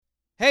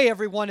Hey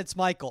everyone, it's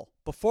Michael.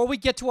 Before we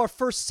get to our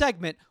first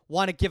segment,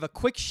 want to give a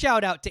quick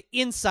shout out to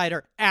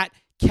Insider at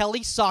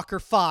Kelly Soccer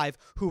 5,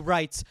 who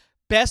writes,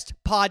 "Best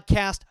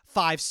podcast,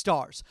 5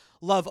 stars.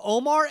 Love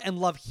Omar and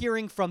love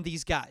hearing from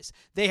these guys.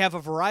 They have a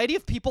variety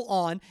of people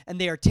on, and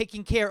they are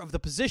taking care of the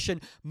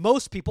position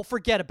most people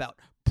forget about.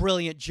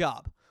 Brilliant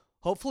job.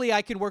 Hopefully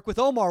I can work with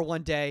Omar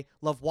one day.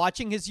 Love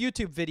watching his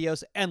YouTube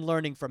videos and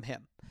learning from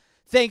him."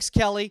 Thanks,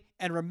 Kelly.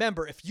 And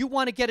remember, if you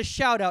want to get a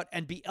shout out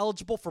and be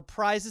eligible for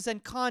prizes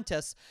and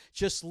contests,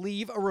 just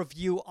leave a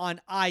review on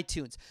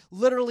iTunes.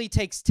 Literally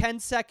takes 10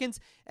 seconds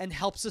and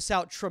helps us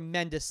out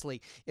tremendously.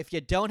 If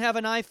you don't have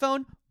an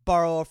iPhone,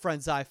 borrow a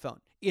friend's iPhone.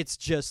 It's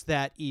just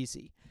that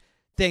easy.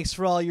 Thanks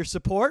for all your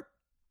support,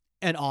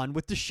 and on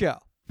with the show.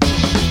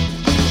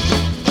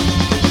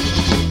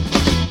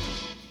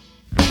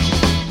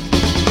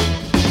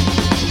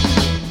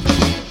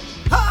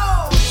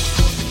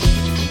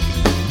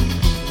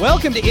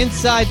 Welcome to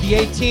Inside the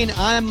 18.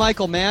 I'm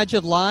Michael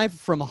Magid, live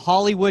from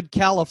Hollywood,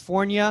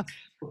 California.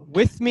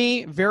 With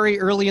me, very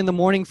early in the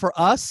morning for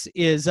us,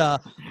 is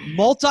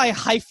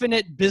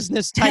multi-hyphenate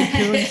business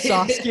tycoon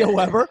Saskia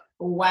Weber.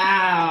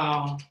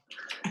 Wow.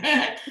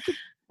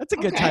 That's a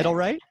good title,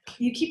 right?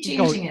 You keep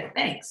changing it.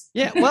 Thanks.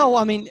 Yeah, well,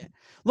 I mean,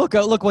 look,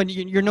 when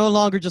you're no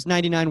longer just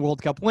 99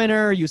 World Cup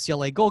winner,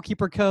 UCLA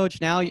goalkeeper coach.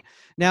 Now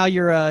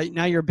you're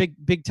a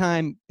big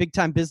time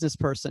business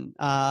person.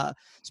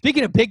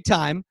 Speaking of big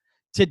time,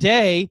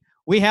 today,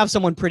 we have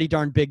someone pretty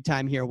darn big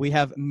time here. We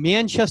have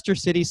Manchester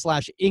City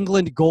 /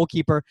 England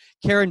goalkeeper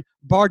Karen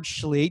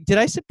Bardsley. Did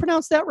I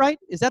pronounce that right?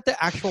 Is that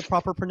the actual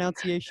proper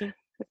pronunciation?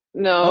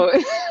 No.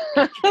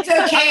 Oh. It's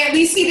okay. At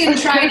least he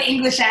didn't try an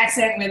English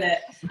accent with it.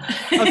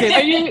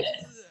 Okay.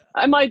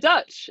 Am I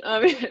Dutch?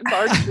 I mean,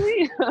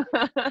 Bardsley?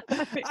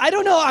 I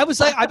don't know. I was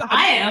like,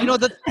 I am. You know,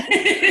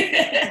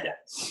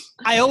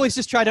 I always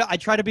just try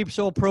to be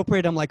so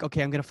appropriate. I'm like,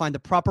 okay, I'm going to find the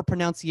proper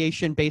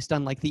pronunciation based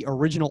on like the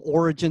original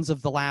origins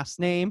of the last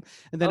name.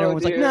 And then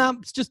everyone's like, no,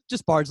 it's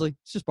just Bardsley.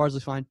 It's just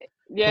Bardsley. Fine.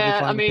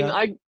 Yeah. I mean,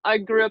 I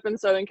grew up in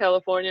Southern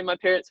California. My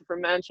parents are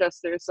from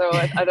Manchester. So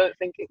I don't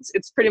think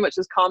it's pretty much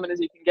as common as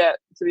you can get,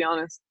 to be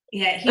honest.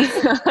 Yeah.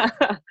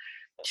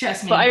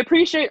 Trust me. But I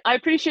appreciate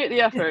the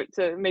effort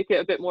to make it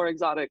a bit more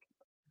exotic.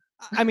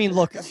 I mean,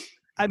 look,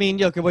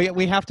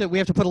 we have to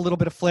put a little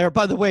bit of flair.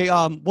 By the way,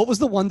 what was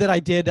the one that I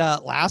did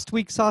last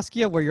week,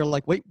 Saskia, where you're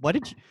like, wait, what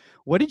did you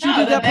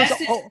do that?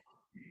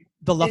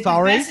 The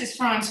Lafaure? The best is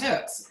Franz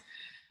Hooks.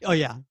 Oh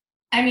yeah.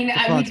 I mean,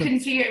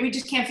 we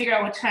just can't figure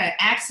out what kind of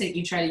accent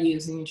you try to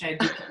use when you try to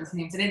do people's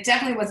names. And it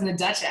definitely wasn't a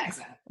Dutch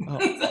accent.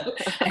 Oh.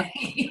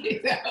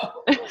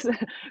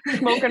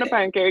 Smoking a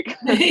pancake.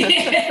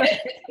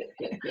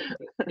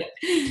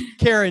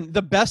 Karen,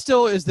 the best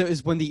though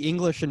is when the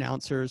English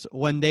announcers,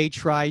 when they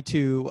try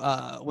to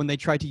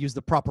use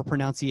the proper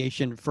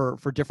pronunciation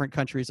for different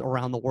countries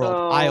around the world.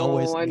 Oh, I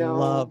always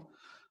love.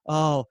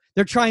 Oh,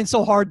 they're trying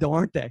so hard though,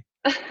 aren't they?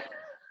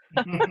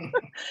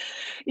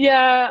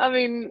 Yeah, I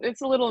mean, it's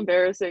a little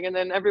embarrassing. And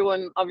then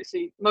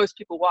obviously, most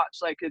people watch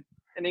like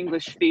an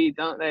English feed,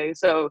 don't they?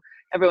 So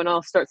everyone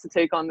else starts to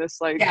take on this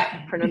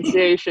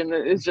pronunciation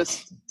that is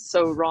just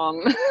so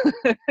wrong.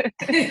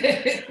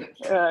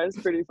 Yeah, it's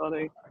pretty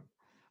funny.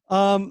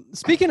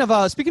 Speaking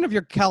of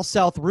your Cal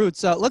South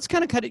roots, let's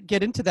kind of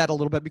get into that a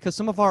little bit, because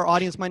some of our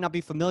audience might not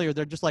be familiar.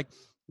 They're just like,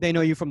 they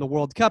know you from the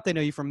World Cup. They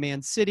know you from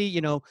Man City,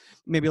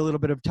 maybe a little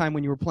bit of time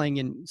when you were playing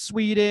in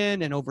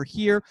Sweden and over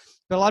here.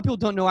 But a lot of people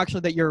don't know actually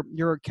that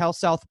you're Cal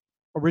South,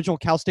 original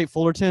Cal State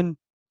Fullerton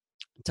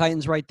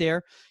Titans right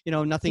there.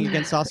 Nothing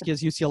against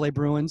Saskia's UCLA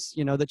Bruins,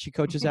 that she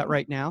coaches at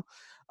right now.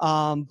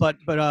 But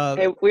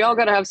hey, we all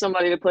got to have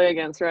somebody to play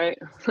against, right?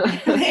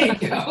 There you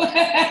go.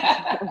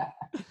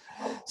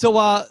 So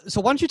why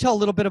don't you tell a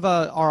little bit of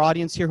our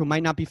audience here who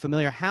might not be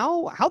familiar,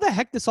 how the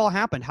heck this all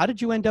happened? How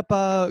did you end up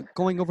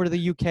going over to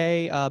the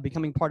UK,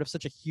 becoming part of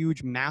such a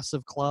huge,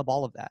 massive club,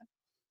 all of that?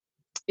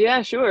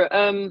 Yeah, sure.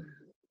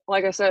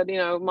 Like I said,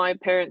 my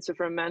parents are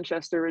from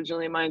Manchester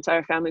originally. My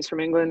entire family's from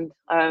England.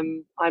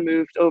 I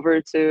moved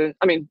over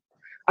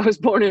I was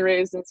born and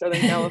raised in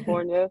Southern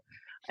California.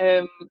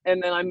 And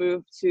then I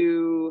moved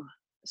to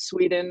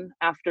Sweden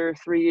after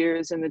 3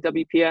 years in the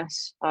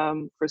WPS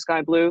for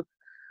Sky Blue,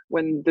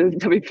 when the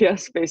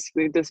WPS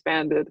basically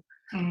disbanded.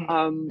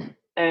 Mm-hmm.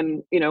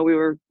 And, we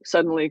were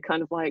suddenly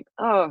kind of like,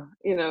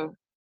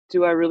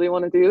 do I really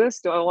want to do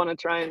this? Do I want to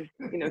try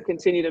and,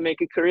 continue to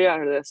make a career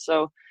out of this?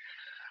 So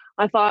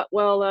I thought,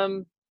 well,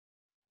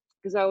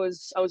 because I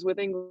was with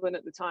England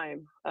at the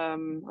time,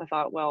 I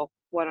thought, well,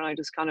 why don't I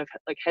just kind of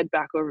like head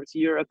back over to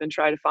Europe and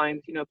try to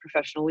find,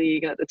 professional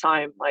league. And at the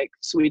time, like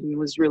Sweden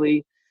was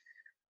really,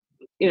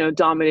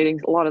 dominating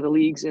a lot of the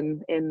leagues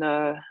in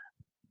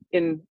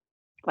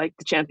like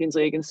the Champions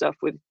League and stuff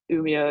with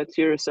Umeå,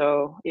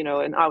 Tyresö,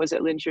 and I was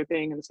at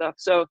Linköping and stuff.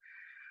 So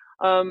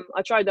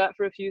I tried that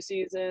for a few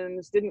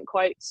seasons, didn't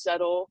quite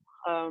settle.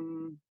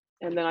 And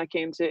then I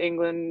came to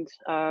England.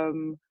 I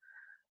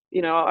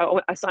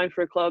signed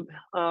for a club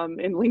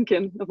in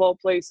Lincoln, of all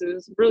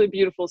places. Really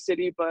beautiful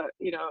city, but,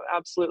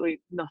 absolutely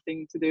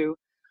nothing to do.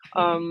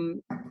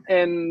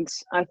 And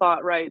I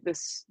thought, right,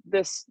 this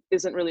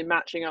isn't really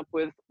matching up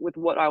with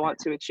what I want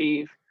to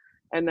achieve.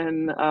 And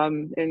then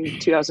in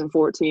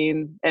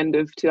 2014, end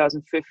of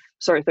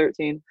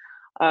 2013,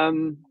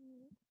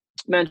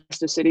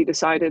 Manchester City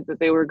decided that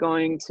they were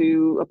going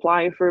to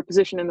apply for a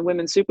position in the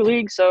Women's Super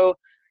League. So,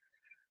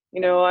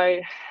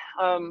 I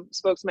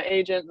spoke to my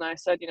agent and I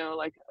said,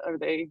 like, are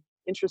they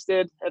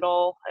interested at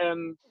all?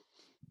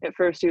 At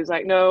first he was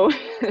like, no.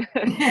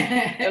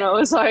 And I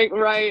was like,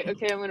 right,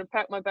 okay, I'm going to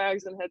pack my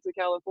bags and head to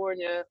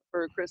California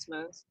for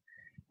Christmas.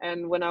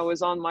 And when I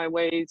was on my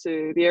way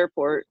to the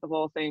airport, of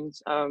all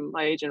things,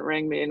 my agent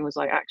rang me and was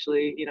like,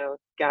 actually,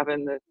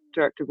 Gavin, the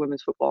director of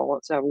women's football,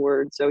 wants to have a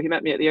word. So he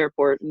met me at the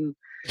airport and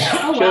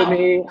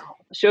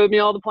showed me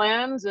all the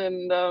plans.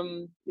 And,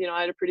 I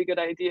had a pretty good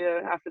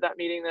idea after that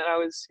meeting that I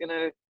was going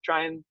to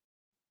try and,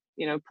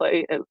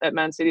 play at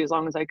Man City as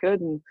long as I could.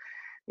 And,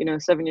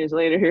 7 years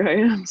later, here I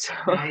am. So.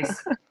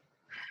 Nice.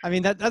 I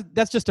mean,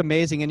 that's just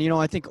amazing. And,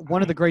 I think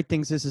one of the great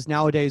things is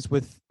nowadays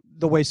with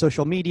the way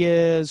social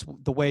media is,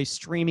 the way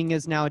streaming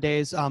is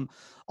nowadays, a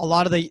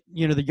lot of the,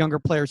 the younger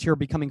players here are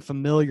becoming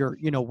familiar,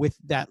 with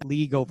that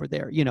league over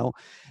there,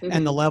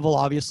 and the level,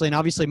 obviously. And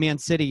obviously Man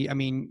City, I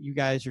mean, you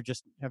guys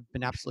have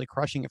been absolutely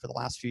crushing it for the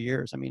last few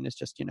years. I mean, it's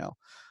just,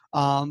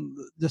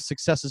 the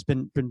success has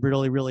been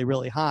really, really,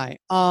 really high.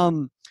 I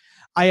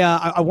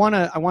want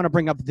to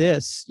bring up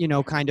this,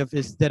 kind of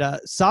is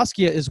that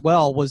Saskia as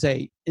well is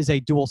a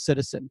dual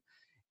citizen,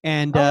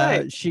 and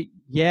right.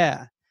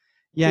 Yeah.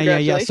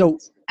 So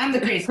I'm the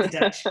crazy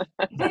Dutch.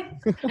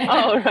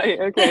 Oh, right.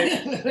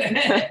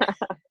 Okay.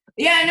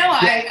 Yeah, no,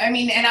 I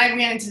mean, and I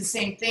ran into the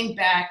same thing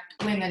back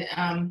when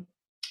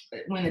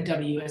the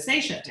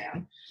WUSA shut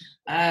down.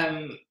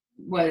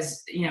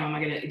 Was, do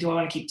I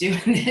want to keep doing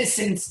this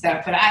and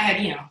stuff? But I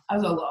had, I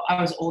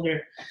was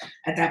older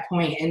at that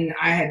point, and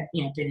I had,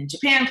 been in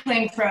Japan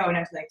playing pro and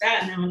everything like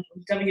that. And then when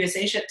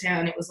WSA shut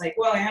down, it was like,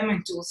 well, I have my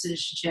dual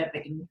citizenship. I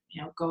can,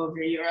 go over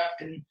to Europe,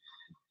 and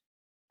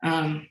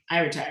I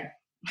retired.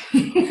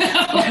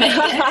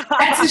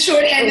 That's the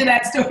short end of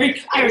that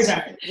story. I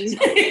retired. Was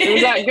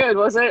that good?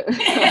 Was it?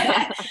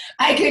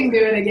 I couldn't do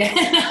it again.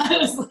 I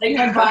was like,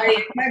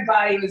 my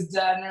body was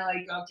done. They're like,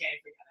 okay,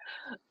 forget it.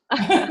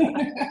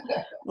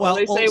 Well,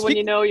 they say when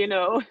you know, you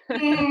know.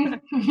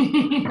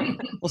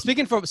 Well,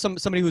 speaking from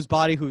somebody whose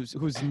body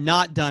who's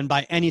not done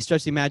by any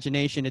stretch of the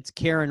imagination, it's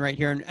Karen right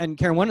here. And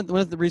Karen, one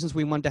of the reasons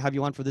we wanted to have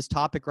you on for this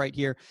topic right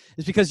here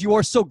is because you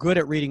are so good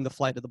at reading the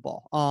flight of the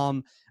ball.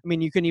 I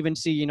mean, you can even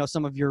see,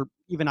 some of your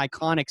even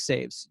iconic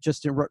saves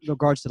just in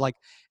regards to like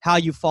how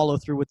you follow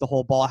through with the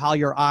whole ball, how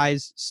your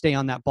eyes stay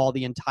on that ball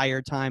the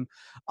entire time.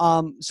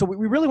 So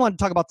we really want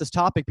to talk about this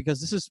topic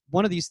because this is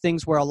one of these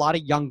things where a lot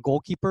of young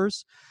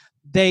goalkeepers,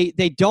 they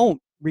don't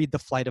read the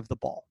flight of the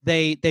ball.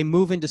 They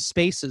move into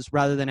spaces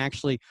rather than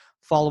actually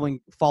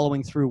following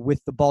through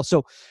with the ball.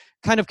 So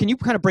can you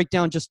break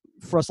down just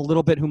for us a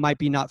little bit who might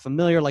be not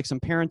familiar, like some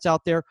parents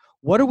out there,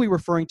 what are we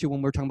referring to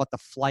when we're talking about the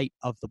flight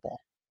of the ball?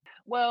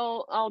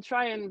 Well, I'll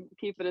try and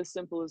keep it as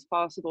simple as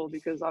possible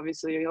because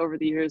obviously over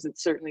the years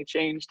it's certainly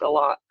changed a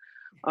lot.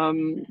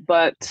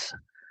 But,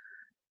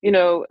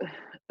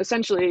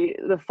 essentially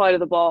the flight of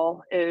the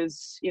ball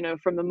is,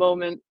 from the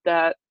moment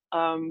that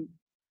a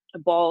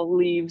ball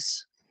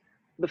leaves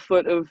the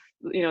foot of,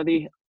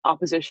 the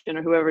opposition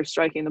or whoever's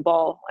striking the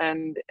ball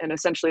and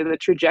essentially the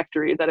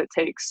trajectory that it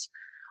takes,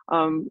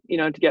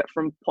 to get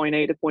from point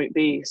A to point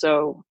B.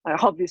 So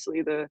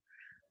obviously the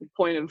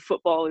point of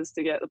football is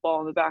to get the ball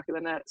in the back of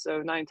the net.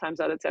 So 9 times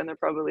out of 10, they're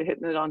probably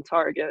hitting it on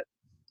target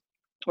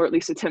or at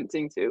least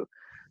attempting to.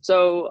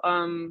 So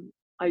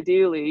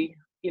ideally,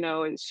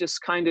 it's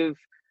just kind of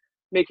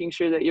making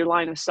sure that your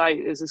line of sight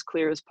is as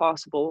clear as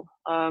possible.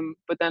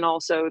 But then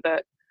also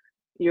that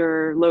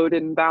you're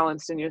loaded and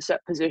balanced in your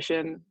set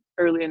position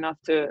early enough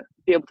to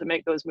be able to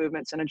make those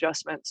movements and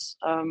adjustments.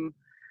 And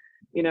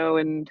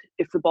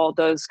if the ball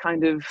does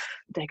kind of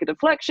take a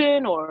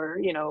deflection or,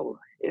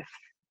 if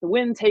the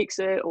wind takes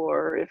it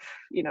or if,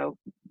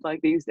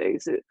 like these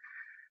days,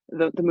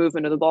 the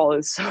movement of the ball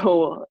is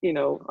so,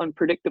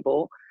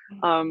 unpredictable,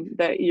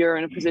 that you're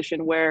in a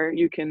position where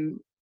you can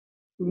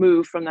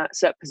move from that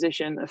set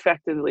position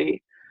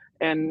effectively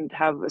and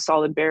have a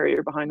solid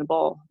barrier behind the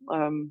ball.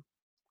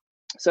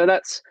 So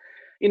that's,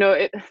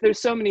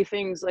 there's so many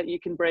things that you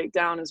can break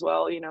down as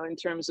well, in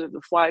terms of the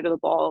flight of the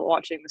ball,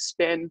 watching the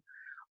spin,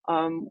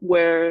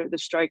 where the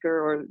striker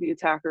or the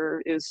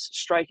attacker is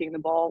striking the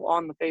ball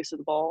on the face of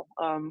the ball,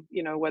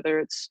 whether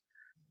it's,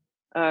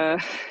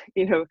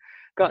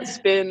 got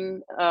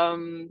spin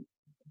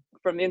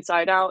from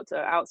inside out to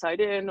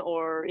outside in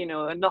or,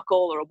 a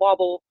knuckle or a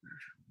wobble.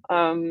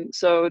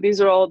 So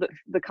these are all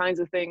the kinds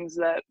of things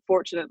that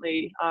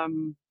fortunately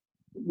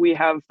we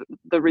have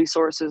the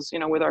resources,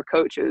 with our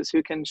coaches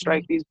who can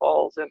strike these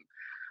balls and,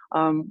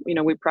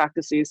 we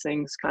practice these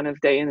things kind of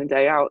day in and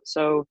day out.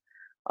 So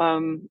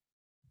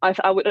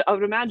I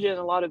would imagine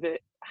a lot of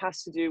it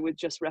has to do with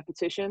just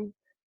repetition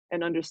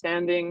and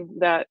understanding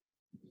that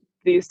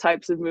these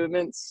types of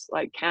movements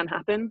can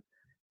happen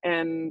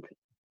and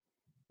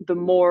the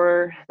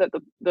more that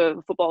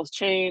the footballs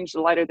change,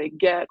 the lighter they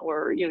get,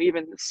 or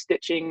even the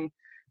stitching,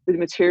 the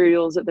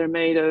materials that they're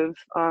made of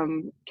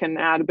can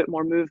add a bit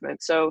more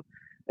movement. So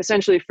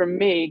essentially, for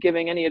me,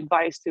 giving any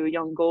advice to a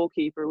young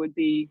goalkeeper would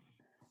be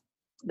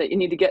that you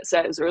need to get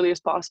set as early as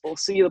possible,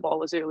 see the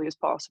ball as early as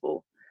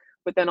possible,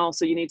 but then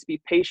also you need to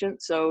be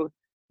patient. So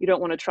you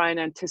don't want to try and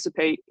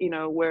anticipate,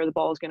 where the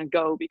ball is going to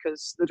go,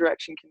 because the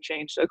direction can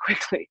change so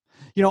quickly.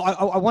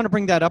 I want to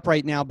bring that up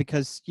right now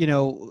because,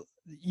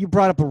 you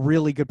brought up a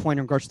really good point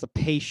in regards to the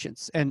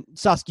patience. And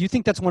Saskia, do you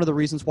think that's one of the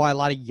reasons why a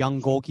lot of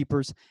young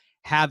goalkeepers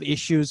have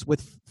issues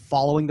with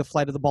following the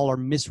flight of the ball or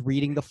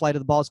misreading the flight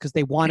of the ball? Is because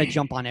they want to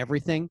jump on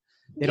everything.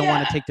 They don't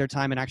want to take their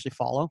time and actually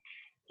follow.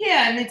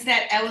 Yeah, and it's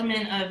that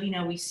element of,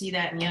 we see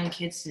that in young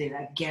kids today,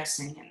 that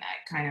guessing and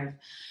that kind of,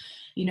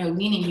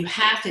 leaning. You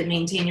have to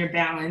maintain your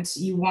balance.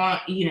 You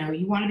want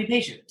to be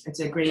patient. It's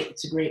a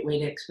great way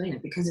to explain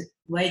it, because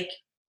like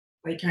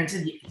Karen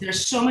said,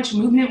 there's so much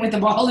movement with the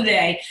ball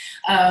today,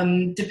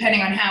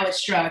 depending on how it's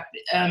struck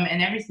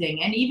and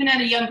everything. And even at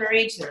a younger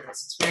age,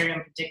 it's very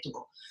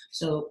unpredictable.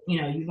 So,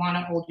 you want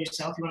to hold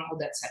yourself, you want to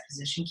hold that set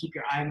position, keep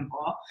your eye on the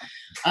ball.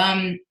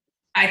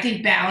 I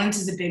think balance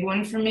is a big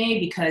one for me,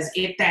 because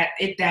if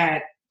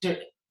that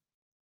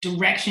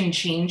direction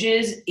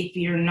changes, if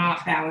you're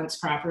not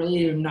balanced properly,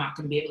 you're not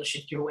going to be able to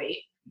shift your weight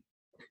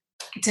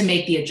to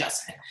make the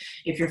adjustment.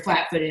 If you're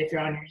flat-footed, if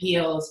you're on your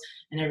heels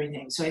and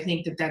everything. So I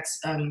think that's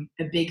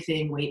a big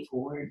thing, weight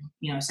forward,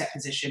 set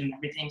position and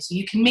everything. So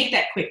you can make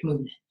that quick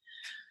movement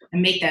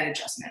and make that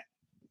adjustment.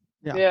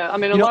 Yeah. I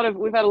mean,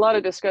 we've had a lot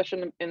of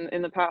discussion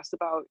in the past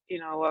about,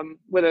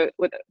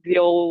 with the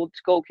old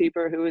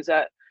goalkeeper who was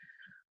at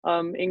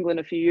England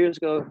a few years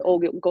ago,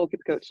 old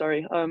goalkeeper coach,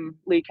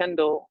 Lee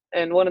Kendall.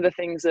 And one of the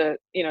things that,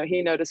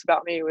 he noticed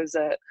about me was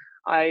that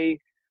I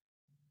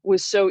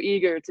was so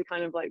eager to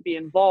kind of like be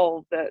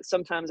involved that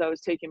sometimes I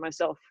was taking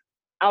myself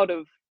out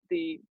of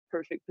the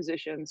perfect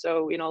position.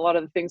 So, a lot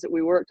of the things that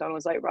we worked on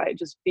was like, right,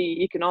 just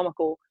be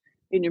economical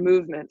in your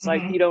movements.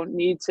 Mm-hmm. Like, you don't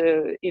need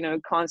to,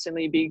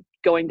 constantly be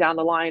going down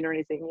the line or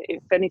anything.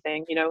 If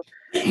anything, you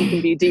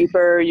can be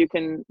deeper, you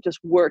can just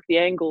work the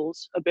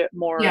angles a bit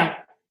more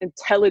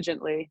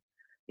intelligently,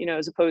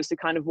 as opposed to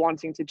kind of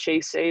wanting to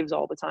chase saves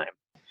all the time.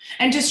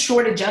 And just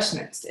short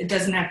adjustments. It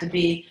doesn't have to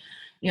be,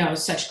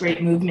 such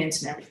great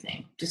movements and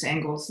everything, just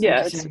angles.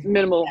 Yeah, it's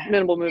minimal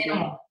movement.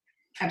 Minimal.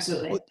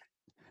 Absolutely.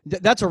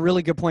 That's a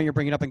really good point you're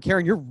bringing up. And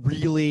Karen, you're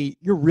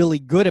really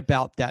good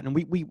about that. And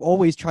we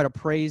always try to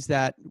praise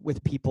that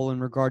with people in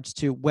regards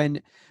to when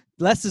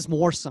less is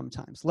more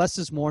sometimes.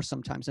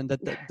 And that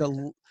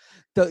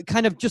the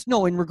kind of just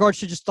in regards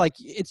to just like,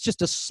 it's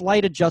just a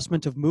slight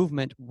adjustment of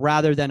movement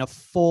rather than a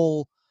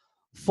full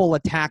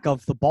attack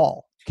of the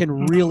ball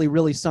can really,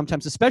 really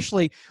sometimes,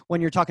 especially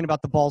when you're talking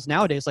about the balls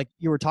nowadays, like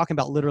you were talking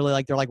about, literally,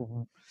 like they're like,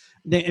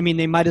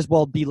 they might as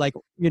well be like,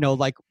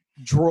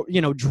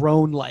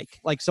 drone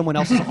like someone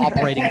else is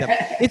operating them.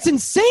 It's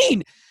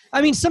insane.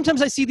 I mean,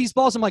 sometimes I see these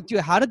balls, I'm like,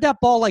 dude, how did that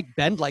ball like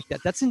bend like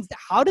that?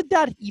 How did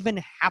that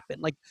even happen?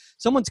 Like,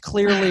 someone's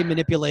clearly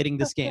manipulating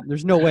this game.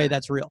 There's no way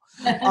that's real.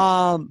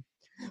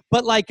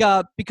 But like,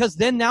 because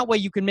then that way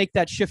you can make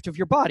that shift of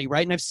your body,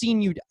 right? And I've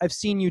seen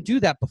you do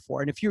that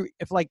before. And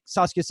if like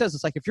Saskia says,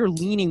 it's like, if you're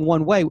leaning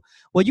one way,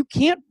 well, you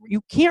can't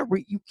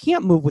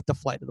move with the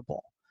flight of the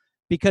ball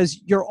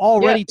because you're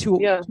already too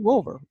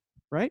over,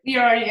 right?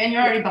 You're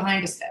already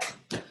behind a step.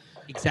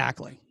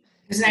 Exactly.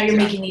 Because now you're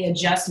making the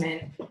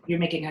adjustment. You're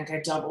making like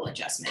a double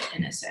adjustment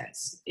in a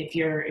sense. If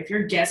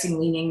you're guessing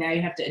leaning, now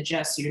you have to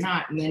adjust. So you're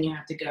not, and then you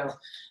have to go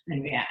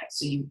and react.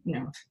 So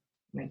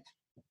like.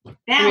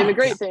 I mean, the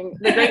great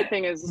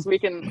thing is we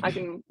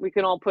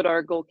can all put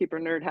our goalkeeper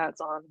nerd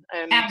hats on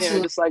and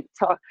just like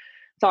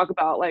talk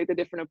about like the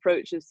different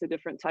approaches to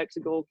different types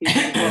of goalkeeping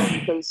as well,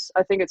 because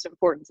I think it's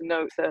important to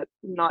note that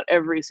not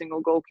every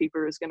single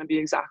goalkeeper is going to be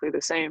exactly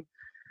the same.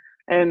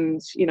 And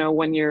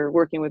when you're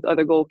working with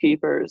other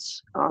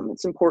goalkeepers,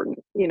 it's important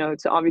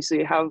to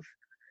obviously have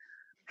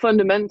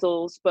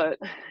fundamentals, but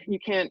you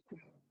can't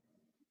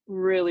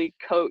really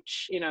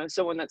coach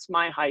someone that's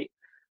my height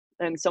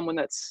and someone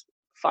that's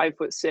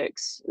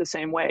 5'6" the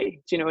same way.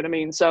 Do you know what I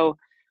mean? So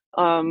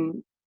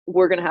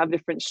we're going to have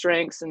different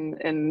strengths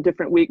and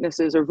different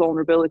weaknesses or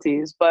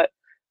vulnerabilities, but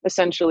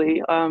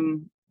essentially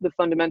the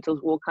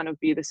fundamentals will kind of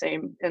be the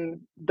same.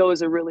 And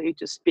those are really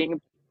just being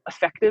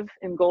effective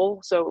in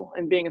goal,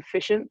 and being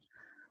efficient.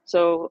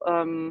 So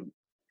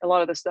a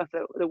lot of the stuff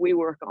that we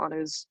work on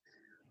is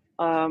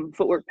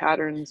footwork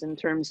patterns in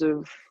terms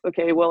of,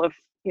 okay, well, if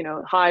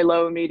high,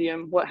 low,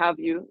 medium, what have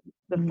you,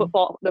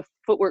 the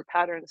footwork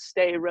patterns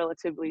stay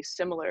relatively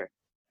similar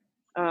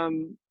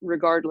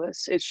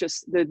regardless. It's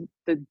just the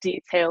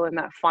detail in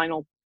that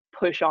final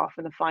push off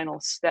and the final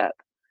step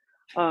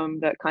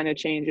that kind of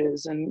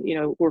changes. And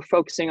we're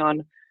focusing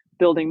on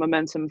building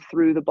momentum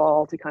through the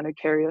ball to kind of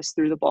carry us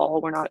through the ball.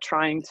 We're not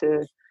trying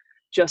to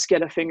just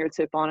get a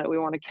fingertip on it. We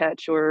want to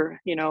catch or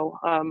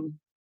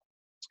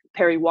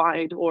parry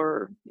wide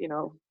or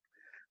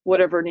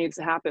whatever needs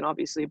to happen,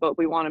 obviously, but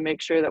we want to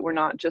make sure that we're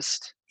not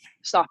just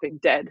stopping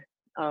dead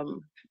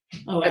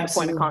Oh, at the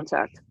point absolutely. of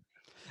contact.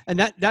 And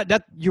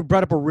that you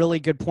brought up a really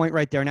good point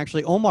right there. And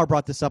actually, Omar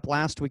brought this up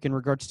last week in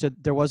regards to,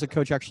 there was a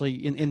coach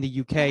actually in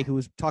the UK who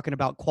was talking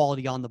about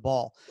quality on the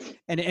ball.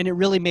 And it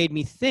really made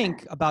me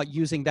think about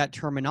using that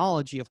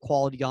terminology of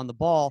quality on the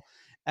ball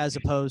as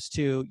opposed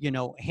to,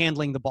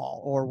 handling the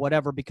ball or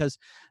whatever, because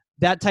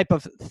that type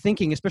of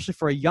thinking, especially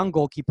for a young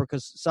goalkeeper,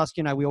 because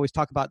Saskia and I, we always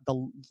talk about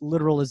the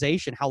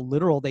literalization, how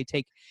literal they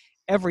take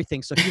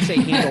everything. So if you say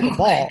handle the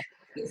ball,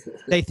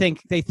 they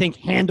think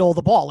handle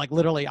the ball, like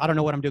literally. I don't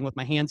know what I'm doing with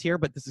my hands here,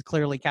 but this is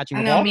clearly catching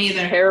the I know, ball. me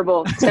either.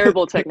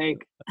 Terrible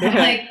technique. I'm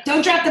like,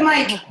 don't drop the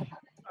mic.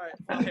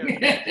 All right,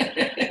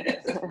 here.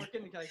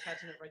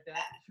 Catching it right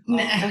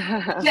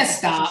there. Just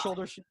stop.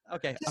 Okay,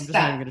 Just I'm just stop.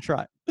 not even gonna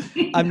try.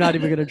 I'm not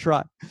even gonna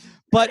try.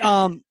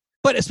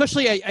 But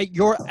especially at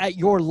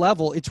your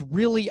level, it's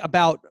really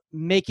about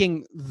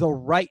making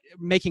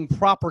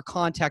proper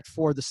contact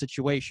for the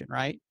situation,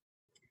 right?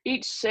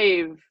 Each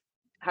save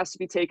has to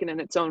be taken in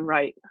its own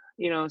right,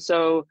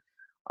 so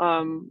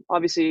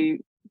obviously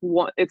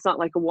it's not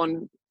like a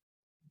one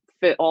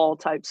fit all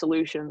type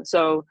solution.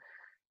 So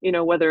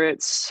whether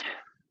it's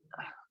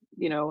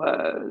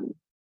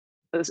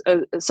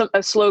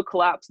a slow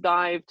collapse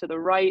dive to the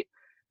right,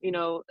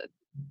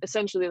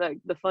 essentially like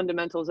the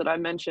fundamentals that I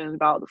mentioned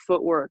about the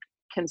footwork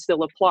can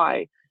still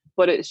apply,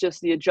 but it's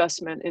just the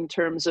adjustment in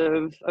terms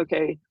of,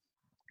 okay,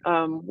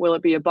 will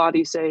it be a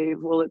body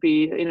save, will it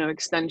be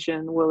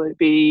extension, will it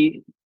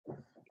be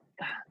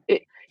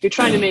you're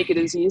trying to make it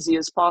as easy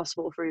as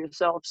possible for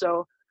yourself.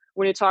 So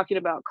when you're talking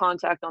about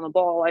contact on the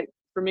ball, like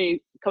for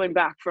me, coming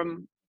back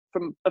from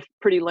a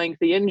pretty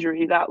lengthy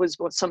injury, that was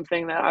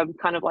something that I'm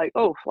kind of like,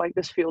 oh, like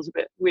this feels a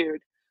bit weird.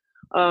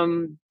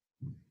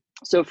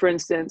 So for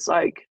instance,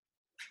 like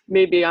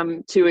maybe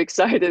I'm too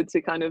excited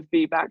to kind of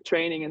be back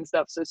training and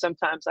stuff. So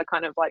sometimes I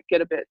kind of like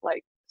get a bit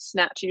like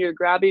snatchy or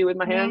grabby with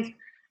my hands,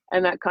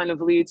 and that kind of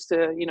leads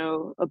to,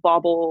 a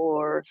bobble,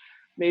 or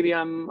maybe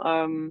I'm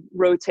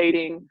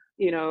rotating,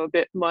 a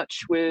bit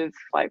much with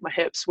like my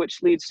hips,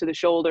 which leads to the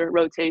shoulder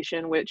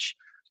rotation, which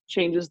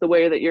changes the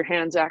way that your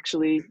hands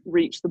actually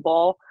reach the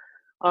ball.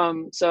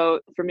 So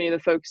for me, the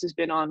focus has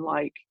been on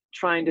like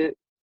trying to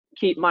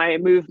keep my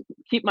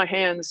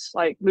hands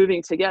like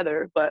moving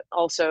together, but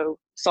also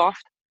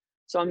soft.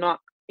 So I'm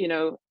not,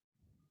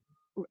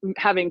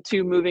 having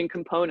two moving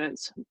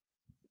components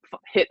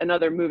hit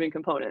another moving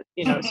component,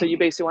 so you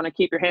basically want to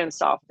keep your hands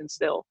soft and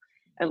still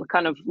and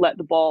kind of let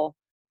the ball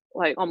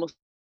like almost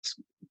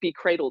be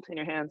cradled in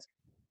your hands.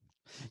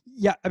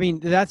 Yeah, I mean,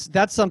 that's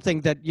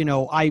something that,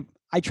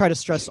 I try to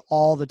stress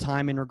all the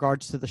time in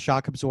regards to the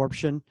shock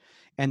absorption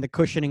and the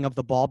cushioning of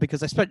the ball,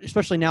 because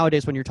especially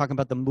nowadays when you're talking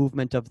about the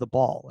movement of the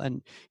ball,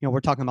 and we're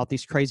talking about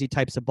these crazy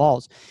types of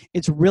balls,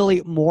 it's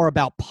really more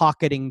about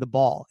pocketing the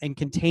ball and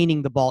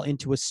containing the ball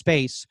into a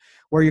space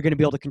where you're going to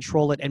be able to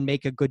control it and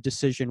make a good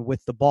decision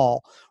with the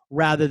ball,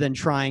 rather than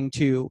trying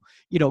to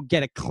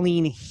get a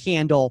clean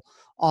handle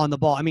on the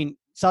ball. I mean,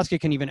 Saskia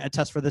can even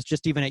attest for this,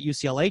 just even at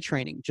UCLA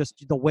training,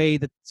 just the way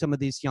that some of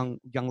these young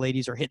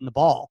ladies are hitting the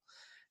ball.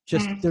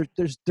 Just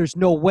there's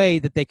no way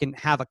that they can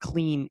have a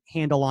clean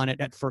handle on it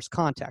at first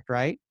contact,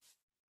 right?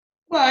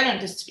 Well, I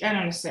don't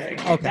necessarily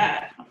agree with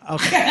that.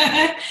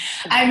 Okay.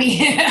 I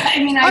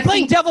mean, I'm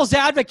playing devil's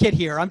advocate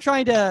here. I'm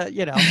trying to,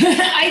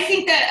 I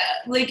think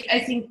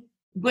that,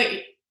 but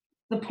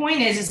the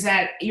point is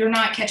that you're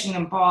not catching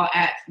the ball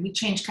we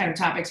changed kind of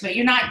topics, but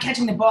you're not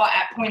catching the ball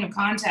at point of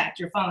contact.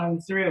 You're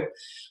following through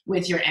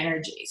with your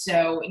energy.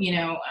 So,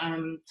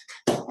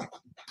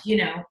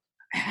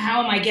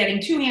 how am I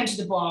getting two hands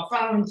to the ball,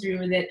 following through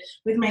with it,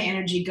 with my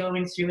energy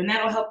going through, and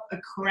that'll help a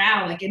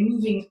corral, like a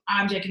moving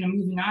object and a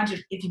moving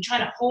object. If you try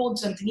to hold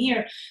something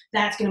here,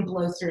 that's going to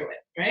blow through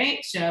it, right?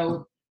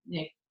 So,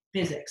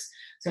 physics.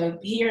 So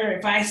here,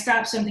 if I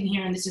stop something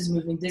here and this is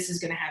moving, this is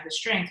going to have the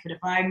strength. But if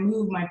I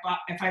move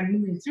if I'm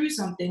moving through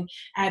something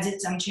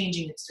I'm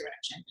changing its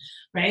direction,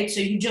 right?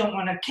 So you don't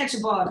want to catch a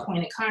ball at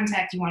point of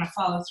contact. You want to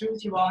follow through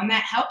with your ball, and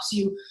that helps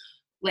you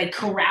like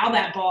corral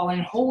that ball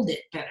and hold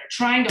it better.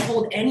 Trying to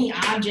hold any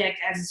object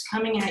as it's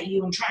coming at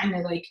you and trying to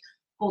like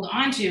hold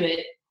onto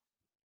it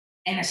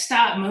in a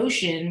stop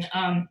motion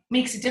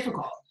makes it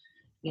difficult,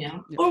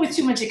 or with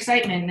too much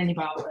excitement, and then you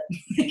bobble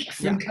it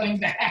from coming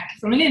back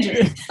from an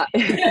injury.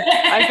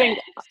 I think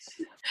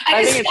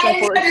it's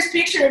important. I just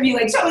picture of you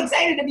like so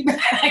excited to be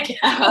back,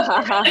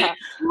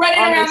 running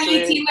around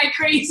the 18 like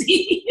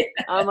crazy.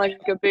 I'm like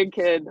a big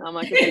kid.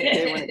 when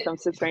it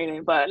comes to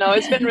training, but no,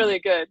 it's been really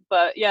good.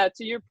 But yeah,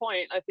 to your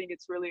point, I think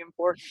it's really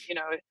important,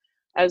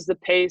 as the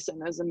pace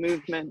and as the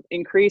movement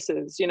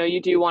increases,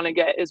 you do want to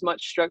get as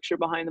much structure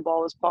behind the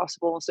ball as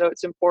possible. So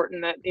it's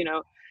important that,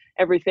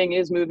 everything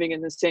is moving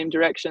in the same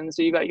direction.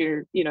 So you got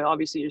your,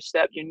 obviously your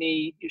step, your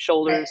knee, your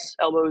shoulders,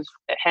 elbows,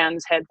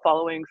 hands, head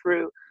following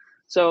through.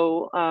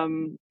 So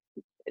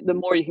the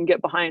more you can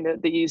get behind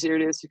it, the easier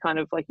it is to kind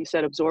of, like you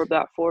said, absorb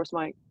that force,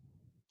 Mike.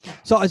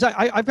 So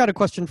I've got a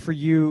question for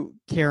you,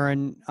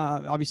 Karen,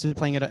 obviously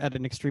playing at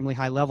an extremely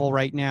high level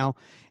right now,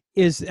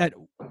 is that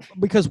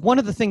because one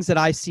of the things that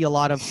I see a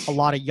lot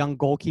of young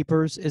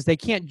goalkeepers is they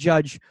can't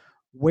judge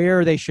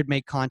where they should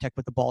make contact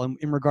with the ball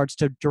in regards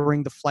to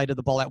during the flight of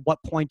the ball, at what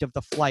point of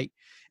the flight.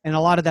 And a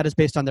lot of that is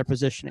based on their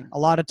positioning. A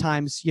lot of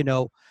times,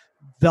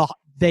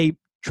 they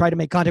try to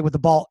make contact with the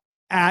ball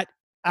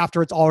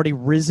after it's already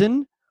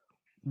risen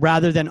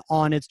rather than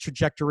on its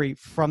trajectory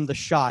from the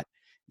shot,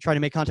 trying to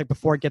make contact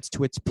before it gets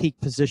to its peak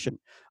position.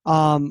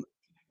 How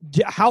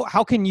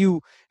can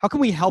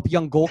we help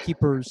young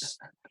goalkeepers?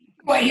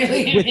 What, you're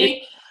looking at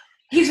me?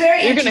 He's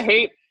very You're going to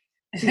hate.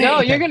 No,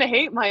 Okay. you're going to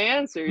hate my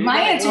answer. My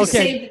answer is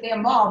Okay. save the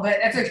damn ball, but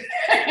that's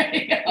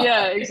okay.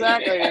 Yeah,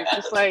 exactly. It's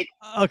just like,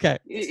 Okay.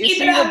 you Keep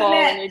see it on the the ball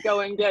net. and you go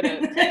and get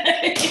it.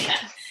 Yeah,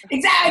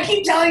 exactly. I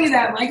keep telling you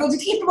that, Michael. To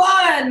keep the ball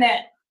on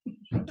net.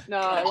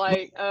 No,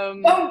 like,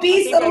 Don't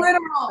be so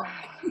literal.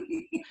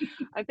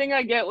 I think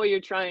I get what you're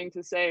trying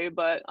to say,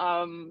 but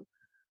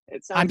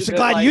it sounds I'm a so bit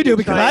glad like you do, you're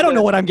because trying I don't to-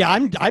 know what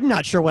I'm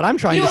not sure what I'm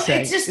trying You- to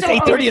say. it's just It's don't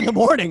 8:30 in the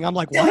morning. I'm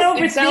like, Don't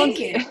what? It sounds-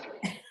 overthink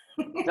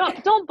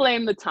it. Don't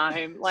blame the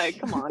time. Like,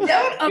 come on.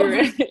 Don't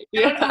overthink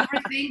Yeah.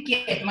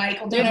 it,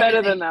 Michael. You're Don't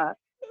better overthink than that.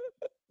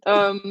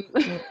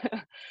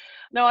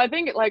 No, I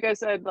think, like I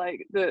said,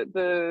 like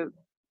the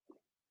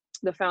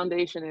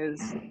foundation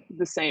is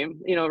the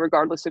same,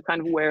 regardless of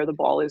kind of where the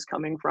ball is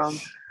coming from.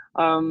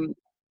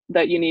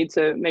 That you need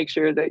to make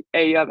sure that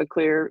you have a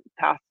clear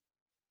path,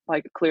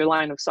 like a clear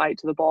line of sight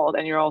to the ball,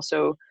 and you're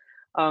also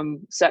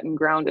set and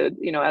grounded,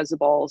 as the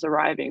ball is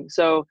arriving.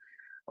 So,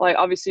 like,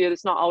 obviously,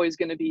 it's not always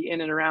going to be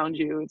in and around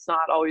you. It's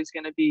not always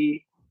going to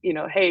be,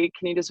 hey,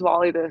 can you just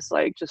volley this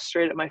like just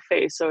straight at my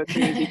face so it's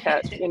an easy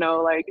catch?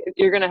 Like,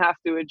 you're going to have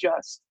to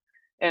adjust.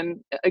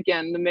 And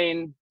again, the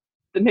main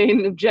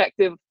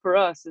objective for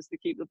us is to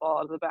keep the ball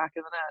out of the back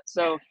of the net.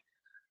 So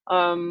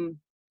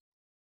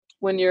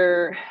when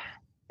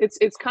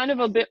it's kind of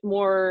a bit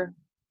more,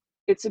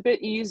 it's a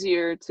bit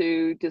easier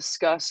to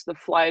discuss the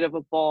flight of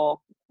a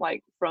ball,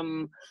 like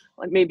from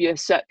like maybe a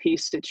set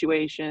piece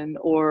situation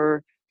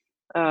or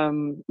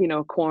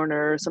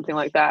corner or something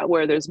like that,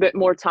 where there's a bit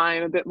more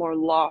time, a bit more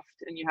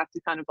loft, and you have to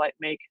kind of like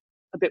make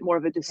a bit more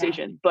of a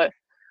decision. But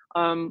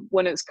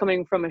when it's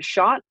coming from a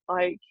shot,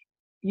 like,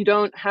 you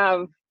don't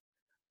have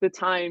the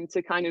time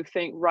to kind of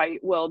think, right,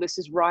 well, this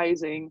is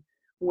rising,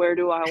 where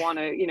do I want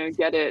to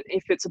get it,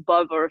 if it's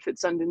above or if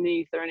it's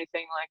underneath or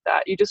anything like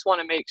that. You just want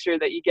to make sure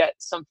that you get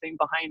something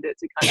behind it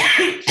to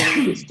kind of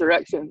change its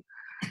direction.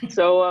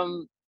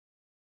 So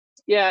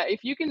yeah,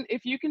 if you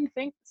can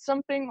think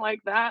something like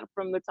that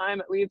from the time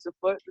it leaves the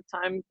foot, the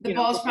time The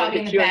ball's before it probably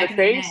in hits the you in back the of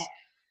the face,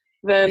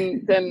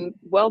 net. then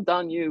well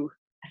done you.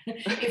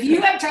 If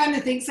you have time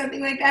to think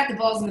something like that, the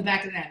ball's in the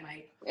back of the net,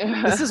 Mike.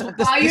 This is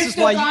While you're is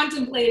still why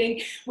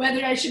contemplating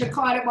whether I should have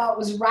caught it while it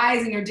was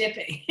rising or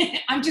dipping.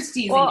 I'm just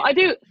teasing Well, you. I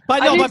do. By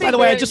I do by think the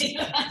way, I there- just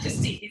I'm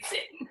just teasing.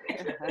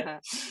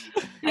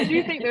 I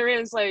do think there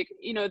is, like,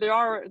 there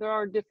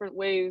are different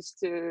ways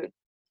to,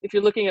 if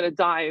you're looking at a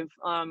dive,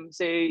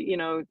 say,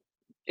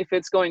 if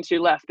it's going to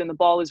your left and the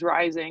ball is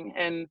rising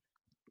and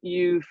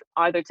you've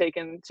either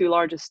taken too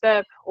large a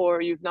step or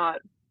you've not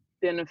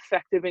been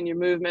effective in your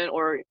movement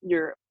or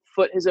your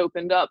foot has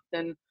opened up,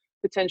 then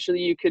potentially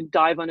you could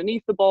dive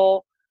underneath the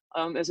ball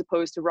as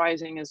opposed to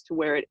rising as to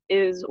where it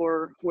is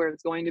or where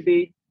it's going to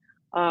be.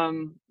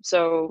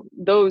 So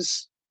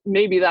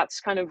maybe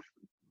that's kind of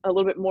a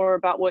little bit more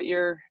about what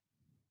you're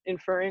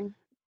inferring.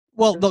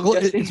 well,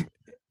 Suggesting.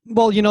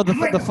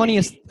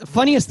 the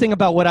funniest thing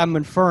about what I'm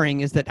inferring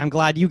is that I'm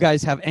glad you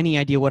guys have any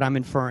idea what I'm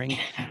inferring.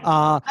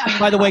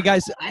 By the way,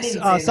 guys, I didn't say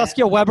that.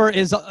 Saskia Weber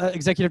is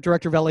executive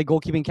director of LA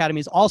Goalkeeping Academy,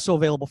 is also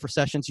available for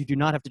sessions. You do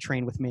not have to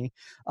train with me.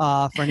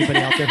 For anybody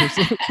out there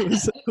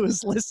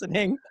who's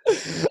listening,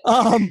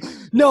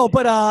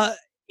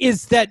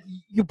 is that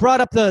you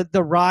brought up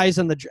the rise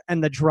and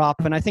the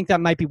drop, and I think that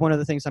might be one of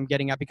the things I'm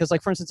getting at, because,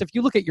 like, for instance, if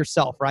you look at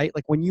yourself, right,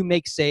 like when you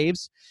make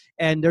saves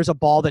and there's a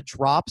ball that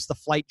drops, the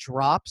flight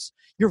drops,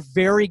 you're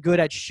very good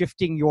at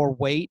shifting your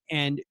weight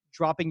and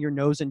dropping your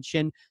nose and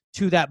chin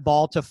to that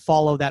ball to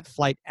follow that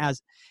flight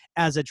as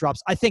it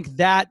drops. I think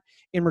that,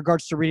 in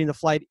regards to reading the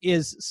flight,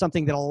 is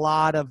something that a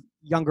lot of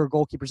younger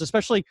goalkeepers,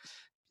 especially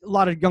a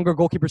lot of younger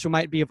goalkeepers who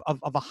might be of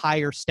a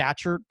higher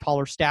stature,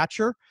 taller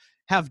stature,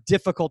 have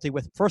difficulty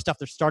with. First off,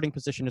 their starting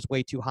position is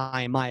way too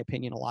high, in my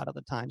opinion, a lot of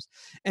the times.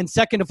 And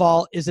second of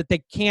all, is that they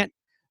can't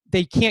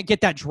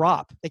get that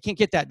drop. They can't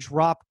get that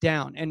drop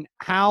down. And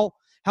how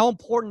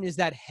important is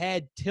that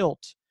head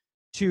tilt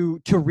to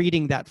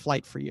reading that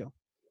flight for you?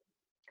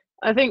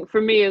 I think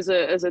for me as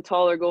a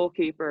taller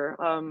goalkeeper,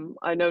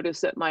 I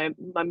noticed that my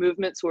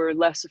movements were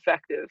less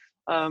effective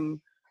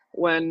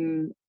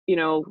when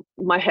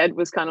my head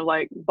was kind of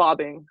like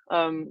bobbing.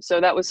 So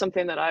that was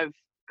something that I've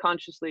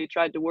consciously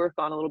tried to work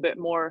on a little bit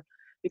more,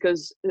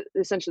 because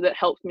essentially that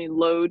helped me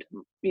load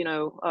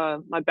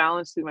my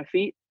balance through my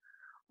feet.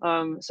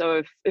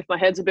 So if my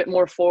head's a bit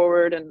more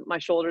forward and my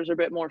shoulders are a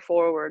bit more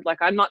forward, like,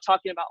 I'm not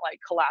talking about like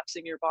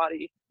collapsing your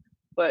body,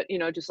 but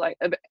just like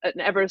an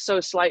ever so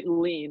slight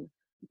lean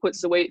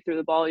puts the weight through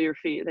the ball of your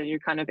feet, then you're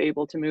kind of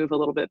able to move a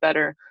little bit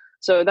better.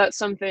 So that's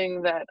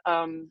something that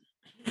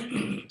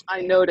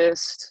I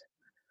noticed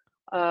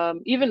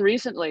even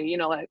recently,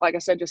 like I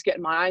said, just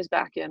getting my eyes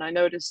back in, I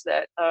noticed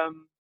that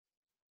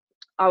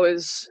I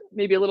was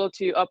maybe a little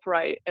too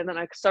upright, and then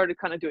I started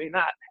kind of doing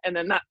that, and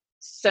then that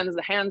sends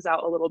the hands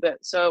out a little bit.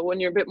 So when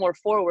you're a bit more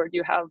forward,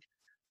 you have,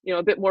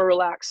 a bit more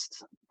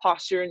relaxed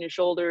posture in your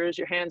shoulders.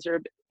 Your hands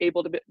are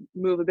able to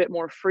move a bit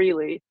more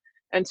freely,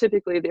 and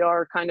typically they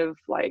are kind of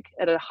like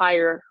at a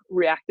higher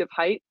reactive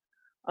height,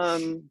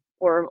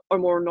 or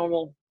more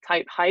normal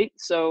type height.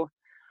 So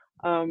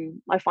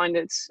I find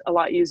it's a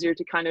lot easier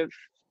to kind of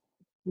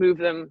move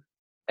them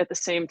at the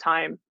same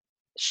time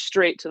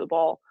straight to the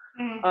ball.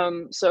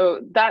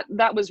 So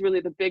that was really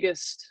the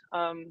biggest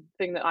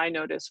thing that I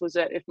noticed, was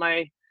that if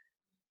my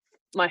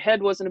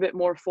head wasn't a bit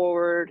more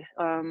forward,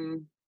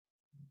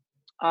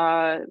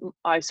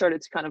 I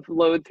started to kind of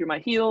load through my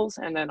heels,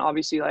 and then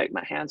obviously like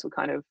my hands would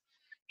kind of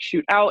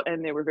shoot out,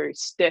 and they were very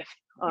stiff,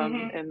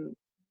 and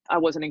I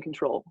wasn't in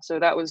control. So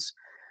that was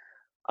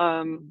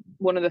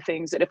one of the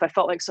things that if I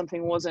felt like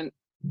something wasn't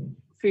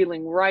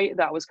feeling right,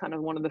 that was kind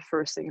of one of the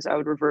first things I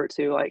would revert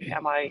to, like,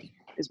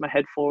 is my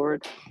head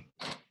forward?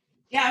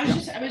 Yeah,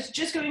 I was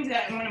just going to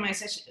that in one of my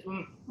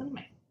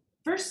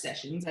first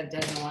sessions I've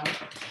done in a while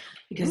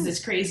because of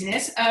this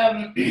craziness.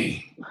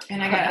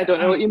 And I don't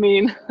know what you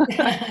mean.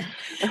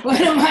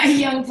 One of my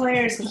young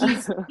players,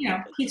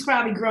 he's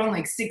probably grown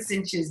like 6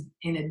 inches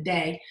in a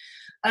day.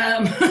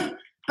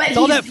 But it's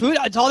all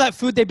that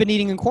food they've been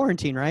eating in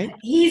quarantine, right?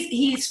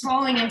 He's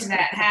falling into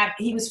that habit.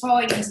 He was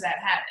falling into that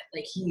habit.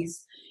 Like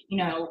he's,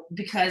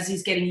 because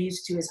he's getting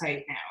used to his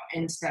height now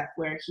and stuff,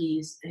 where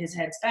his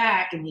head's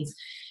back and he's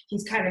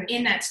kind of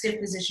in that stiff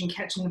position,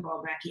 catching the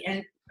ball back.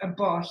 A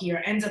ball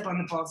here ends up on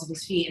the balls of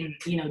his feet, and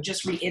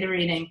just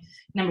reiterating,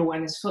 number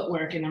one, his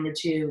footwork, and number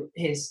two,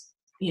 his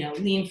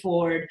lean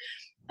forward,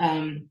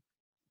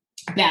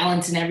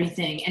 balance and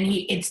everything. And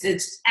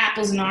it's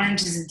apples and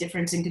oranges, the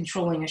difference in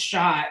controlling a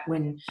shot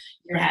when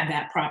you have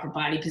that proper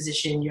body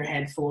position, your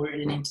head forward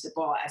and into the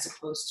ball, as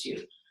opposed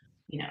to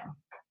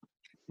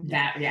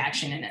that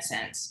reaction in a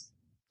sense.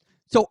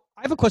 So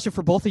I have a question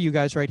for both of you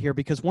guys right here,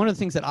 because one of the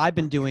things that I've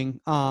been doing,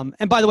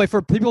 and by the way,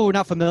 for people who are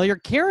not familiar,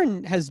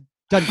 Karen has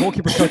done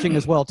goalkeeper coaching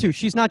as well too.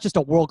 She's not just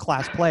a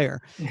world-class player.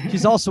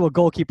 She's also a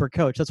goalkeeper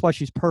coach. That's why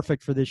she's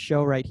perfect for this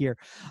show right here.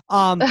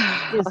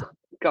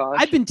 Gosh.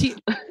 I've been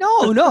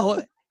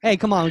no. Hey,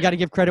 come on. We got to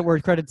give credit where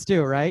credit's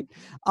due, right?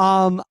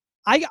 What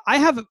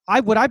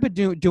I've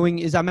been doing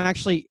is I'm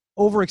actually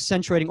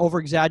over-exaggerating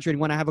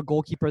when I have a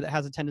goalkeeper that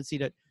has a tendency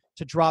to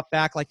drop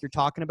back, like you're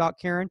talking about,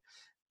 Karen.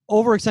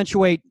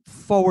 Over-accentuate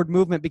forward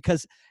movement,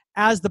 because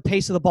as the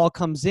pace of the ball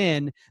comes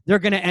in, they're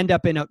going to end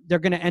up in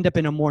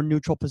a more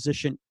neutral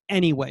position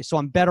anyway. So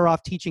I'm better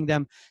off teaching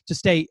them to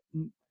stay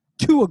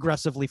too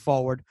aggressively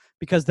forward,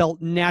 because they'll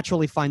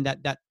naturally find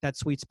that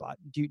sweet spot.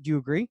 Do you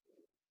agree?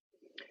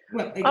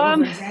 What, like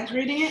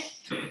over-exaggerating it?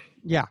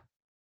 Yeah.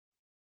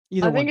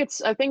 I think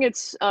it's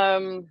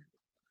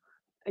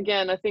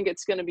again, I think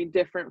it's going to be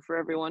different for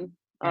everyone,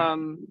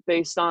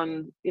 based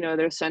on,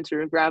 their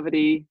center of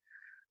gravity.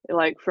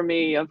 Like for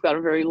me, I've got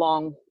a very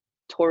long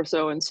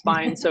torso and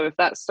spine. So if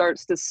that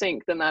starts to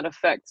sink, then that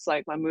affects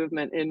like my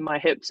movement in my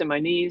hips and my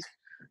knees.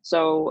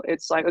 So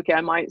it's like, okay,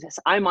 I might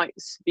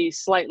be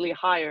slightly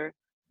higher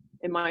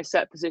in my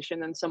set position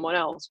than someone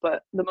else,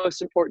 but the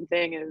most important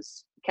thing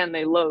is, can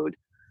they load,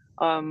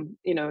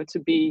 to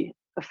be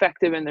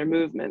effective in their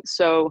movement.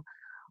 So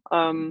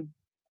I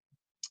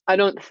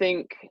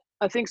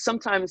think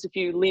sometimes if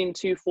you lean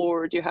too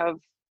forward,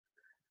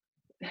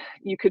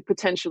 you could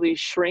potentially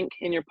shrink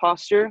in your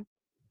posture,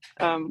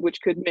 which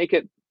could make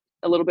it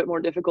a little bit more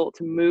difficult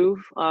to move,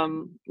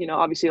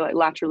 obviously like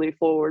laterally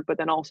forward, but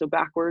then also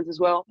backwards as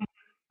well.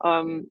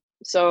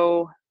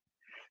 So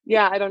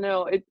yeah, I don't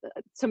know.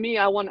 To me,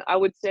 I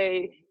would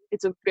say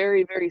it's a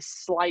very, very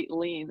slight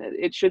lean.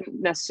 It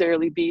shouldn't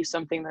necessarily be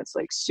something that's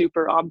like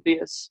super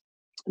obvious.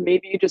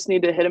 Maybe you just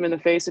need to hit them in the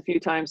face a few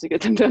times to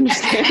get them to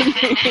understand.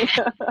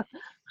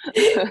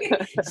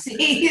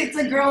 See, it's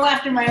a girl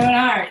after my own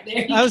heart.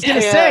 I was going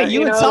to say,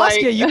 you and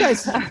Saskia, like, you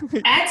guys.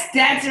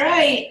 That's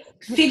right.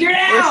 Figure it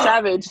out. We're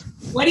savage.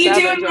 What are you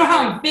doing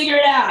wrong? Figure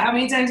it out. How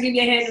many times can you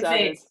get hit in the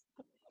face?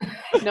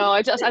 No,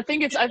 I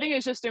think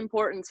it's just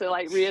important to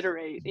like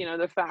reiterate,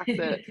 the fact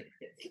that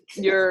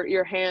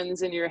your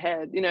hands and your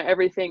head,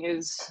 everything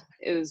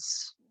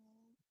is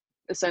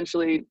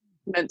essentially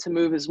meant to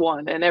move as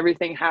one, and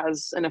everything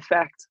has an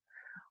effect.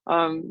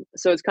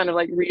 So it's kind of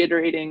like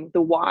reiterating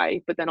the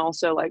why, but then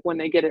also like when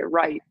they get it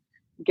right,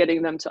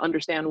 getting them to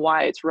understand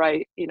why it's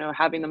right,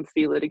 having them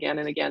feel it again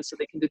and again so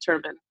they can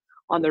determine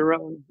on their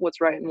own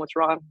what's right and what's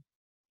wrong.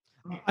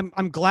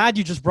 I'm glad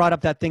you just brought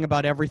up that thing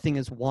about everything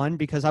is one,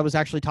 because I was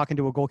actually talking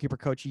to a goalkeeper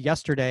coach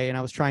yesterday, and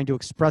I was trying to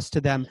express to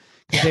them,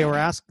 because they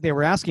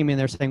were asking me, and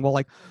they're saying, well,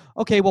 like,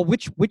 okay, well,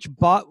 which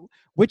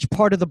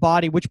part of the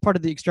body, which part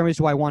of the extremities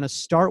do I want to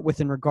start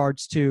with in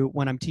regards to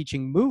when I'm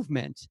teaching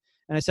movement?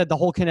 And I said the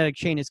whole kinetic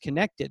chain is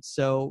connected,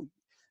 so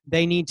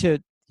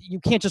you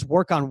can't just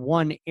work on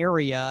one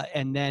area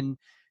and then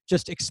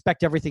just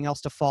expect everything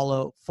else to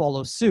follow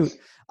suit.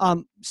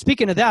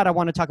 Speaking of that, I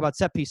want to talk about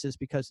set pieces,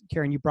 because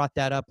Karen, you brought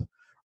that up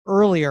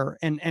earlier,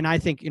 and I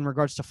think in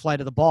regards to flight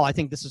of the ball, I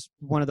think this is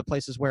one of the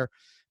places where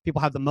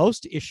people have the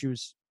most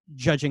issues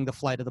judging the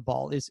flight of the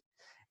ball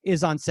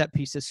is on set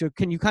pieces. So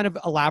can you kind of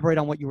elaborate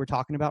on what you were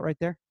talking about right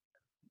there?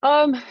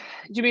 Do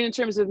you mean in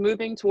terms of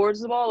moving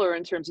towards the ball, or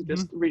in terms of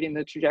just reading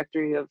the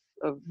trajectory of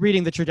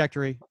reading the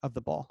trajectory of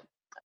the ball?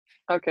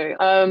 Okay.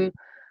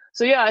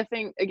 So yeah, I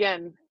think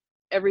again,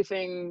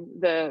 everything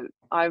that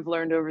I've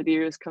learned over the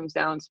years comes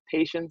down to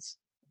patience.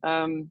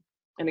 And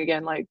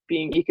again, like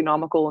being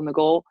economical in the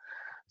goal.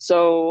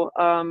 So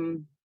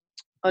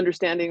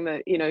understanding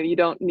that, you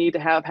don't need to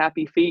have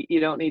happy feet.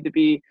 You don't need to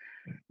be,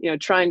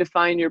 trying to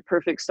find your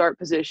perfect start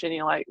position.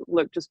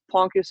 Look, just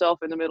plonk yourself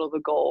in the middle of the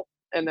goal.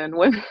 And then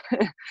when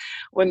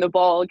when the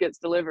ball gets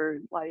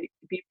delivered, like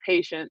be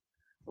patient,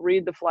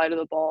 read the flight of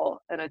the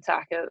ball and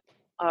attack it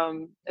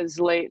as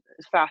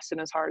fast and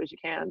as hard as you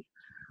can.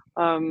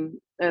 And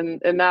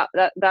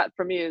that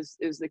for me is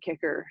the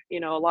kicker. A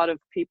lot of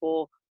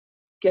people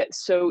get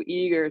so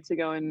eager to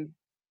go and,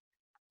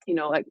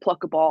 like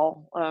pluck a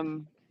ball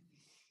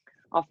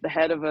off the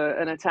head of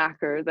an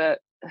attacker that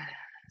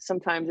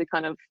sometimes they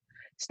kind of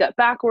step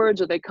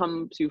backwards, or they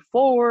come too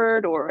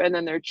forward, and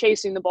then they're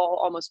chasing the ball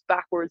almost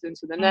backwards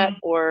into the net,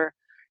 or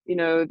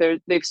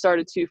they've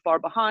started too far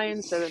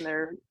behind, so then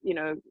they're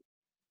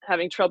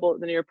having trouble at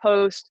the near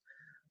post.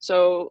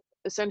 So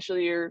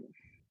essentially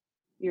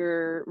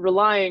you're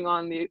relying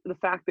on the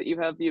fact that you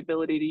have the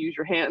ability to use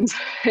your hands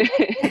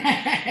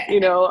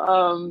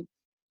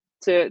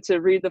to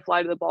read the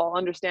flight of the ball,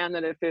 understand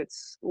that if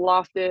it's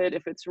lofted,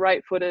 if it's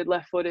right-footed,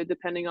 left-footed,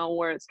 depending on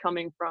where it's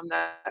coming from,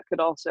 that could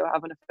also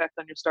have an effect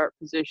on your start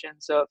position.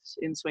 So if it's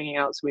in swinging,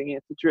 out swinging,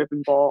 it's a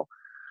driven ball.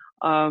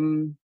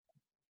 Even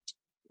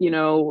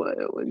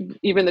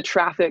the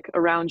traffic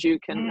around you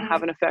can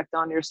have an effect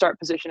on your start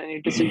position and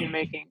your decision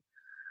making.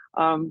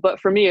 But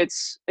for me,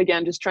 it's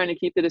again just trying to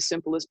keep it as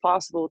simple as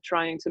possible,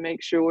 trying to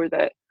make sure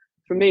that,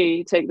 for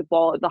me, take the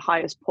ball at the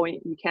highest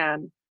point you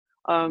can.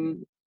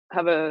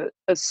 Have a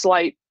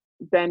slight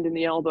bend in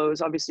the elbows.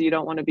 Obviously, you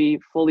don't want to be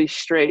fully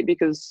straight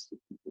because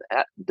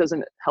that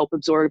doesn't help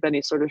absorb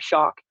any sort of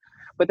shock.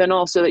 But then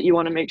also that you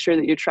want to make sure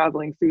that you're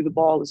traveling through the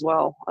ball as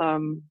well.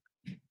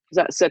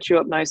 That sets you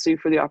up nicely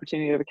for the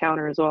opportunity of a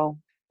counter as well.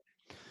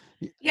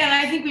 Yeah,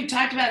 and I think we've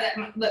talked about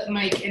that,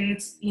 Mike, and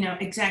it's,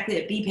 exactly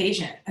it. Be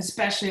patient,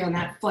 especially on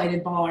that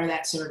flighted ball or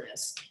that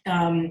service.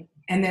 And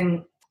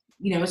then,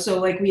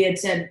 so like we had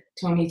said,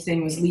 Tony's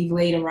thing was leave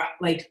late,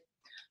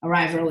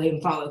 arrive early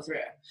and follow through.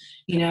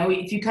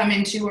 If you come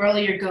in too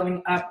early, you're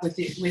going up with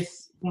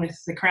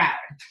the crowd.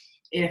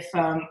 If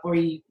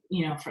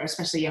for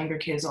especially younger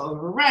kids, will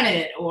overrun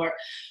it, or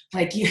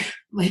like you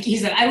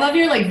said, I love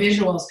your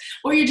visuals,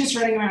 or you're just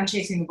running around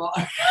chasing the ball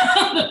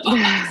around the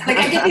box.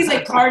 I get these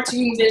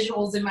cartoon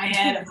visuals in my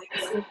head of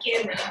this little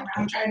kid running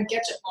around trying to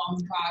catch a ball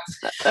in the box.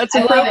 That's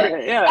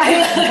appropriate. Yeah.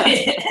 I love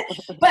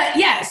it. But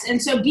yes,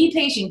 and so be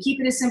patient, keep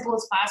it as simple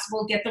as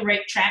possible, get the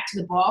right track to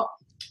the ball,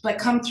 but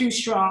come through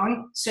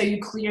strong so you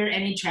clear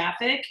any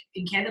traffic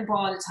and get the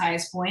ball at its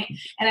highest point.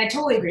 And I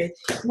totally agree.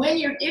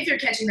 If you're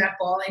catching that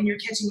ball and you're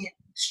catching it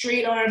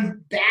straight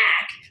arm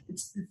back, it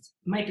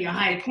might be a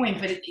high point,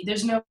 but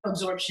there's no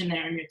absorption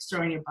there, and you're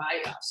throwing your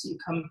body off. So you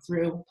come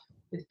through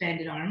with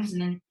bended arms,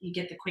 and then you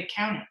get the quick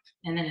counter,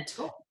 and then it's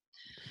goal.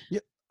 Yeah.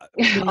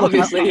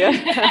 Obviously, yeah.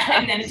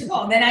 And then it's a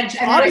goal. Then I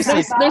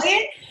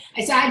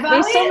side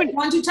volley it,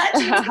 1-2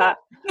 touch.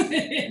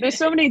 There's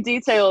so many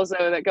details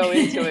though that go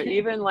into it,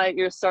 even like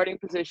your starting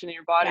position and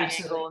your body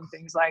angle and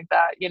things like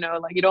that. You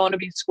don't want to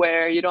be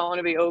square, you don't want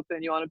to be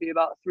open, you want to be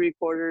about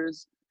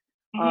 3/4.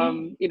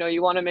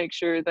 You want to make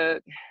sure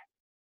that,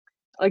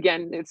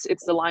 again,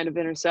 it's the line of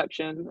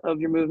interception of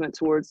your movement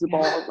towards the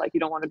ball. Like you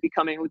don't want to be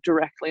coming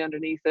directly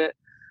underneath it.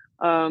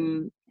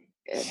 And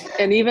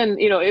even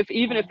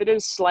if it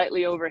is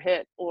slightly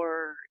overhit,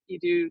 or you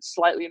do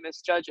slightly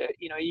misjudge it,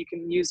 you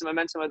can use the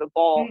momentum of the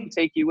ball to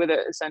take you with it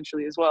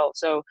essentially as well.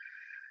 So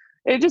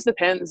it just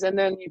depends. And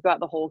then you've got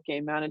the whole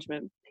game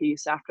management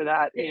piece after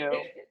that.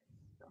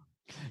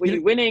 Were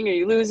you winning? Are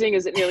you losing?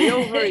 Is it nearly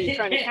over? Are you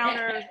trying to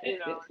counter? Do you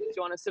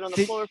want to sit on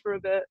the floor for a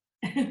bit?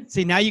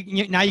 See, now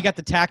you got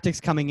the tactics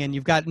coming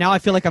in. Now I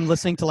feel like I'm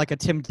listening to a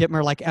Tim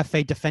Dittmer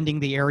FA defending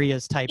the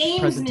areas type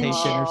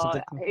presentation or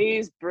something.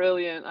 He's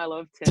brilliant. I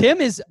love Tim.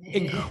 Tim is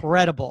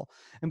incredible.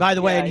 And by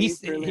the way, and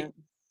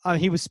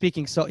he was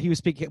speaking. So he was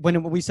speaking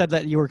when we said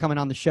that you were coming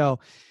on the show.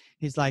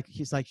 He's like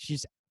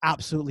she's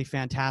absolutely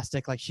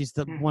fantastic. Like she's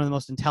one of the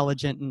most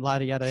intelligent and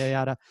yada yada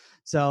yada.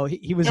 So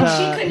he was. No,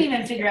 she couldn't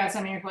even figure out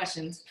some of your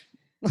questions.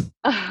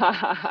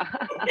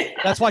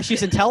 That's why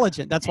she's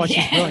intelligent. That's why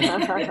she's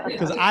brilliant.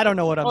 Because I don't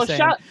know what I'm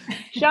saying.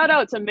 Shout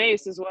out to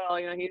Mace as well.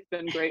 He's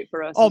been great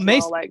for us.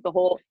 Mace, like the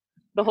whole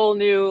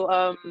new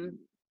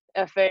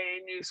FA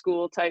new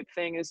school type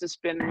thing has just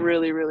been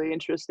really, really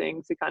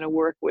interesting to kind of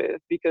work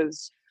with,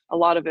 because a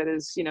lot of it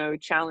is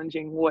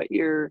challenging what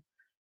your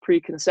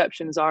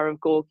preconceptions are of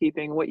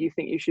goalkeeping, what you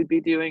think you should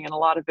be doing, and a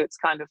lot of it's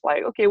kind of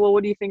like, okay, well,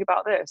 what do you think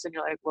about this? And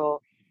you're like,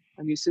 well,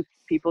 I'm used to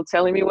people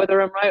telling me whether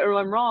I'm right or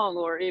I'm wrong,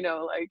 or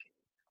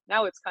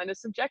now it's kind of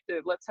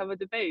subjective. Let's have a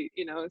debate,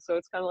 you know? So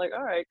it's kind of like,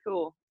 all right,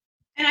 cool.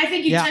 And I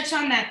think you touched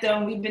on that,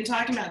 though. We've been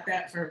talking about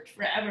that for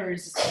forever.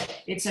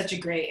 It's such a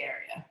gray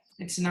area.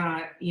 It's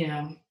not, you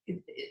know,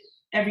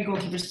 every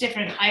goalkeeper's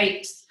different,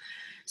 height,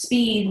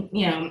 speed,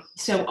 you know,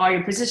 so all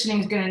your positioning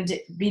is going to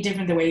be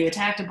different, the way you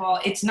attack the ball.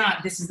 It's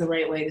not, this is the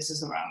right way, this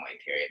is the wrong way,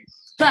 period.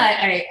 But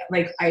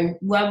I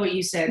love what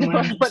you said.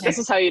 But this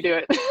is how you do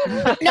it.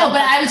 No,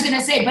 but I was going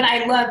to say, but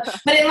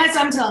unless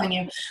I'm telling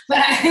you, but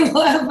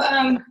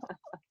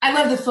I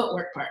love the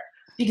footwork part,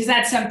 because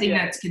that's something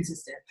that's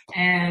consistent.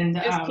 And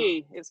it's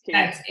key.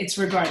 It's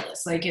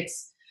regardless. Like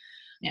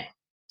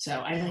so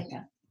I like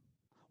that.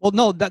 Well,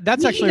 no,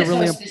 that's actually a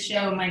really the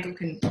show. Michael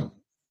can.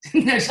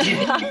 No, just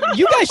kidding.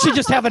 You guys should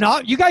just have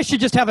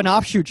an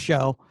offshoot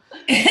show.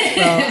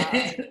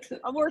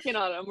 I'm working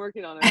on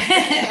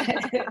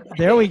it.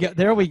 There we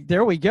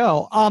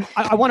go.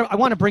 I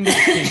want to bring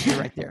this to you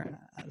right there.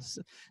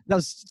 That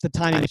was the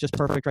timing is just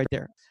perfect right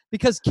there.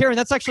 Because Karen,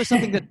 that's actually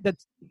something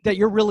that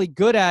you're really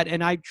good at,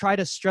 and I try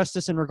to stress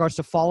this in regards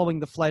to following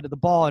the flight of the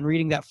ball and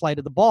reading that flight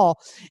of the ball,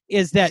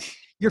 is that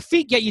your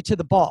feet get you to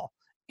the ball.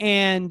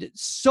 And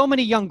so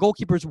many young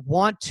goalkeepers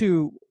want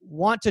to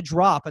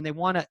drop, and they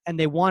want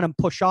to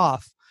push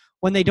off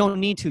when they don't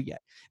need to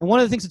yet. And one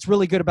of the things that's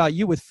really good about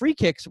you with free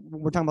kicks,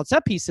 when we're talking about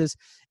set pieces,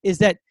 is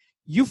that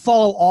you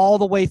follow all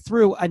the way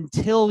through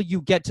until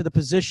you get to the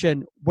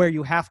position where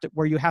you have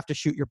to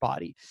shoot your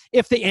body,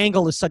 if the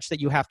angle is such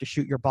that you have to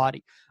shoot your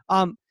body.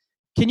 Can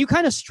you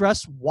kind of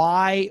stress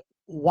why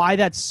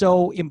that's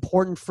so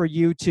important for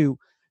you to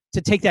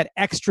take that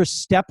extra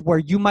step where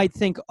you might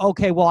think,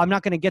 okay, well, I'm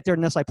not going to get there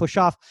unless I push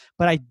off,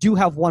 but I do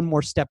have one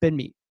more step in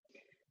me?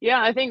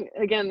 Yeah, I think,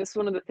 again, this is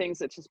one of the things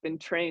that's just been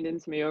trained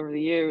into me over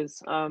the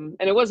years. And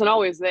it wasn't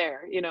always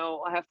there. You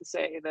know, I have to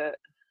say that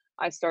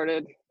I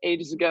started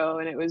ages ago,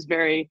 and it was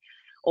very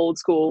old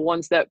school,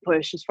 one step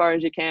push as far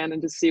as you can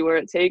and just see where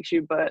it takes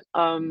you. But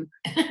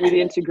with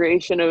the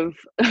integration of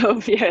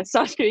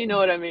Sasha, you know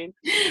what I mean?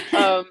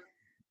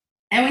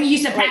 And when you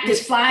used to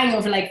practice flying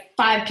over like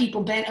 5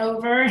 people bent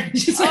over,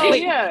 just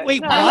wait, I'm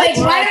what? like,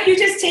 why don't you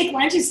just take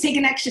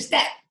an extra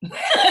step?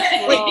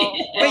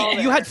 Wait,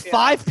 you had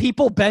 5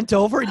 people bent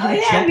over and you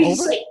would jump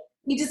over?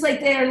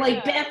 They're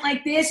like bent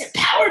like this and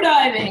power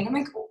diving. I'm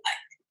like,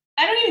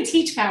 I don't even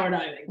teach power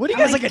diving. What are you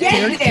guys like a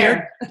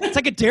It's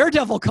like a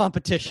daredevil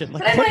competition.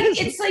 Like, but I'm like,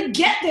 it's like,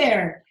 get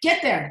there.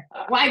 That's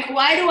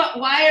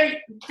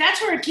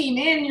where it came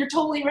in. You're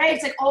totally right.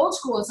 It's like old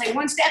school. It's like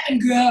one step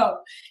and go.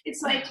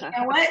 It's like, you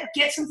know what?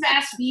 Get some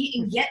fast feet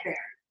and get there.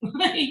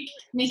 Like,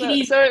 make it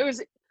easy. So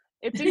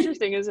it's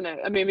interesting, isn't it?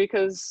 I mean,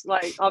 because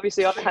like,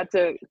 obviously I've had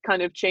to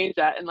kind of change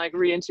that and like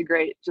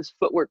reintegrate just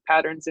footwork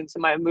patterns into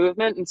my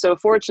movement. And so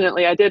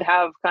fortunately I did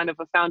have kind of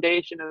a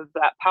foundation of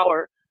that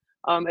power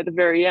at the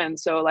very end.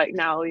 So like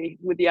now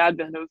with the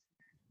advent of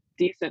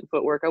decent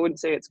footwork, I wouldn't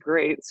say it's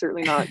great,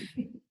 certainly not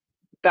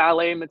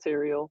ballet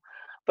material,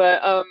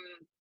 but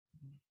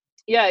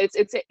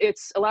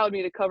it's allowed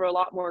me to cover a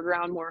lot more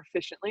ground more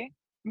efficiently.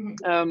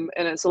 And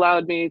it's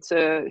allowed me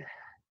to,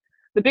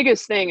 the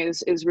biggest thing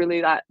is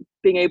really that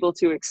being able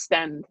to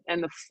extend,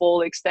 and the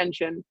full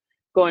extension,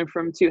 going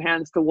from 2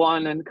 hands to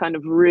 1, and kind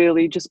of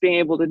really just being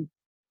able to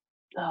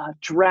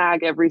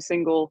drag every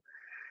single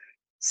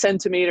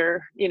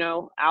centimeter, you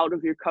know, out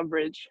of your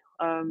coverage.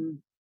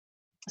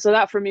 So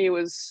that for me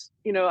was,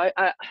 you know,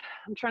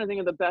 I'm trying to think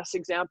of the best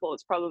example.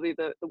 It's probably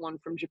the one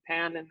from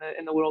Japan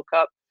in the World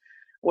Cup,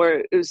 where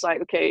it was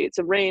like, okay, it's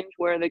a range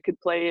where they could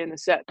play in a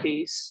set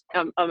piece.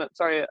 A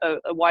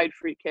wide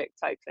free kick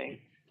type thing.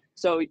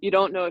 So you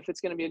don't know if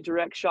it's going to be a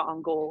direct shot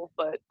on goal,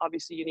 but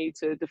obviously you need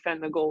to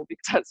defend the goal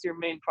because that's your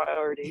main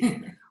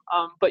priority.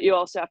 But you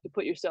also have to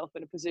put yourself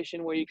in a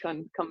position where you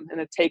can come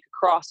and take a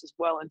cross as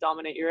well and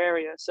dominate your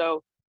area.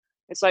 So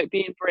it's like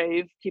being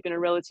brave, keeping a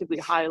relatively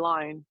high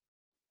line,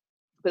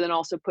 but then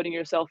also putting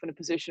yourself in a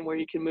position where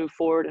you can move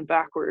forward and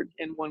backward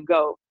in one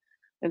go.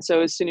 And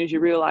so as soon as you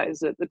realize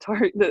that the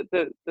target,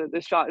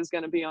 the shot is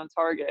going to be on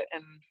target,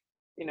 and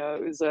you know,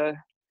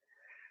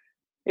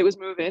 it was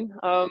moving.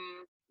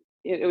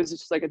 It was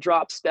just like a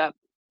drop step,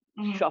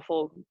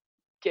 shuffle,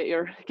 get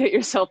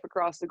yourself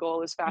across the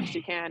goal as fast as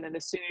you can. And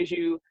as soon as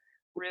you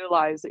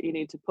realize that you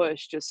need to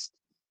push, just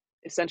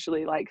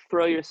essentially like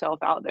throw yourself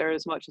out there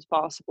as much as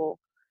possible.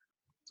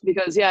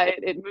 Because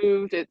it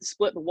moved, it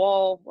split the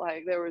wall.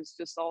 Like there was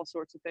just all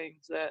sorts of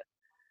things that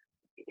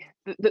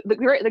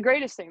the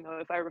greatest thing though,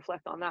 if I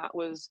reflect on that,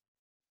 was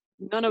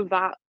none of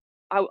that.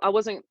 I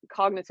wasn't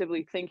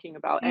cognitively thinking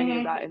about any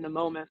of that in the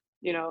moment.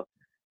 You know,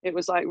 it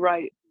was like,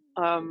 right,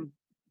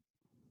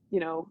 you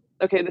know,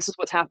 okay, this is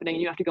what's happening.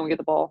 You have to go and get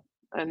the ball,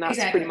 and that's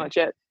pretty much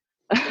it.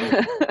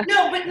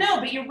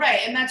 but you're right,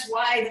 and that's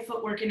why the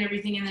footwork and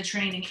everything in the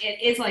training, it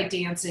is like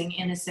dancing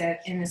in a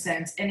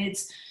sense, and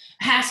it's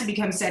has to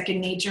become second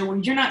nature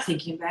when you're not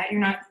thinking of that.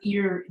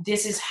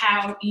 This is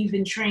how you've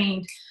been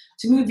trained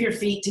to move your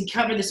feet, to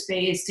cover the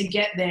space, to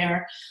get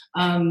there,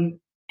 and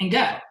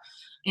go.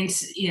 And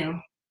you know,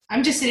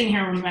 I'm just sitting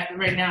here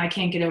right now. I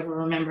can't get over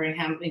remembering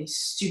how many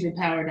stupid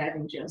power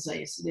diving drills I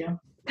used to do.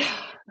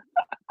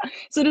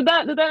 So did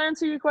that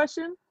answer your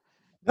question?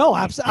 No,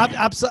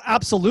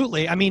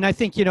 absolutely. I mean, I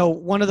think, you know,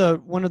 one of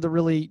the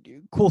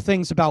really cool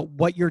things about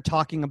what you're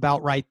talking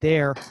about right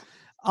there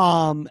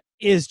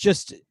is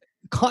just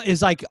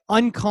is like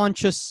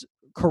unconscious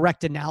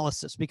correct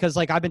analysis, because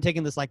like I've been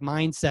taking this like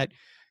mindset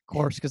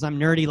course because I'm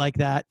nerdy like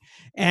that,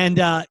 and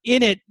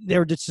in it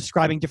they're just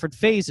describing different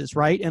phases,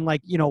 right? And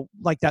like, you know,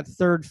 like that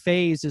third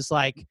phase is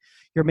like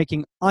you're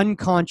making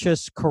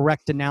unconscious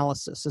correct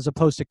analysis as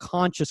opposed to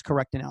conscious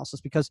correct analysis,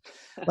 because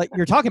like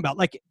you're talking about,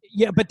 like,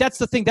 yeah, but that's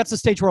the thing, that's the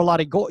stage where a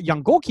lot of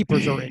young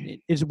goalkeepers are in,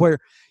 is where,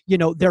 you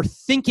know, they're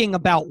thinking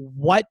about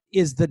what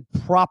is the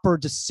proper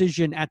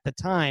decision at the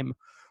time,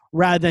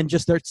 rather than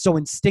just they're so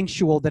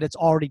instinctual that it's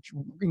already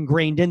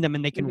ingrained in them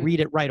and they can read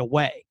it right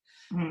away.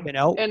 You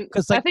know, and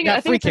because like I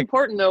think it's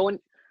important though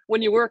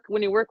when you work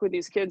with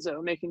these kids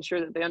though, making sure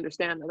that they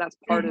understand that that's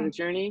part of the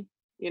journey.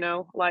 You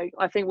know, like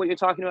I think what you're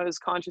talking about is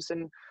conscious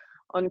and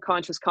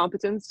unconscious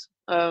competence.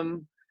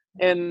 And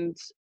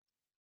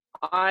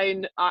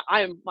I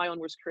am my own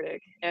worst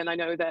critic, and I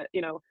know that, you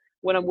know,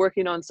 when I'm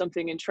working on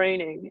something in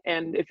training,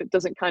 and if it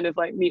doesn't kind of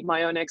like meet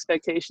my own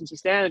expectations or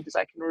standards,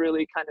 I can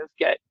really kind of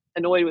get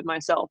annoyed with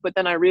myself. But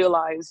then I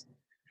realize,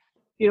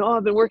 you know, oh,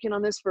 I've been working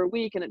on this for a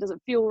week and it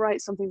doesn't feel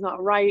right, something's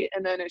not right.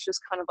 And then it's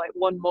just kind of like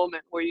one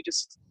moment where you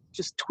just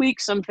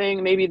tweak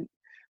something. Maybe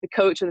the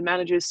coach or the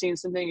manager has seen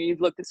something, or you've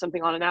looked at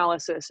something on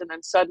analysis, and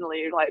then suddenly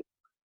you're like,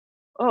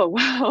 oh,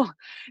 wow,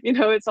 you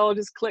know, it's all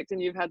just clicked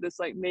and you've had this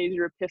like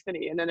major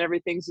epiphany, and then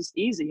everything's just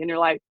easy. And you're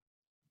like,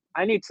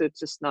 I need to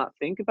just not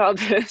think about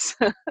this.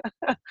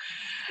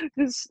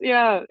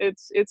 Yeah,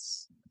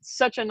 it's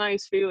such a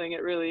nice feeling.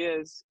 It really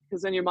is.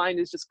 Because then your mind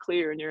is just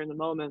clear and you're in the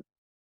moment.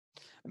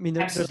 I mean,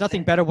 there's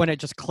nothing better when it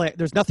just clicks.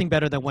 There's nothing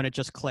better than when it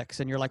just clicks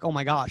and you're like, oh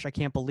my gosh, I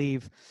can't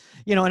believe,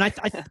 you know, and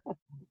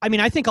I mean,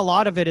 I think a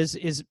lot of it is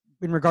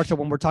in regards to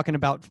when we're talking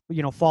about,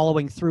 you know,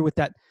 following through with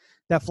that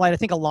flight. I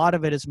think a lot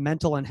of it is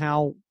mental, and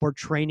how we're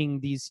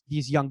training these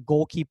young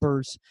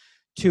goalkeepers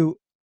to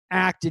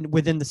act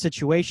within the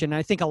situation. And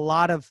I think a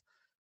lot of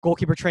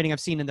goalkeeper training I've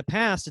seen in the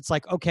past, it's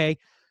like, okay,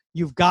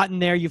 you've gotten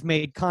there, you've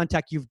made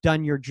contact, you've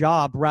done your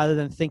job, rather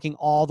than thinking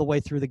all the way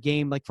through the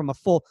game, like from a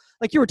full,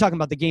 like you were talking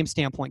about the game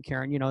standpoint,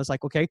 Karen, you know, it's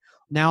like, okay,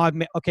 now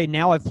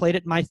I've played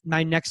it.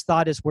 My next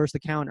thought is, where's the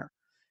counter,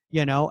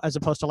 you know, as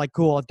opposed to like,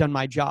 cool, I've done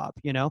my job,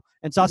 you know?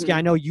 And Saskia,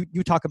 I know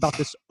you talk about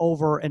this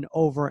over and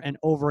over and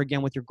over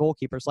again with your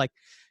goalkeepers. Like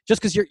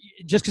just because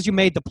you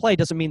made the play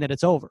doesn't mean that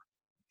it's over.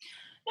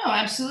 No,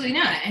 absolutely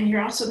not. And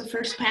you're also the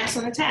first pass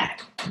on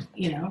attack,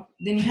 you know,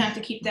 then you have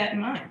to keep that in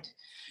mind.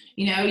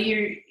 You know,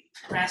 you're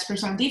last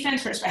person on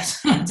defense, first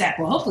pass on attack.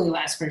 Well, hopefully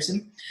last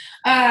person.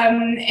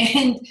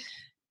 But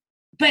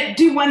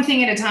do one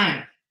thing at a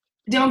time.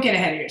 Don't get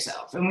ahead of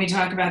yourself. And we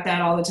talk about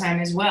that all the time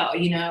as well.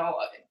 You know,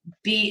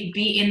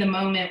 be in the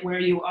moment where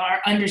you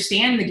are,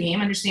 understand the game,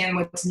 understand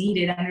what's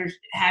needed,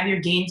 have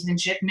your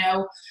gamesmanship,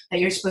 know that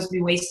you're supposed to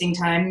be wasting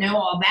time, know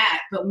all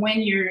that. But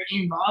when you're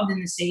involved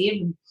in the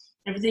save and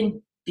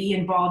everything, be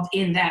involved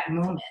in that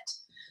moment.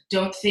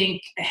 Don't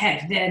think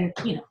ahead. Then,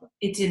 you know,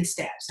 it's in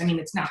steps. I mean,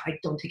 it's not like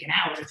don't take an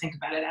hour to think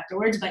about it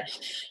afterwards, but,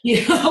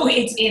 you know,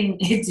 it's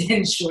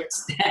in short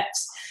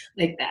steps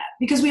like that.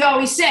 Because we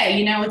always say,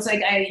 you know, it's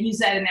like, I use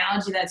that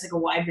analogy that's like a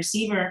wide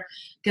receiver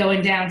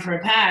going down for a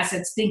pass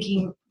that's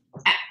thinking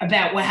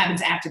about what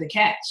happens after the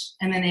catch,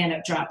 and then they end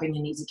up dropping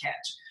an easy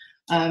catch.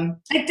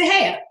 Like De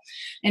Gea.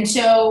 And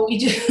so you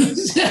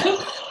just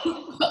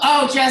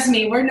oh, trust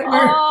me, we're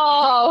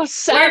not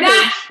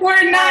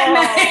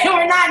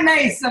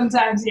nice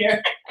sometimes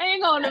here.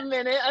 Hang on a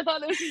minute. I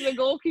thought this was a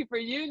goalkeeper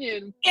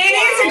union. It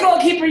is a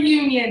goalkeeper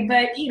union,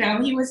 but you know,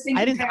 he was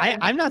thinking.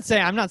 I'm not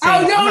saying.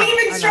 Oh, don't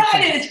even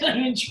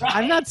try.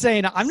 I'm not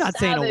saying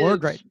a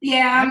word right.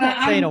 Yeah,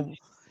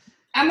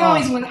 I'm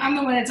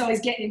the one that's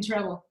always getting in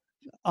trouble.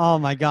 Oh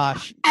my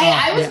gosh!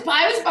 I was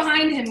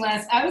behind him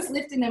I was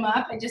lifting him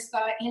up. I just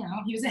thought, you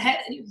know, he was ahead.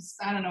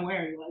 I don't know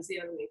where he was the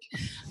other week.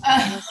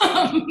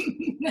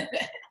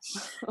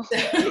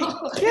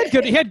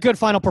 He had good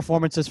final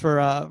performances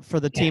for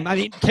the team. I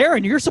mean,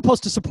 Karen, you're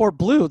supposed to support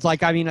Blue. It's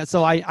like, I mean,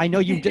 so I know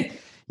you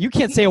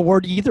can't say a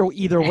word either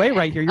way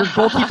right here. You're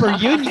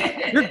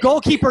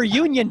goalkeeper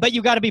union, but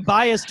you got to be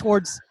biased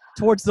towards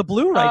the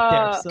Blue right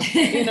there. So.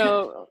 You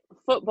know,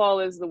 football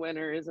is the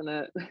winner, isn't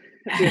it?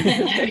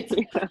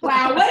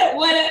 Wow,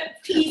 what a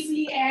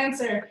PC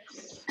answer.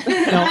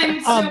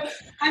 No,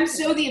 I'm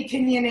so the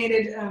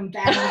opinionated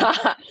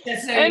battle.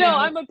 I know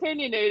I'm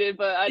opinionated,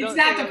 but I don't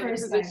think I'm in a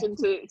position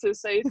to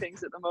say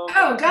things at the moment.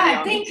 Oh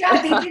God, thank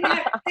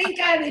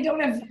God they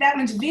don't have that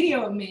much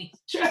video of me.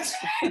 Trust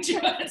me.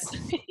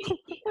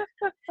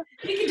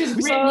 You can just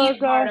rip me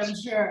apart, I'm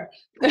sure.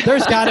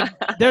 There's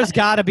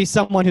gotta be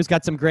someone who's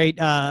got some great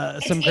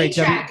great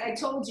track. I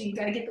told you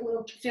gotta get the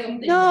little film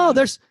thing. No,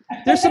 there's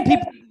some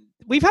people.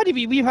 We've had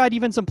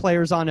even some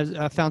players on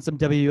found some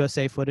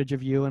WUSA footage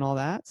of you and all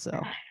that. So.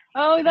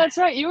 Oh, that's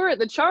right. You were at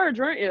the Charge,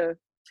 weren't you?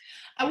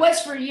 I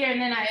was for a year,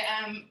 and then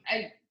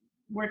I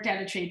worked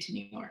out a trade to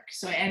New York,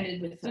 so I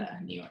ended with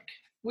New York.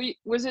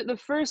 Was it the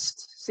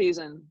first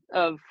season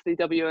of the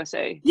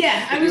WSA?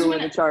 Yeah, I was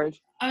in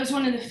charge. I was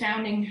one of the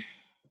founding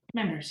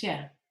members.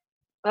 Yeah.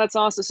 That's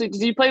awesome. So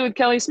did you play with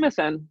Kelly Smith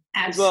then?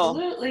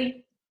 Absolutely. As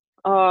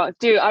well?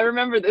 Dude, I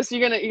remember this.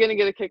 You're gonna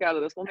get a kick out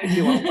of this. Well, maybe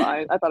you won't.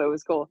 I thought it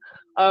was cool.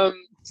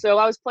 So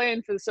I was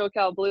playing for the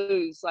SoCal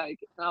Blues. Like,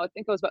 I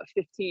think I was about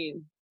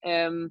 15.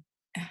 And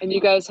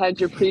you guys had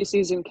your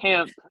preseason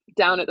camp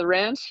down at the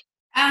ranch.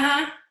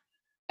 And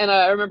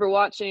I remember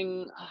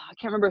watching. I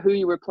can't remember who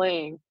you were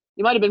playing.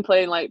 You might have been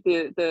playing like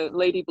the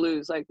Lady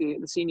Blues, like the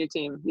senior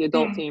team, the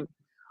adult team.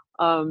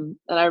 And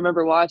I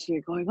remember watching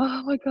it going,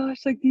 oh my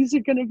gosh, like these are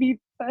going to be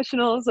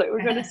professionals. Like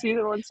we're going to see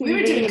them on TV. We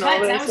were doing and all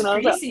cuts. this.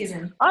 That was And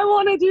preseason. Like, I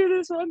want to do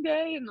this one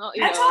day. And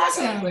that's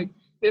awesome. I was like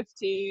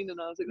 15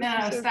 and I was like,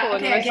 no, so stop. cool.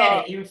 Okay, I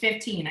get it. You were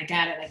 15. I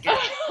got it.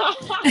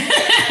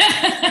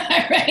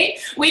 Right?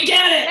 We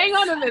get it. Hang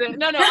on a minute.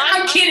 No,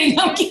 I'm kidding.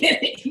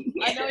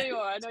 I know you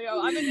are.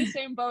 I'm in the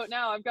same boat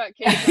now. I've got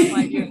kids. I'm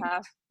like, you're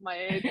half my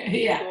age.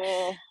 Yeah.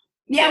 Cool.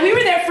 Yeah, we were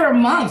there for a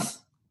month.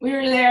 We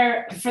were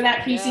there for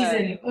that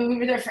preseason. Yeah. We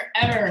were there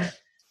forever.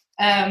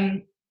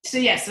 So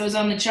yes, I was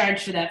on the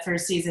charge for that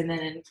first season,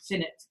 and then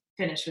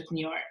finished with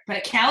New York.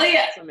 But Kelly,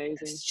 that's amazing.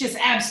 It's just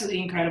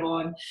absolutely incredible.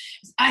 And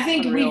I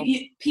think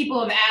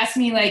people have asked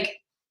me like,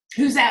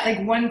 who's that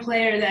like one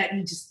player that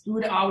you just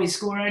would always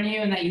score on you,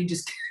 and that you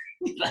just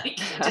like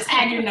just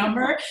had your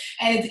number,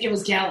 and it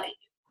was Kelly.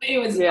 It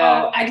was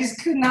I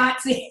just could not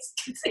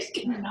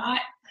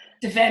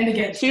defend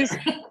against her.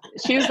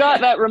 She's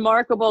got that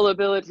remarkable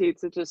ability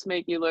to just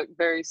make you look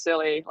very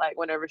silly, like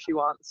whenever she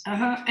wants.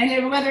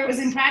 And whether it was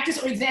in practice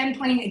or then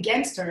playing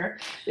against her,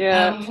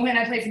 when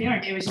I played for New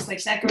York, it was just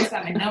like, that girl's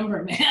got my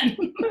number, man.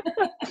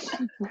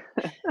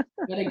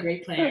 What a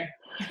great player.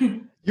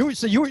 You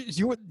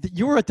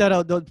were at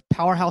that the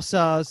powerhouse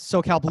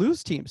SoCal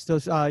Blues teams,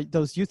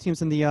 those youth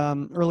teams in the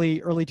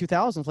early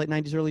 2000s, late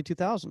 90s, early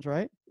 2000s,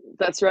 right?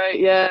 That's right.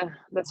 Yeah,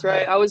 that's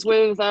right. I was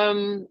with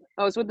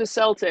the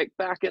Celtic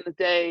back in the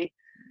day.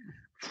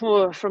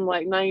 From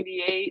like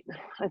 98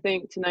 I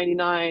think to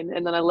 99,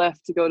 and then I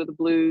left to go to the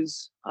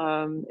Blues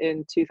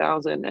in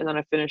 2000, and then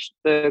I finished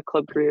the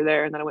club career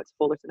there, and then I went to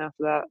Fullerton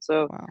after that.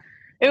 So wow.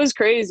 It was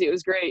crazy. It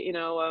was great.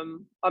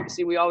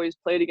 Obviously we always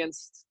played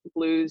against the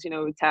Blues,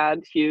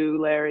 Tad, Hugh,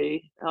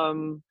 Larry,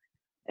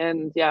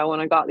 and yeah,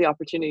 when I got the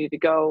opportunity to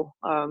go,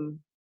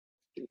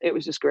 it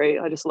was just great.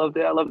 I just loved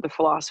it. I loved the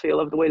philosophy. I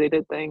loved the way they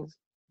did things.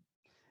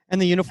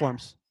 And the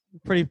uniforms.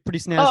 Pretty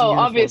snazzy. Oh, uniforms.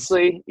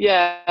 obviously.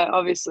 Yeah,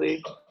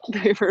 obviously.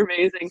 They were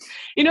amazing.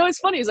 What's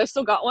funny is I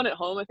still got one at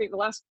home. I think the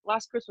last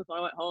Christmas when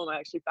I went home, I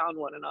actually found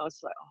one, and I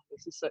was like, oh,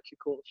 this is such a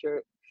cool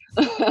shirt.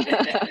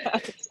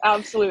 It's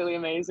absolutely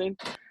amazing.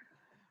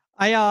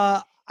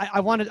 I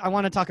want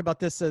to talk about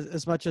this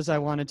as much as I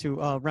wanted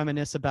to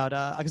reminisce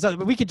about because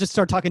we could just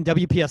start talking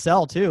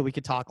WPSL too. We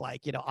could talk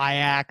like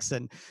Ajax,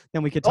 and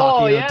then we could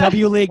talk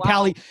W League, wow.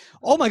 Pally.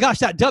 Oh my gosh,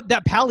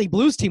 that Pally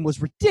Blues team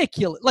was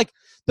ridiculous. Like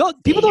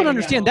people don't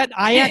understand that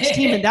Ajax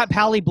team and that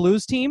Pally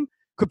Blues team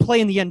could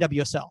play in the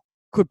NWSL.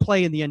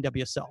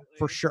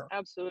 For sure.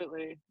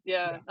 Absolutely,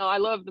 yeah. No, I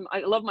love them.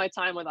 I love my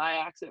time with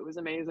Ajax. It was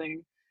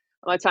amazing.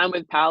 My time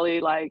with Pally,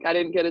 like I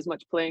didn't get as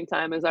much playing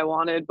time as I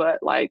wanted, but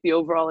like the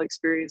overall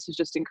experience is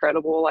just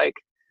incredible. Like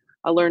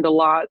I learned a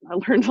lot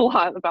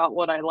about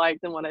what I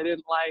liked and what I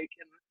didn't like,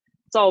 and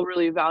it's all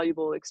really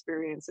valuable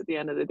experience at the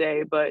end of the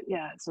day. But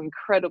yeah, it's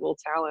incredible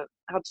talent,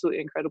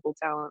 absolutely incredible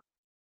talent.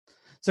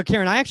 So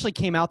Karen, I actually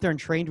came out there and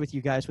trained with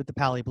you guys with the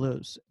Pally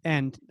Blues,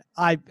 and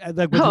within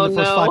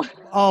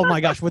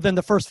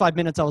the first 5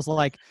 minutes, I was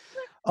like,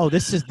 oh,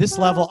 this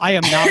level. I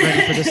am not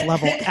ready for this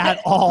level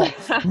at all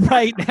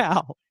right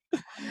now.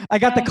 I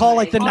got the call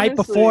like the night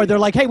before. They're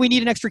like, hey, we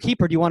need an extra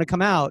keeper. Do you want to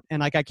come out? And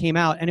like I came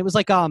out, and it was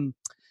like at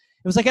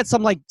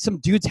some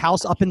dude's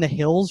house up in the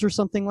hills or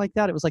something like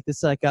that. It was like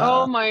this like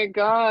oh my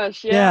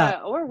gosh,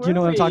 yeah. Where were Do you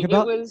know what I'm talking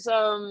about? It was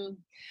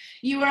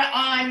you were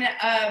on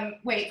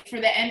for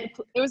the end.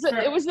 It was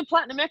the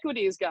Platinum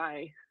Equities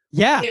guy.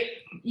 Yeah.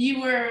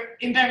 You were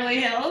in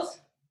Beverly Hills?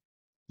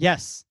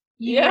 Yes.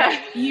 You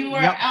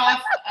were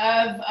off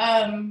of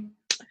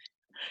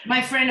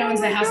my friend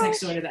owns the house next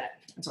door to that.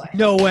 That's why.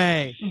 No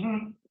way.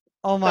 Mm-hmm.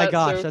 Oh my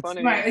gosh, so that's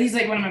funny. Right. He's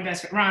like one of my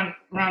best friends.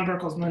 Ron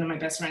Burkle's one of my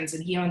best friends,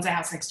 and he owns a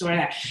house next door to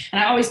that.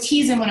 And I always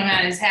tease him when I'm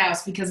at his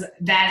house because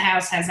that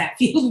house has that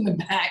field in the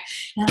back.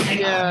 And I'm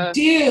like, oh,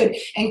 dude.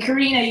 And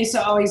Karina used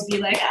to always be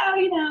like,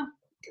 oh,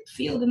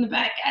 field in the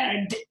back.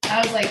 I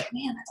was like,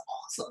 man, that's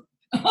awesome.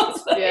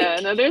 Yeah,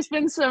 no, there's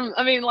been some,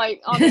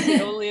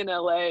 honestly, only in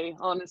LA,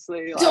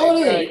 honestly.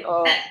 Totally.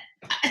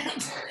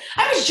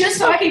 I was just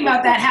talking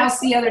about that house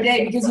the other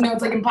day because,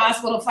 it's like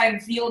impossible to find a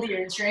field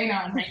here to train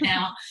on right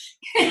now.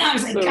 And I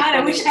was like, God, funny.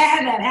 I wish I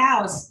had that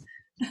house.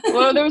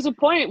 Well, there was a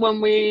point when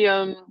we,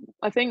 I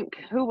think,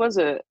 who was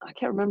it? I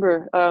can't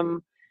remember.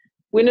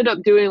 We ended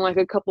up doing like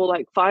a couple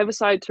like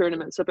 5-a-side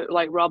tournaments up at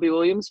like Robbie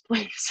Williams'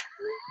 place.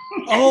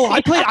 Oh,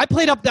 I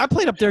played up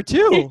there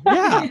too.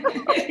 Yeah.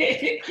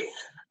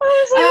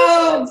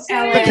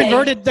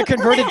 The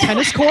converted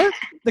tennis court.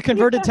 The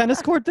converted tennis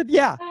court.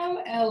 Yeah.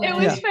 Oh, It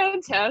was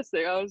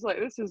fantastic. I was like,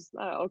 this is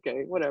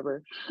okay,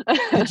 whatever.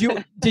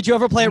 Did you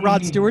ever play at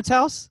Rod Stewart's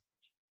house?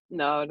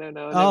 No.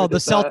 Oh,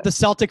 the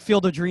Celtic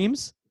Field of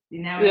Dreams.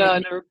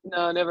 Never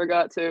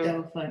got to.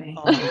 So funny.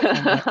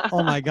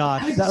 Oh my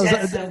gosh, that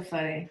was so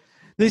funny.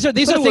 These are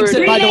things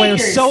that, by the way, are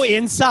so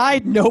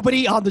inside.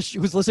 Nobody on the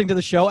who's listening to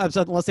the show,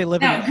 unless they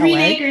live in Green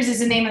LA. Acres is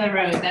the name of the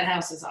road. That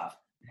house is off.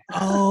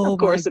 Oh, of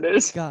course it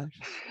is. Gosh.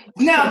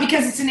 No,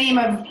 because it's the name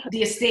of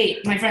the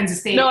estate, my friend's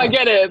estate. No, I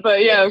get it,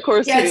 but yeah, of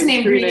course. Yeah, it's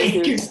named Green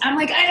Acres. I'm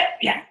like, I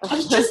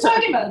was just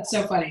talking about it. It's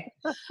so funny.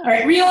 All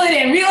right, reel it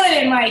in,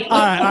 Mike. All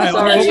right.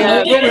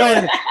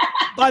 Sorry,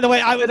 By the way,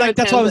 I would like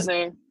that's what I was.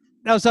 There.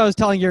 That's what I was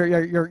telling your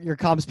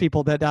comms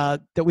people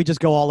that we just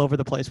go all over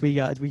the place. We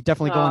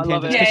definitely go on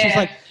tangents.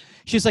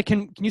 She's like,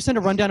 can you send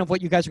a rundown of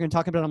what you guys are going to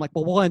talk about? I'm like,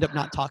 well, we'll end up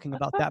not talking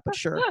about that, but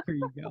sure, here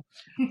you go.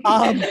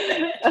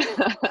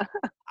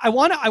 I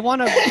want to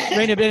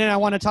rein it in, and I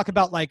want to talk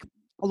about like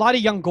a lot of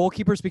young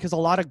goalkeepers, because a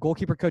lot of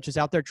goalkeeper coaches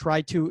out there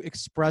try to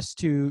express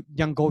to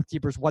young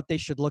goalkeepers what they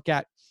should look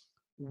at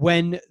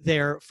when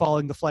they're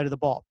following the flight of the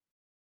ball.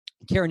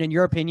 Karen, in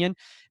your opinion,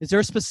 is there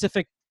a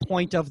specific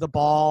point of the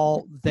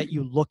ball that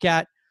you look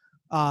at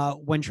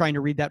when trying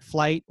to read that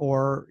flight,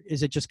 or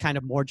is it just kind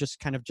of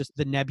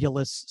the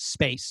nebulous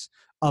space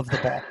of the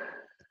ball?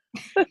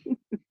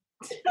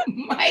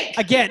 Mike.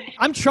 Again,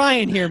 I'm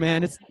trying here,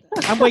 man.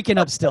 I'm waking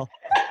up still.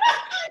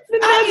 The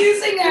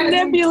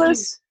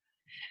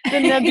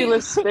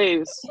nebulous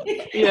space.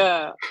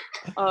 Yeah.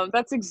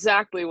 That's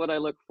exactly what I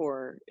look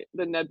for,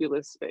 the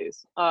nebulous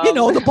space.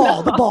 The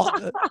ball,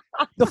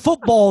 the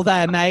football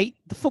there, mate.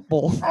 The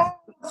football.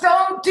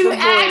 Don't do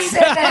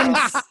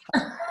accents.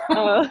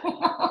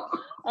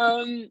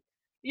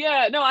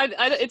 Yeah, no,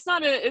 it's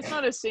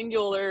not a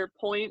singular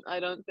point, I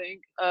don't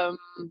think.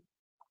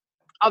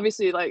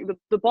 Obviously, like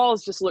the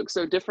balls just look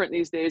so different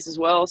these days as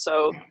well.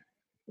 So,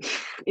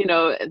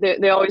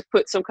 they always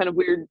put some kind of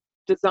weird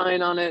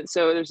design on it.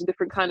 So there's a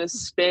different kind of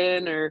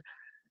spin, or,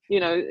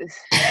 it's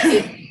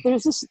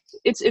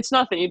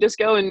nothing. You just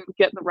go and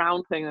get the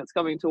round thing that's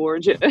coming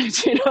towards you.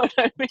 You know what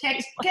I mean?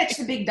 Catch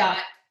the big dot.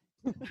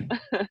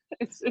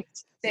 It's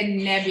the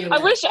nebula.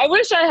 I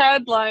wish I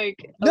had like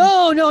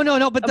no.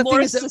 But the more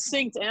thing is,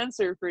 succinct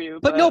answer for you.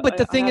 But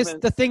the thing is,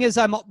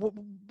 I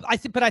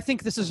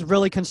think this is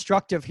really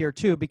constructive here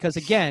too, because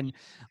again,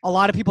 a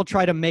lot of people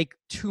try to make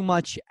too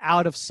much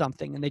out of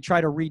something, and they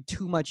try to read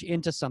too much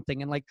into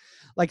something, and like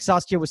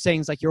Saskia was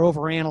saying, it's like you're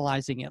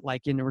overanalyzing it,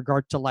 like in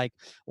regard to like,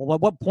 well,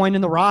 at what point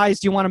in the rise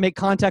do you want to make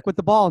contact with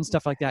the ball and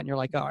stuff like that, and you're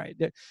like, all right,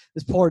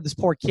 this poor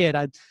kid,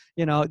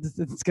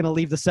 it's going to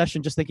leave the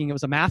session just thinking it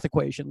was a math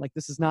equation. Like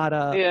this is not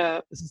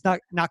this is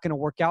not going to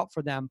work out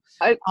for them.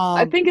 I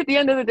think at the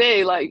end of the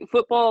day, like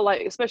football,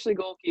 like especially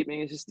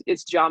goalkeeping,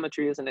 it's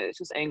geometry, isn't it? It's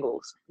just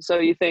angles. So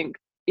you think,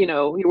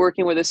 you're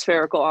working with a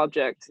spherical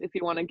object. If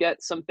you want to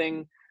get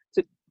something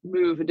to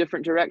move a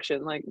different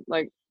direction, like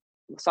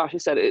Sasha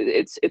said,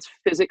 it's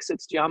physics,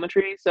 it's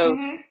geometry. So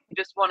you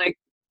just want to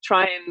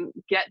try and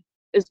get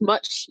as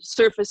much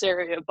surface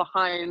area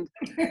behind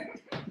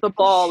the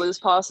ball as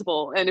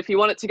possible. And if you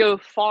want it to go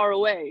far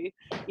away,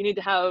 you need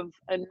to have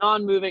a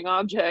non-moving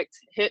object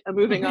hit a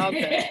moving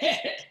object.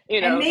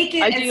 And make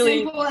it ideally, as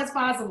simple as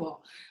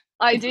possible.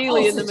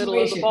 Ideally in the middle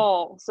of the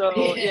ball.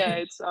 So yeah,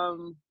 it's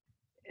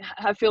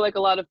I feel like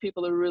a lot of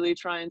people are really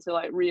trying to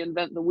like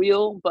reinvent the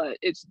wheel, but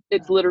it's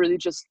literally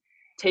just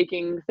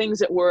taking things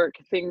that work,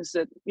 things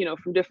that,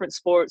 from different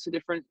sports or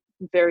different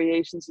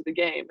variations of the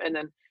game, and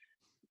then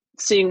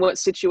seeing what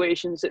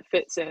situations it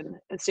fits in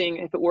and seeing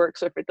if it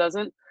works or if it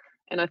doesn't.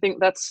 And I think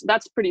that's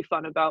pretty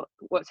fun about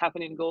what's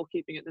happening in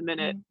goalkeeping at the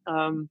minute.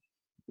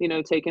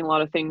 Taking a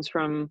lot of things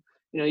from,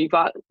 you've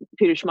got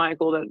Peter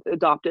Schmeichel that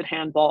adopted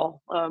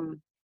handball and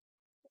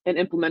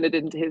implemented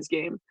it into his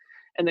game.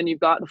 And then you've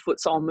got the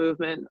futsal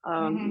movement.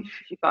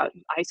 You've got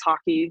ice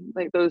hockey,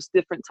 like those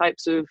different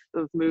types of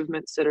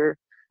movements that are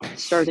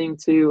starting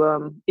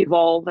to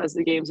evolve as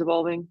the game's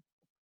evolving.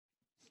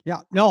 Yeah,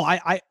 no,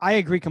 I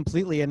agree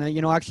completely. And,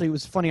 actually, it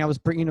was funny. I was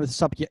bringing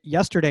this up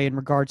yesterday in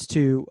regards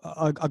to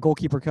a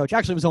goalkeeper coach.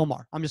 Actually, it was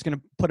Omar. I'm just going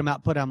to put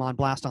him on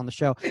blast on the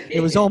show.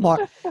 It was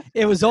Omar.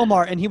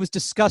 And he was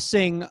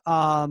discussing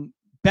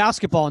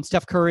basketball and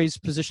Steph Curry's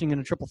positioning in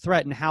a triple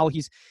threat, and how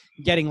he's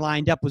getting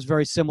lined up was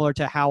very similar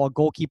to how a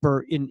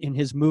goalkeeper in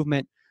his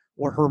movement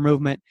or her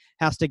movement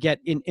has to get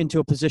into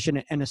a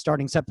position and a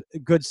starting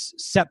good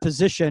set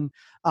position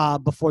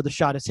before the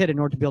shot is hit in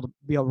order to be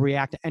able to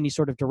react to any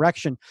sort of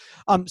direction.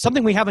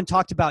 Something we haven't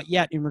talked about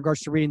yet in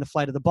regards to reading the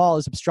flight of the ball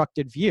is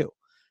obstructed view,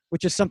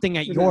 which is something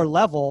at your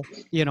level,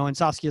 in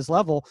Saskia's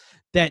level,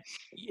 that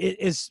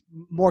is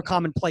more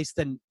commonplace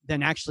than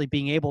actually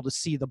being able to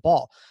see the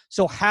ball.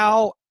 So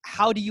how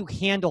do you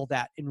handle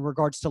that in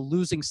regards to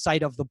losing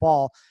sight of the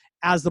ball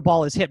as the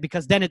ball is hit?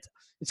 Because then it's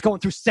going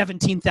through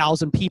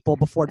 17,000 people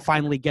before it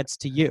finally gets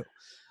to you.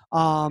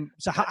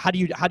 So how do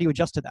you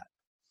adjust to that?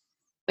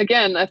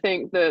 Again, I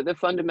think the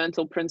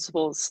fundamental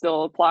principles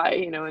still apply,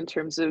 in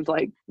terms of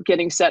like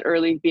getting set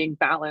early, being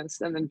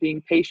balanced, and then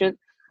being patient.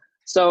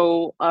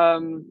 So,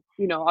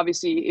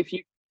 obviously if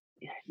you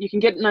you can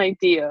get an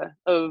idea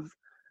of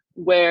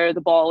where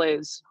the ball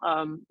is,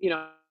 you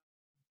know,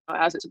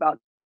 as it's about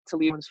to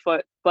leave one's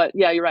foot. But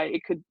yeah, you're right.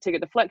 It could take a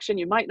deflection.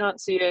 You might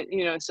not see it,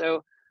 you know,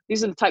 so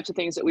these are the types of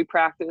things that we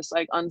practice,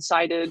 like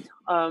unsighted.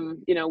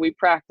 You know, we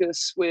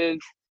practice with,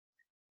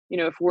 you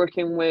know, if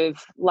working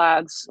with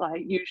lads,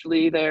 like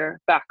usually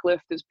their back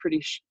lift is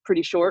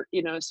pretty short,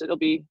 you know, so it'll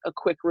be a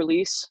quick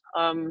release.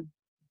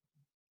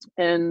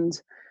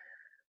 And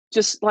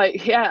just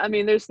like, yeah, I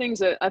mean, there's things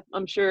that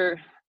I'm sure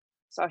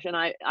Sasha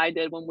and I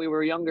did when we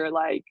were younger,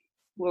 like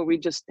where we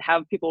just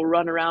have people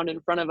run around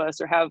in front of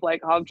us or have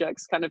like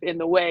objects kind of in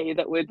the way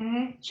that would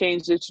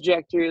change the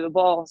trajectory of the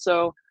ball.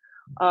 So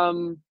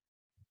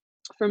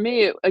for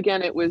me,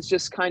 again, it was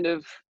just kind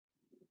of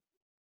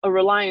a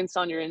reliance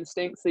on your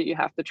instincts that you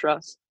have to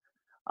trust.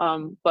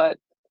 But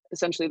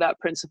essentially that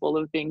principle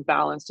of being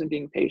balanced and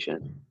being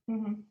patient.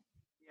 Yeah.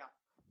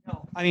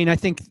 No, I mean, I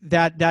think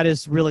that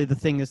is really the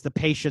thing, is the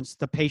patience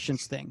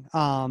thing.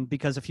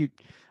 Because if you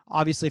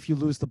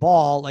lose the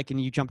ball, like, and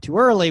you jump too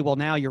early, well,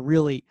 now you're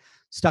really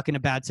stuck in a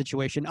bad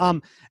situation.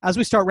 As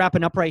we start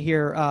wrapping up right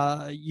here,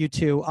 you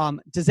two,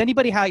 does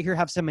anybody here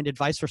have some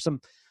advice for some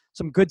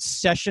good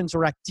sessions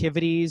or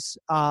activities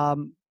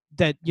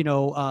that, you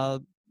know,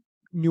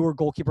 newer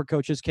goalkeeper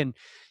coaches can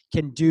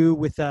do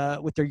with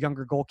their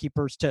younger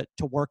goalkeepers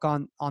to work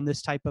on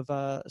this type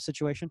of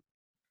situation?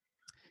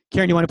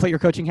 Karen, you want to put your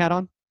coaching hat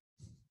on?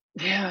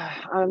 Yeah,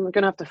 I'm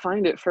gonna have to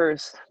find it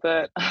first,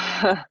 but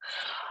I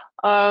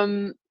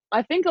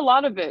think a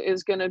lot of it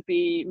is gonna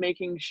be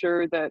making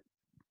sure that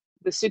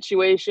the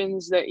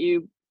situations that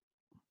you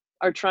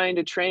are trying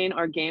to train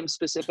are game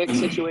specific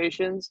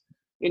situations.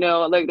 You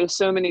know, like there's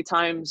so many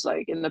times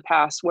like in the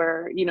past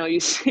where, you know, you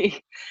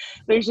see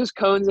there's just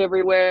cones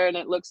everywhere and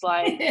it looks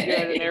like you're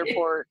at an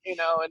airport, you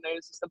know, and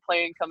there's just a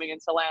plane coming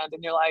into land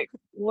and you're like,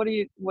 what are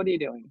you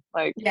doing?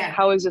 Like,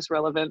 how is this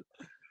relevant?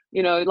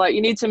 You know, like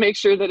you need to make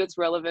sure that it's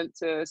relevant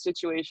to a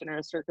situation or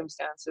a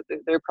circumstance that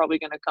they're probably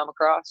going to come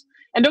across.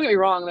 And don't get me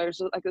wrong,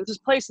 there's this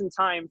place and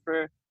time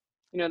for,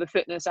 you know, the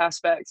fitness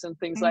aspects and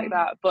things like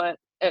that. But,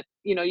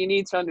 you know, you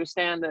need to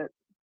understand that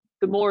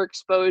the more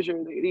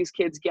exposure that these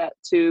kids get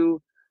to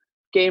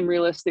game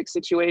realistic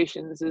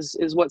situations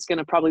is what's going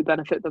to probably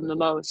benefit them the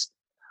most.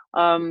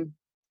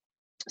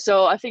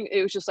 So I think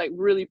it was just like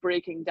really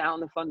breaking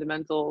down the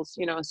fundamentals,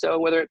 you know, so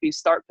whether it be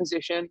start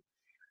position,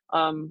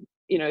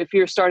 you know, if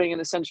you're starting in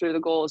the center of the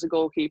goal as a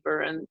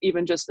goalkeeper, and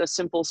even just a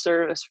simple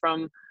service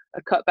from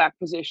a cutback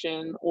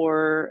position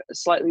or a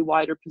slightly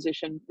wider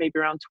position, maybe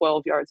around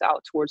 12 yards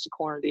out towards the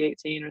corner of the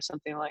 18 or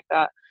something like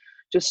that,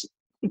 just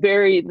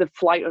vary the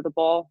flight of the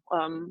ball,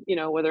 you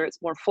know, whether it's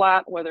more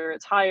flat, whether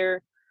it's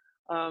higher,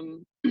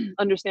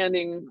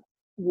 understanding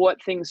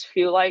what things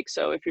feel like.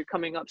 So if you're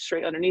coming up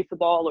straight underneath the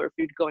ball, or if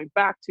you're going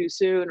back too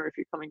soon, or if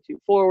you're coming too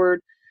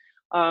forward,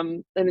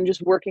 and then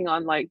just working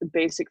on like the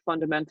basic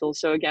fundamentals.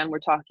 So again, we're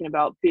talking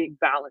about being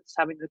balanced,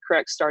 having the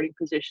correct starting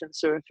position.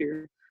 So if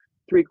you're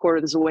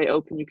 3/4 of the way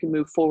open, you can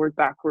move forward,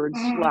 backwards,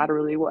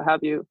 laterally, what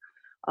have you,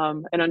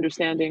 and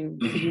understanding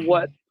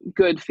what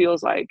good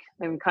feels like,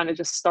 and kind of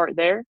just start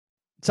there.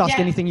 Saskia,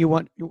 anything you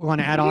want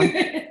to add on?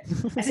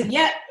 I said,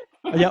 yeah.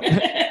 Yep.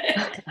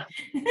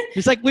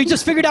 It's like, we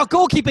just figured out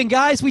goalkeeping,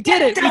 guys. We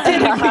did it. We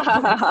did it.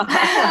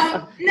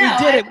 We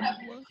did it.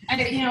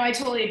 I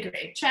totally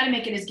agree. Try to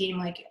make it as game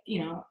like, you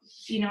know,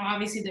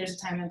 obviously there's a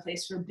time and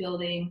place for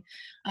building,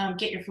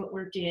 get your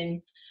footwork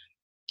in.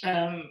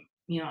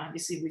 You know,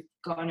 obviously we've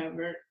gone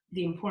over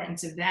the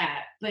importance of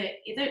that, but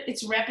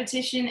it's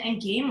repetition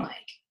and game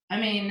like. I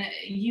mean,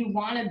 you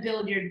want to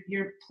build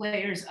your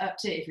players up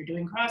to, if you're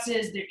doing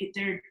crosses,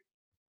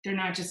 they're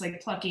not just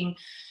like plucking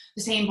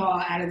the same ball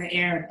out of the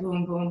air,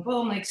 boom, boom,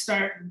 boom, like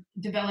start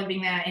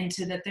developing that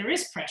into that there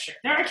is pressure.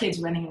 There are kids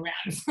running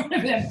around in front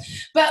of them,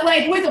 but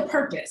like with a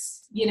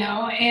purpose, you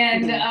know,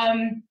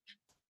 and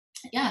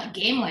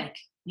game like,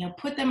 you know,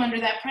 put them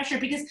under that pressure,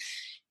 because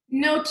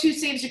no two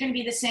saves are going to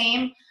be the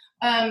same.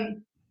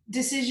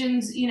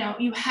 Decisions, you know,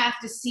 you have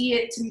to see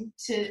it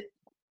to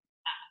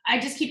I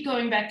just keep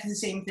going back to the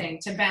same thing,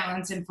 to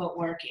balance and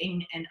footwork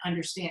and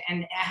understand,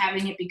 and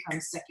having it become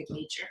second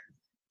nature.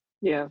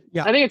 Yeah.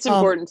 I think it's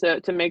important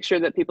to make sure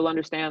that people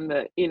understand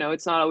that, you know,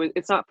 it's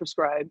not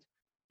prescribed,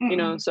 you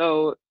know,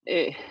 so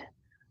a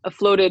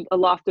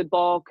lofted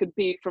ball could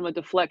be from a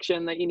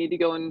deflection that you need to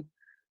go and,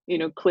 you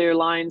know, clear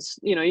lines,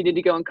 you know, you need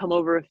to go and come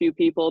over a few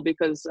people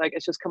because like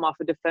it's just come off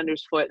a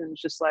defender's foot and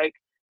it's just like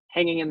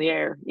hanging in the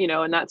air, you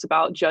know, and that's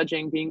about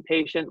judging, being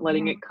patient,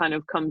 letting it kind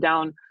of come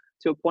down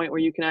to a point where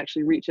you can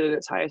actually reach it at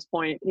its highest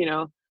point, you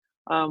know.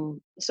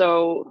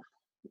 So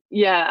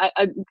yeah,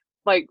 I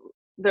like,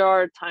 there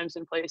are times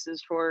and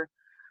places for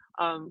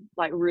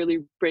like really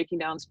breaking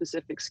down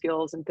specific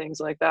skills and things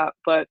like that.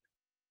 But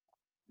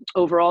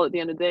overall, at the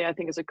end of the day, I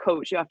think as a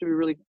coach, you have to be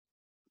really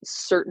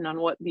certain on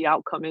what the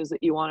outcome is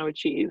that you want to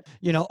achieve.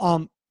 You know,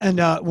 and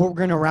we're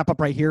going to wrap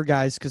up right here,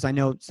 guys, because I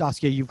know,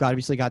 Saskia, you've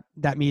obviously got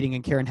that meeting,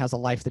 and Karen has a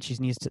life that she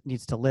needs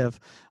to live.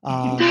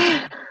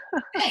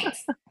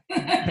 Thanks.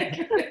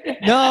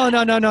 No.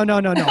 No,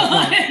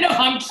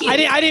 I'm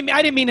I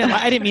didn't mean it.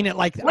 I didn't mean it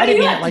like that. I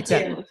didn't mean it like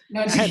that.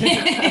 No, just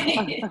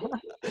kidding.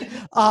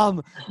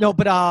 No,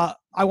 but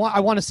I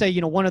want to say,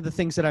 you know, one of the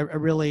things that I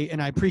really,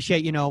 and I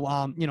appreciate, you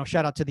know,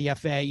 shout out to the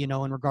FA, you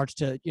know, in regards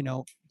to, you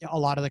know, a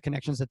lot of the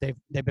connections that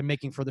they've been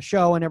making for the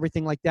show and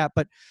everything like that.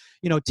 But,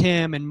 you know,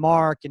 Tim and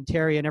Mark and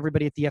Terry and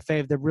everybody at the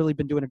FA, they've really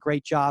been doing a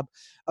great job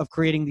of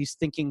creating these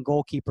thinking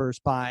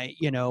goalkeepers by,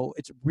 you know,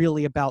 it's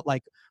really about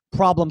like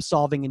problem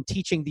solving and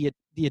teaching the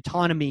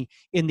autonomy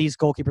in these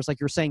goalkeepers. Like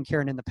you were saying,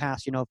 Karen, in the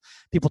past, you know,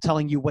 people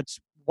telling you what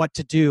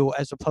to do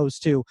as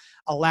opposed to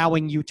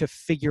allowing you to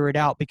figure it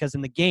out, because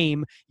in the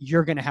game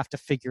you're going to have to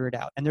figure it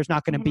out, and there's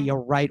not going to be a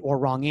right or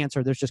wrong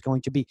answer. There's just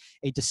going to be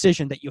a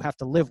decision that you have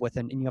to live with,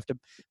 and you have to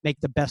make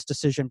the best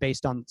decision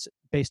based on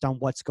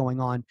what's going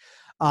on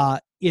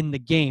in the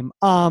game.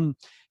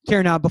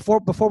 Karen,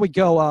 before we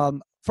go,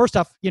 first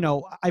off, you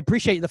know, I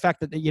appreciate the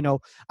fact that, you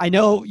know, I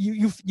know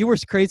you were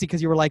crazy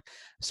because you were like,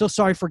 so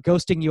sorry for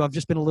ghosting you. I've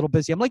just been a little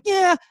busy. I'm like,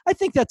 yeah, I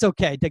think that's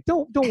okay, Dick.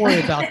 Don't worry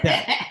about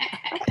that.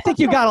 I think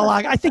you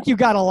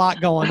got a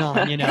lot going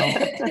on, you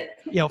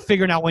know,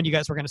 figuring out when you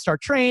guys were going to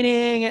start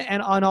training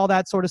and on all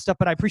that sort of stuff.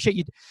 But I appreciate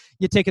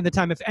you taking the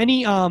time. If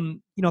any, you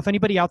know, if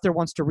anybody out there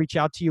wants to reach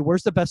out to you,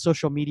 where's the best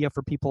social media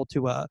for people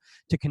to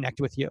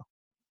connect with you?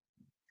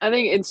 I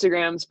think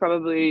Instagram's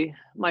probably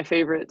my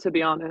favorite, to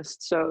be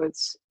honest. So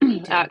it's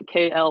at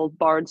KL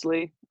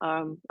Bardsley,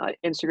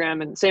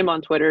 Instagram, and same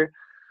on Twitter.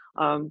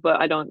 But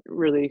I don't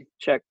really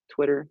check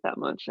Twitter that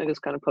much. I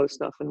just kind of post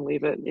stuff and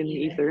leave it in the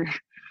ether.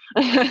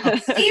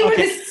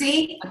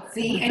 See,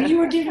 and you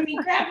were giving me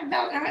crap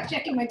about not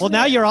checking my Twitter.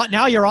 Well,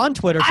 now you're on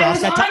Twitter. So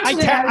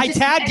I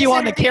tagged you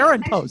on the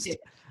Karen post.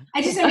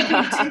 I just haven't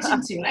paid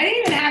attention to it. I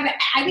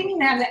didn't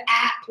even have the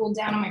app pulled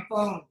down on my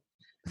phone.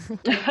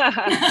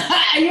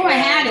 I knew I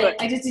had it.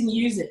 I just didn't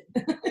use it.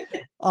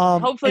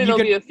 Hopefully there'll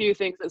be a few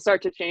things that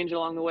start to change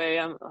along the way.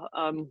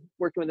 I'm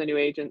working with a new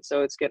agent,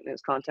 so it's getting his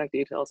contact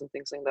details and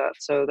things like that.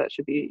 So that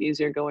should be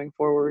easier going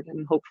forward,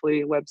 and hopefully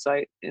a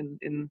website in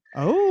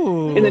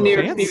the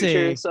near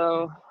future.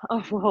 So,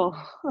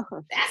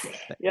 that's it.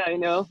 Yeah, I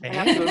know. I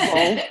have to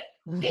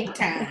evolve. Big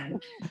time.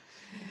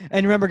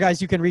 And remember,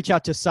 guys, you can reach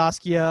out to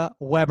Saskia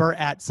Weber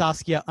at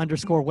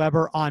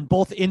Saskia_Weber on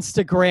both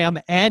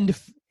Instagram and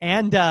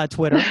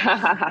Twitter.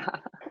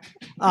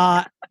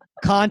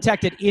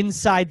 Contact at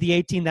Inside the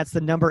 18. That's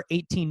the number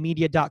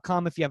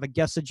 18media.com if you have a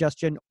guest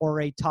suggestion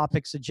or a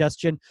topic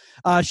suggestion.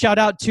 Shout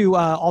out to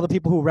all the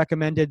people who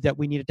recommended that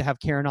we needed to have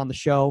Karen on the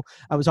show.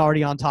 I was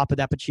already on top of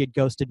that, but she had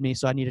ghosted me,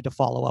 so I needed to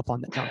follow up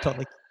on that. No, I'm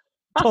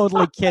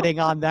totally kidding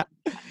on that.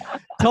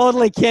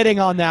 Totally kidding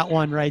on that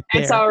one right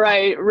there. It's all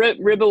right.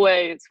 Rib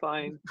away. It's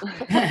fine.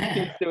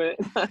 Let's do it.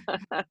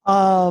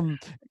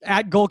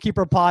 At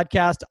Goalkeeper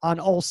Podcast on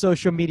all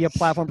social media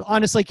platforms.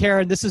 Honestly,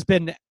 Karen, this has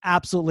been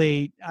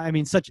absolutely, I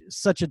mean, such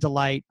a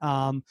delight.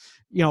 You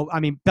know, I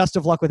mean, best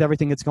of luck with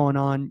everything that's going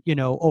on, you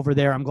know, over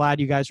there. I'm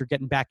glad you guys are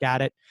getting back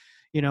at it,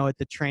 you know, at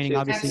the training,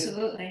 obviously.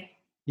 Absolutely.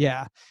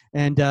 Yeah.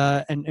 And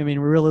I mean,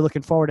 we're really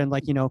looking forward, and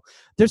like, you know,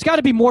 there's got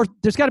to be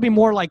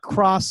more like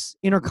cross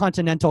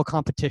intercontinental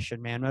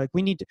competition, man. Like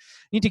we need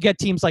to get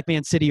teams like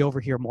Man City over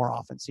here more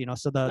often, you know,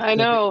 so I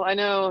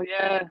know.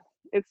 Yeah.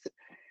 It's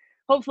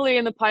hopefully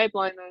in the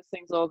pipeline, those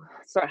things will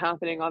start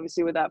happening,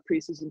 obviously with that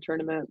preseason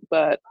tournament,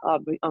 but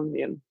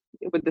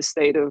with the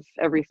state of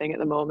everything at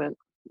the moment,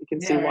 you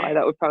can see why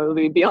that would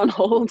probably be on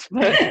hold.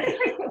 But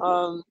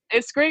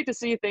it's great to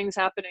see things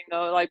happening,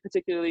 though. Like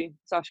particularly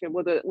Saskia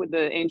with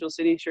the Angel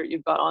City shirt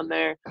you've got on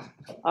there.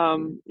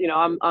 You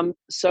know, I'm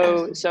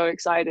so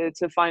excited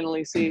to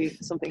finally see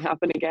something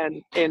happen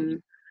again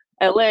in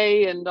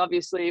LA, and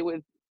obviously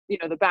with, you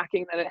know, the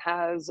backing that it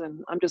has,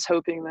 and I'm just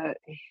hoping that,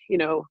 you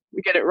know,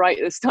 we get it right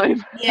this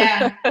time.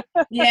 Yeah,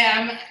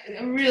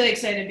 I'm really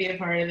excited to be a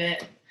part of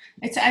it.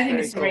 I think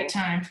it's a great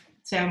time.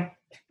 So.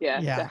 Yeah,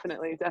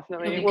 definitely.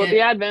 Well, the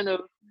advent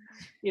of,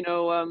 you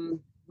know,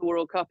 the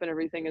World Cup and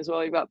everything as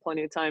well, you've got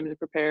plenty of time to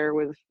prepare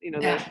with, you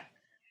know,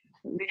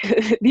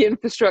 the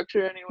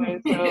infrastructure anyway.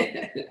 So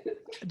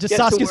just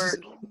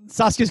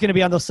Saskia's going to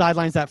be on those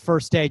sidelines that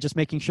first day, just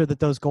making sure that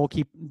those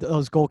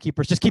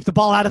goalkeepers just keep the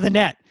ball out of the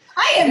net.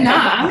 I am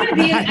not. I'm going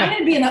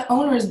to be in the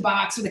owner's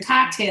box with a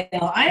cocktail.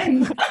 I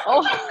am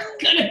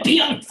going to be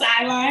on the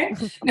sideline.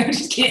 No,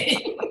 just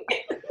kidding.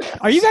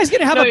 Are you guys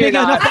going to have a big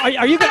enough? Are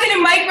you going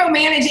to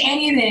micromanage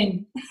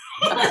anything?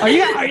 Are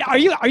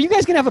you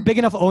guys going to have a big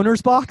enough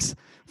owner's box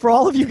for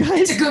all of you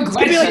guys? It's a good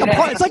question.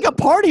 It's like a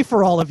party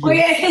for all of you. Oh,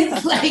 yeah,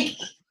 it's like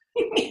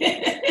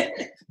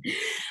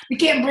we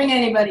can't bring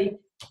anybody.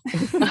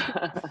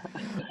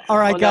 All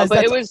right, guys.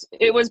 But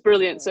it was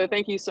brilliant. So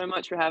thank you so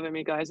much for having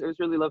me, guys. It was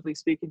really lovely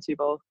speaking to you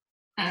both.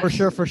 For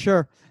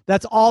sure.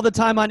 That's all the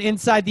time on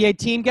Inside the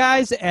 18,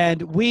 guys,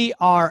 and we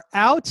are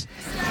out.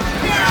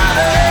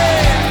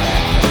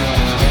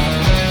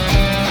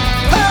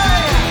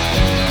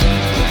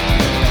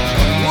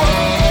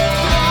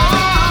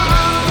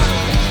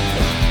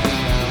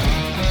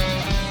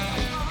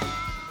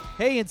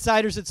 Hey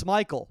Insiders, it's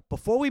Michael.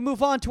 Before we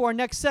move on to our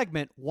next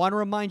segment, want to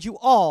remind you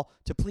all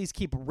to please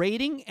keep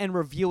rating and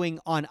reviewing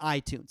on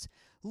iTunes.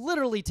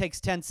 Literally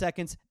takes 10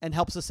 seconds and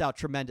helps us out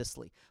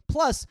tremendously.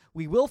 Plus,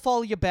 we will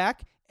follow you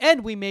back,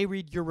 and we may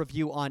read your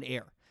review on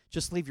air.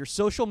 Just leave your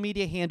social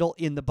media handle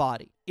in the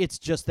body. It's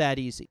just that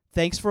easy.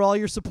 Thanks for all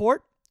your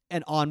support,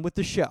 and on with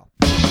the show.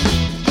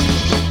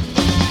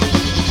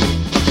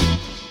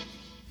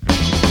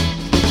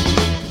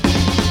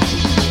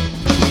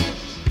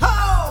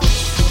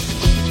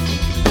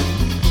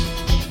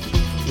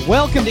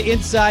 Welcome to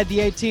Inside the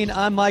 18.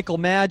 I'm Michael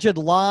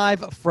Magid,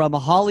 live from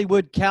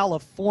Hollywood,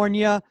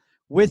 California.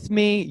 With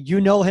me, you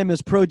know him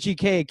as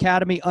ProGK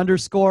Academy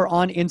 _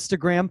 on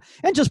Instagram,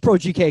 and just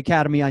ProGK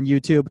Academy on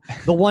YouTube,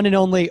 the one and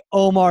only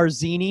Omar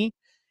Zini.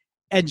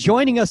 And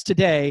joining us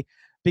today,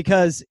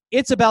 because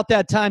it's about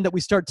that time that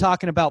we start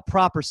talking about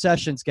proper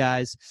sessions,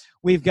 guys.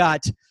 We've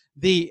got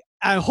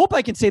I hope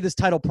I can say this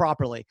title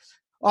properly.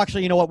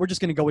 Actually, you know what? We're just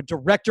going to go with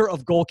Director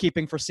of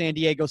Goalkeeping for San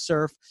Diego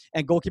Surf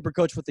and goalkeeper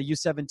coach with the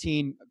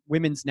U17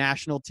 women's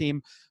national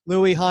team,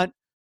 Louis Hunt.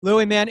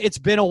 Louis, man, it's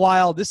been a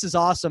while. This is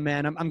awesome,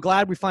 man. I'm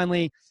glad we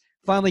finally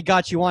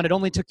got you on. It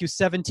only took you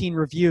 17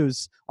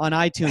 reviews on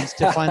iTunes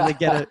to finally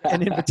get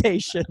an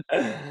invitation.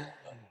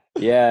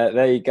 Yeah,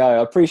 there you go.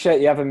 I appreciate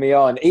you having me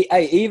on.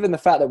 Hey, even the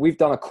fact that we've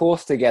done a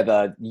course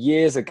together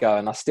years ago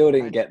and I still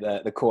didn't get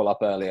the call up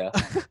earlier.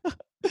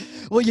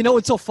 Well, you know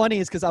what's so funny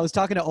is because I was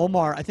talking to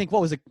Omar, I think,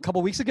 a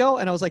couple weeks ago,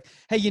 and I was like,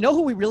 hey, you know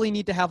who we really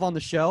need to have on the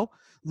show?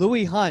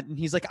 Louis Hunt. And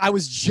he's like, I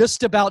was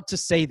just about to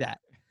say that.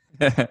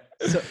 It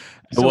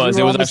was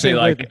actually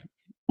like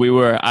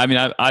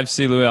I've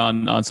seen Louis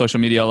on social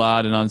media a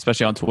lot and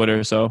especially on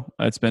Twitter. So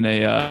it's been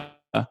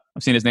I've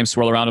seen his name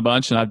swirl around a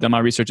bunch and I've done my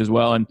research as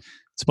well. And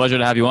it's a pleasure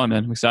to have you on,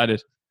 man. I'm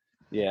excited.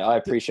 Yeah, I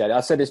appreciate it.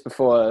 I've said this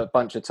before a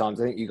bunch of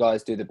times. I think you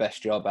guys do the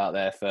best job out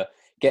there for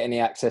getting the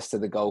access to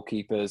the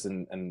goalkeepers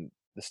and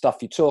the stuff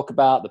you talk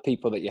about, the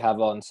people that you have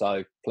on.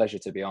 So pleasure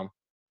to be on.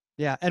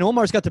 Yeah. And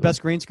Omar's got the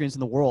best green screens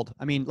in the world.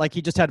 I mean, like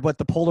he just had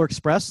the Polar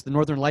Express, the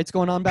Northern Lights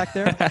going on back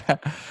there.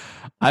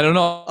 I don't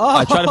know. Oh.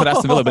 I tried to put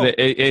Aston Villa, but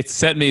it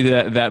sent me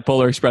that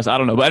Polar Express. I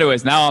don't know. But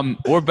anyways, now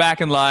we're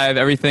back in live.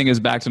 Everything is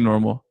back to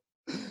normal.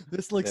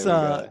 This looks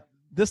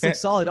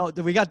solid. Oh,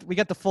 we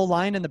got the full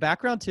line in the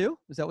background too.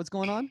 Is that what's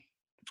going on?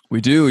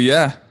 We do.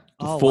 Yeah.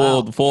 The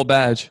full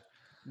badge.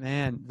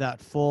 Man,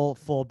 that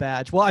full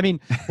badge. Well, I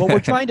mean, what we're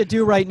trying to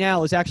do right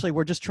now is actually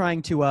we're just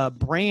trying to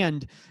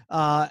brand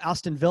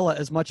Aston Villa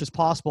as much as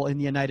possible in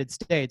the United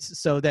States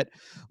so that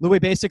Louis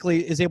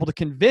basically is able to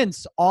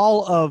convince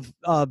all of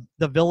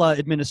the Villa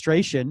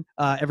administration,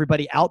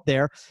 everybody out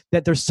there,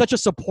 that there's such a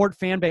support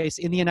fan base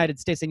in the United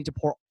States. They need to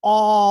pour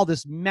all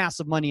this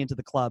massive money into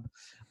the club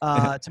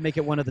to make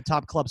it one of the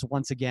top clubs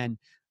once again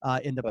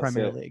in the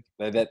Premier League.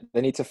 They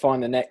need to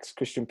find the next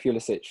Christian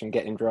Pulisic and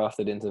get him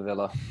drafted into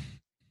Villa.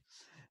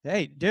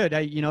 Hey, dude,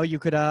 you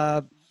could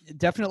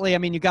definitely. I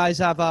mean, you guys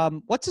have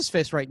what's his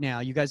face right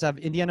now? You guys have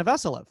Indiana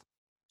Vassilev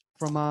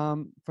from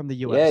the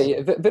US.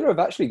 Yeah. Villa have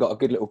actually got a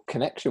good little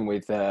connection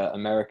with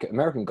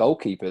American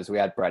goalkeepers. We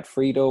had Brad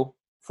Friedel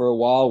for a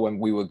while when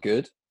we were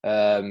good.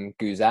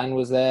 Guzan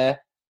was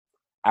there.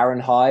 Aaron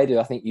Hyde, who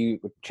I think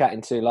you were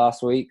chatting to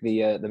last week,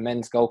 the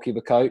men's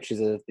goalkeeper coach, is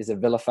a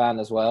Villa fan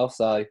as well.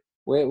 So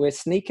we're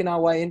sneaking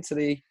our way into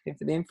the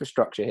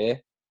infrastructure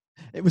here.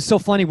 It was so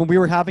funny when we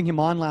were having him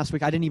on last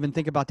week. I didn't even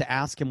think about to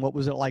ask him what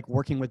was it like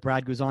working with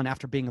Brad Guzan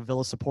after being a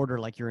Villa supporter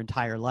like your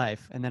entire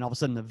life, and then all of a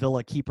sudden the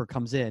Villa keeper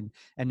comes in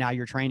and now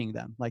you're training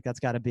them. Like that's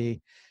got to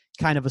be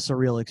kind of a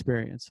surreal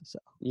experience. So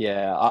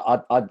yeah,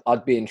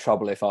 I'd be in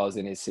trouble if I was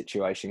in his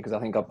situation because I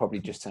think I'd probably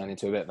just turn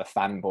into a bit of a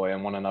fanboy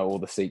and want to know all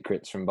the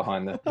secrets from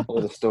behind all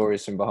the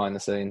stories from behind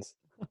the scenes.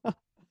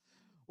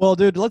 Well,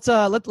 dude, let's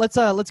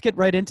get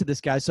right into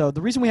this, guy. So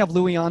the reason we have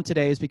Louis on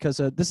today is because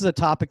this is a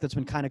topic that's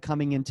been kind of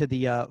coming into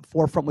the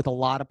forefront with a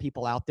lot of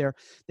people out there.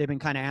 They've been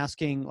kind of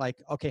asking, like,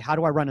 okay, how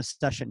do I run a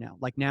session now?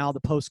 Like now, the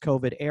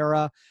post-COVID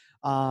era.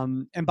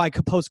 And by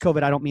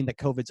post-COVID, I don't mean that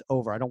COVID's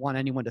over. I don't want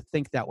anyone to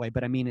think that way,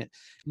 but I mean it.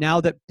 Now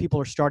that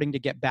people are starting to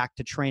get back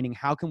to training,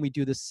 how can we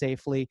do this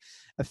safely,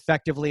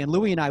 effectively? And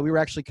Louis and I, we were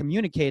actually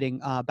communicating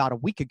about a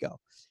week ago,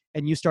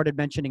 and you started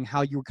mentioning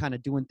how you were kind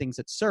of doing things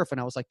at Surf, and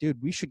I was like, dude,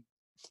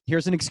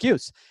 here's an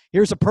excuse.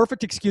 Here's a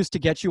perfect excuse to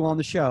get you on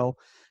the show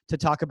to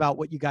talk about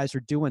what you guys are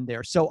doing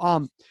there. So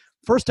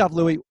first off,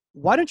 Louis,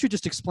 why don't you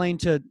just explain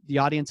to the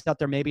audience out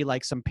there, maybe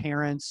like some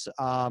parents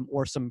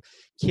or some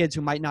kids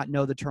who might not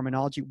know the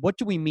terminology, what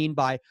do we mean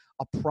by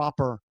a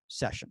proper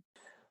session?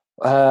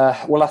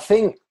 Well, I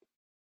think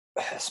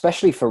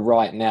especially for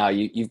right now,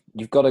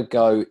 you've got to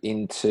go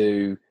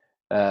into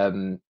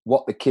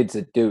what the kids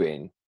are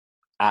doing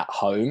at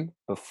home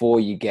before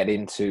you get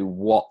into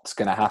what's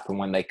going to happen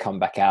when they come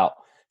back out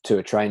to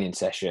a training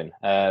session.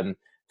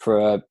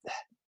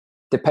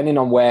 Depending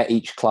on where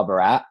each club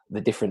are at,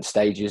 the different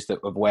stages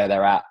of where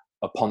they're at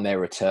upon their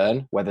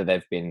return, whether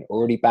they've been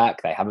already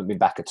back, they haven't been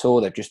back at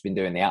all, they've just been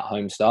doing the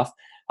at-home stuff.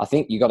 I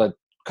think you got to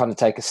kind of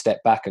take a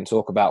step back and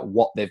talk about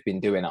what they've been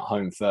doing at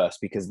home first,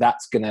 because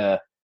that's going to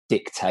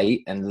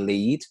dictate and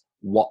lead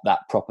what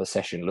that proper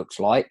session looks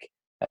like.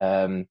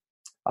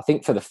 I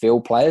think for the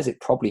field players, it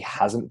probably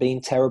hasn't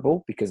been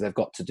terrible because they've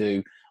got to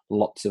do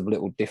lots of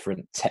little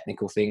different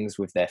technical things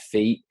with their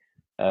feet.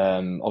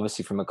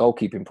 Obviously, from a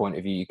goalkeeping point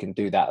of view, you can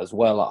do that as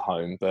well at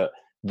home, but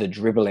the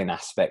dribbling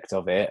aspect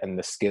of it and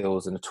the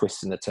skills and the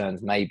twists and the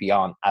turns maybe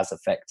aren't as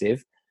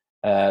effective.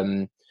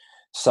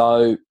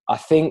 So I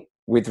think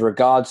with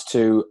regards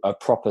to a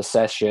proper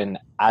session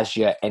as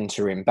you're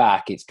entering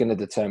back, it's going to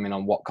determine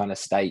on what kind of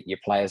state your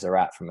players are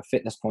at from a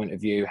fitness point of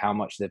view, how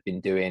much they've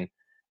been doing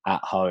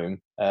at home.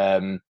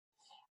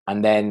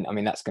 And then, I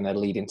mean, that's going to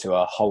lead into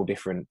a whole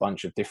different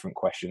bunch of different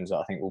questions that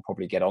I think we'll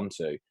probably get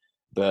onto.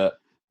 But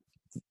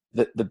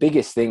the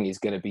biggest thing is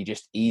going to be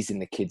just easing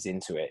the kids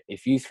into it.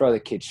 If you throw the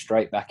kids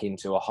straight back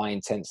into a high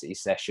intensity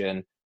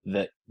session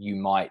that you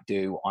might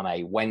do on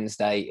a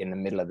Wednesday in the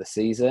middle of the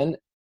season,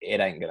 it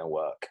ain't going to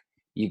work.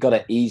 You got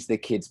to ease the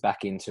kids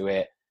back into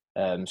it,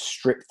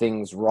 strip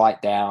things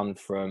right down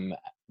from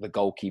the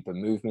goalkeeper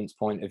movements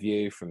point of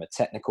view, from a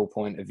technical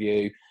point of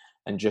view,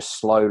 and just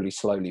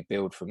slowly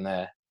build from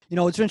there. You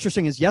know, what's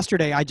interesting is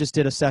yesterday I just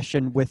did a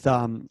session with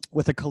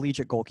a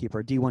collegiate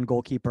goalkeeper, D1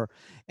 goalkeeper,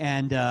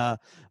 and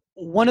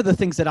one of the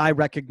things that I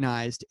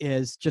recognized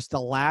is just the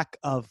lack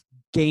of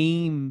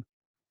game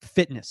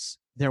fitness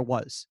there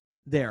was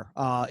there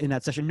in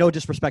that session. No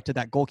disrespect to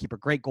that goalkeeper,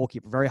 great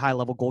goalkeeper, very high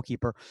level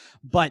goalkeeper,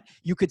 but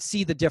you could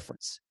see the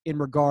difference in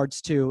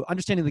regards to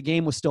understanding the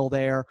game was still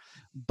there,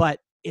 but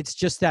it's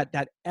just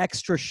that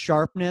extra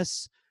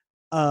sharpness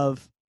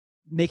of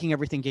making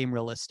everything game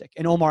realistic.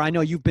 And Omar, I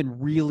know you've been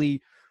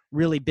really,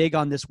 really big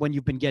on this when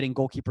you've been getting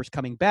goalkeepers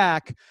coming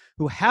back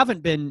who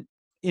haven't been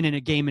in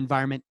a game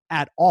environment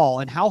at all.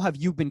 And how have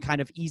you been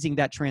kind of easing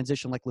that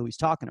transition like Louis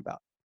talking about?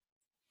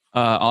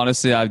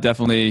 Honestly, I've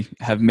definitely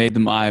have made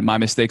my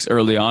mistakes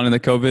early on in the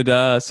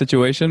COVID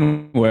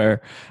situation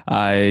where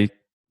I,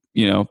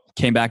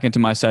 came back into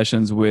my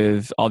sessions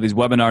with all these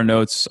webinar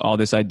notes, all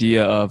this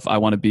idea of I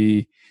want to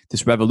be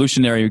this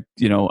revolutionary,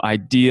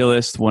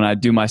 idealist. When I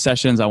do my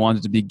sessions, I want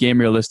it to be game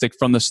realistic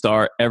from the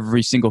start.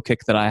 Every single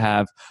kick that I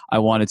have, I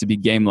want it to be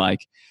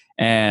game-like.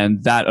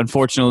 And that,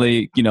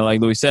 unfortunately,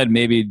 like Louis said,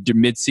 maybe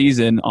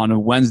mid-season on a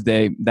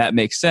Wednesday, that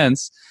makes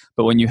sense.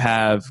 But when you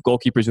have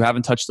goalkeepers who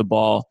haven't touched the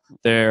ball,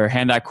 their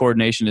hand-eye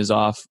coordination is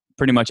off.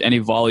 Pretty much any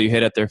volley you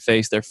hit at their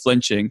face, they're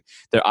flinching.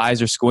 Their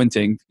eyes are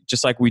squinting,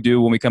 just like we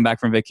do when we come back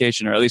from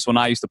vacation, or at least when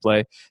I used to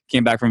play,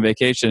 came back from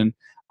vacation.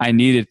 I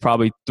needed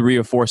probably 3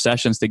 or 4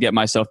 sessions to get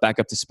myself back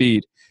up to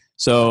speed.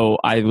 So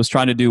I was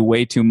trying to do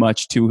way too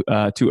much too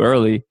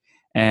early.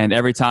 And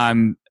every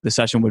time the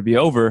session would be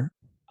over,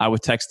 I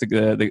would text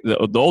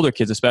the older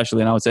kids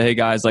especially, and I would say, hey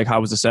guys, like,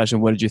 how was the session?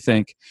 What did you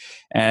think?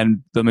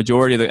 And the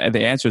majority of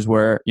the answers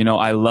were,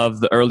 I love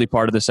the early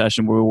part of the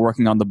session where we were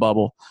working on the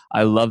bubble.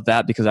 I love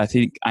that because I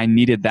think I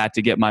needed that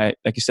to get my,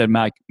 like you said,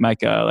 Mike,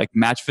 like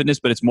match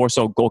fitness, but it's more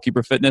so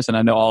goalkeeper fitness. And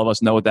I know all of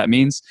us know what that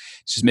means.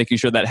 It's just making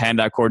sure that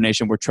hand-eye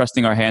coordination, we're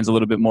trusting our hands a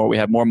little bit more. We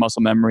have more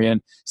muscle memory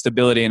and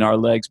stability in our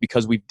legs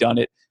because we've done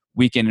it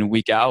week in and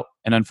week out.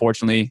 And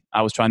unfortunately,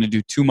 I was trying to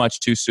do too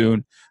much too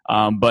soon.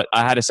 But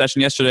I had a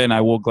session yesterday, and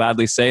I will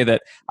gladly say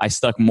that I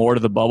stuck more to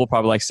the bubble.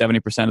 Probably like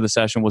 70% of the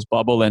session was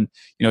bubble and,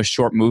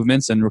 short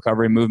movements and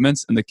recovery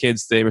movements. And the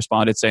kids, they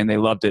responded saying they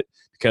loved it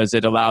because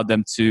it allowed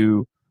them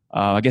to,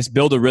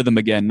 build a rhythm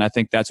again. And I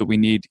think that's what we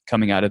need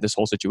coming out of this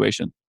whole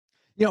situation.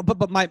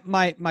 But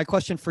my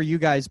question for you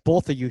guys,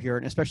 both of you here,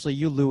 and especially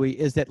you, Louis,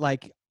 is that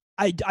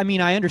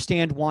I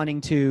understand wanting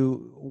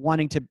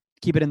to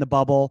keep it in the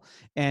bubble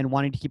and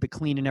wanting to keep it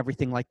clean and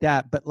everything like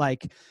that. But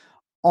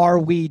are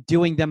we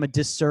doing them a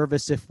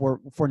disservice if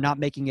we're not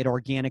making it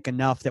organic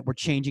enough, that we're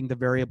changing the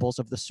variables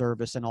of the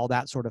service and all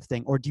that sort of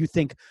thing? Or do you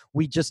think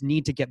we just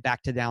need to get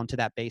back down to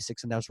that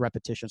basics and those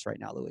repetitions right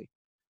now, Louis?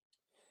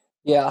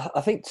 Yeah,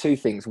 I think 2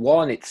 things.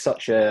 One, it's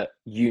such a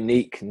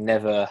unique,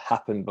 never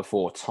happened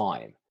before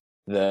time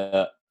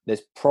that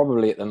there's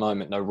probably at the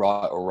moment no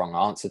right or wrong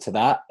answer to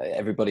that.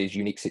 Everybody's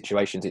unique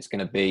situations, it's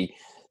going to be,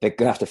 they're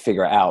going to have to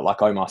figure it out.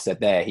 Like Omar said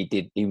there, he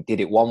did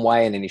it one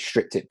way and then he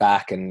stripped it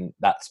back, and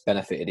that's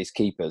benefited his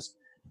keepers.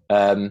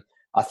 I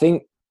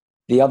think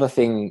the other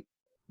thing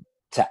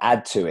to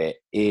add to it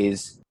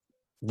is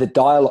the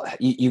dialogue.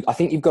 I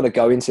think you've got to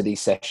go into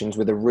these sessions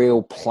with a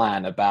real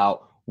plan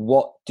about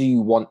what do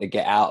you want to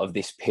get out of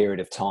this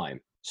period of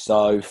time.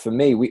 So for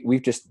me,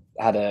 we've just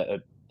had a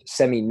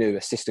semi-new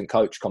assistant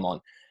coach come on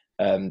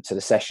to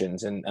the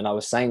sessions, and I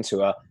was saying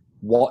to her,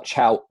 watch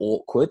how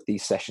awkward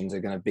these sessions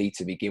are going to be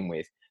to begin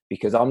with,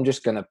 because I'm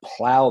just going to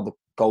plow the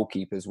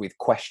goalkeepers with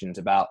questions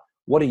about,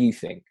 what do you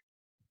think?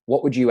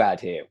 What would you add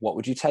here? What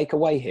would you take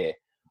away here?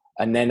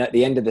 And then at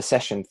the end of the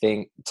session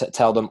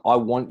tell them, I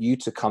want you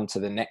to come to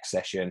the next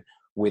session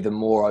with a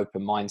more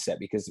open mindset.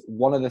 Because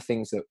one of the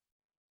things that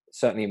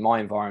certainly in my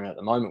environment at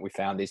the moment we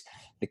found is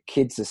the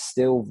kids are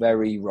still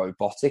very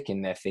robotic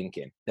in their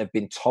thinking. They've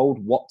been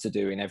told what to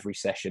do in every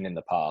session in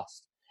the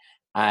past.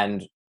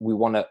 And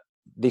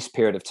this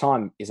period of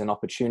time is an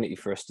opportunity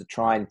for us to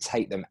try and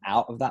take them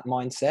out of that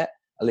mindset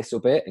a little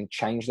bit and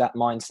change that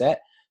mindset.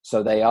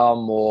 So they are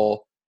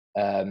more,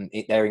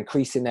 they're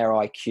increasing their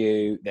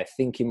IQ, they're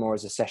thinking more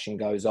as the session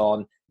goes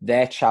on,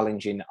 they're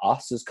challenging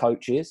us as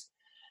coaches.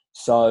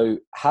 So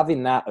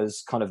having that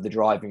as kind of the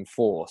driving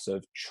force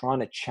of trying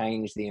to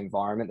change the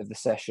environment of the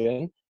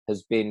session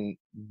has been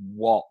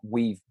what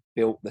we've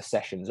built the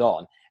sessions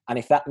on. And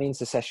if that means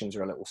the sessions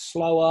are a little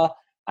slower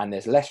and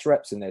there's less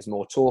reps and there's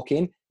more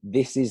talking,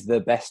 this is the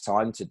best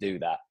time to do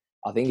that.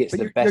 I think it's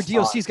the best.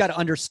 Your DOC's got to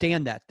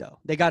understand that, though.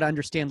 They got to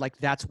understand, like,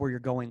 that's where you're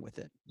going with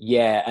it.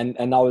 Yeah, and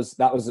I was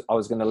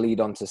going to lead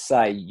on to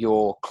say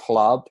your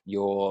club,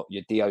 your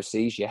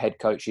DOCs, your head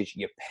coaches,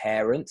 your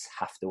parents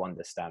have to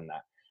understand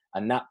that.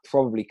 And that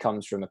probably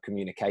comes from a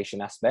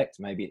communication aspect.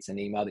 Maybe it's an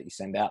email that you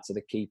send out to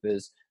the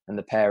keepers and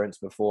the parents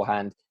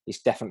beforehand.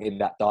 It's definitely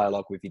that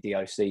dialogue with your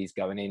DOCs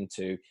going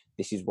into,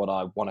 this is what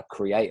I want to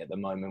create at the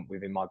moment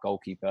within my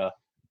goalkeeper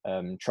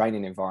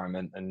training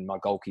environment and my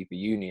goalkeeper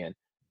union.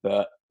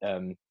 But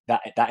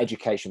that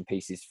education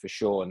piece is for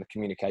sure, and the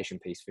communication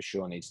piece for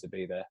sure needs to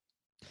be there.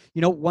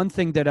 You know, one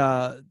thing that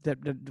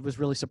was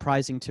really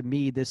surprising to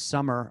me this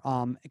summer,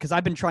 because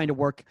I've been trying to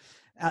work,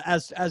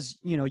 as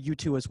you know, you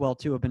two as well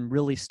too, have been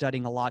really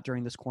studying a lot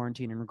during this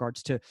quarantine in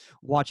regards to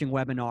watching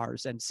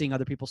webinars and seeing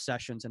other people's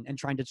sessions and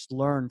trying to just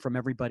learn from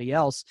everybody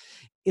else.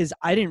 Is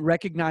I didn't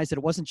recognize that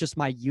it wasn't just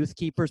my youth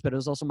keepers, but it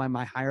was also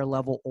my higher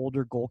level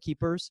older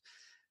goalkeepers,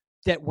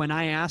 that when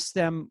I asked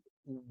them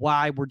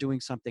why we're doing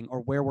something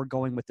or where we're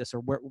going with this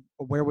or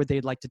where would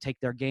they like to take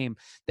their game,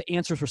 the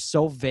answers were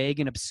so vague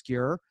and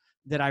obscure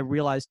that I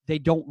realized they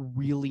don't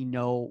really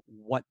know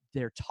what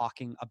they're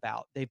talking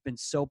about. They've been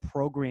so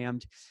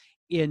programmed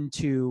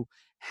into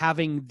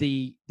having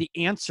the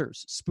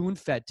answers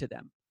spoon-fed to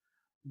them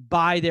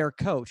by their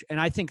coach. And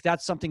I think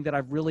that's something that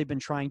I've really been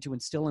trying to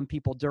instill in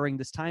people during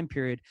this time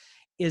period,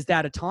 is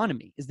that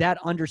autonomy, is that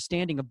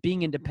understanding of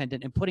being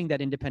independent and putting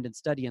that independent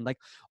study in. Like,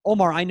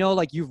 Omar, I know,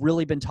 like, you've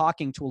really been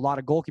talking to a lot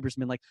of goalkeepers and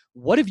been like,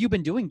 what have you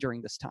been doing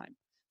during this time?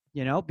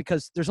 You know,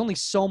 because there's only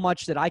so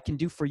much that I can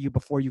do for you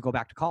before you go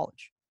back to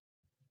college.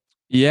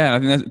 Yeah, I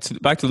think that's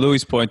back to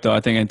Louis' point, though,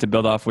 I think, and to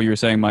build off what you were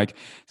saying, Mike,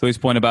 Louis'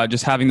 point about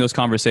just having those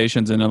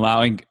conversations and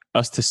allowing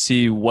us to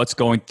see what's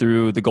going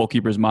through the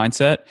goalkeeper's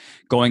mindset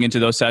going into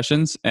those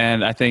sessions.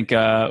 And I think,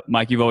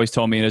 Mike, you've always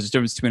told me there's a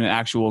difference between an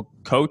actual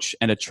coach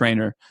and a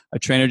trainer. A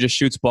trainer just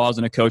shoots balls,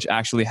 and a coach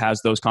actually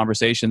has those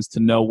conversations to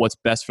know what's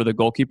best for the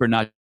goalkeeper,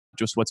 not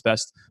just what's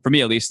best for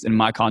me, at least in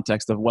my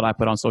context of what I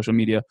put on social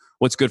media,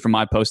 what's good for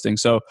my posting.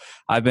 So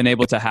I've been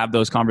able to have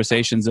those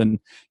conversations, and,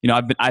 you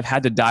know, I've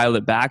had to dial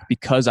it back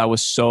because I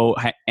was so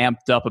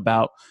amped up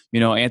about, you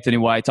know, Anthony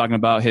White talking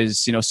about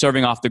his, you know,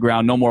 serving off the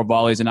ground, no more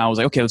volleys. And I was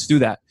like, okay, let's do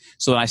that.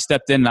 So then I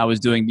stepped in and I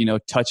was doing, you know,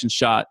 touch and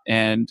shot,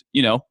 and,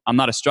 you know, I'm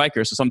not a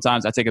striker. So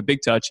sometimes I take a big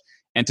touch,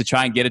 and to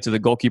try and get it to the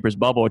goalkeeper's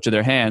bubble or to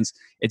their hands,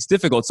 it's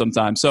difficult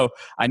sometimes. So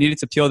I needed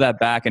to peel that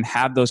back and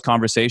have those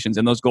conversations.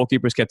 And those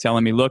goalkeepers kept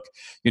telling me, look,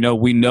 you know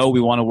we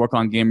want to work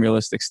on game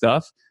realistic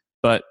stuff,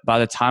 but by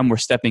the time we're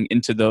stepping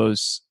into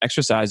those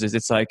exercises,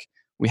 it's like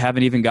we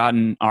haven't even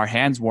gotten our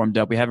hands warmed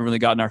up. We haven't really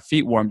gotten our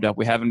feet warmed up.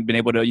 We haven't been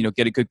able to, you know,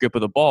 get a good grip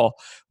of the ball.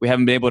 We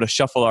haven't been able to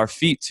shuffle our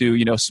feet to,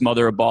 you know,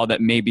 smother a ball that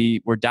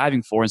maybe we're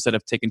diving for instead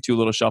of taking two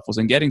little shuffles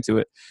and getting to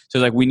it. So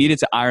like we needed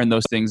to iron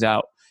those things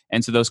out.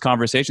 And so those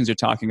conversations you're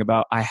talking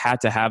about, I had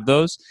to have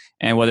those.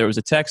 And whether it was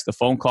a text, a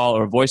phone call,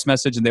 or a voice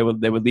message, and they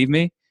would leave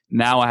me,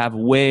 now I have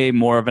way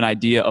more of an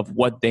idea of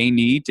what they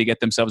need to get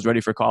themselves ready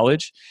for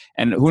college.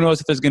 And who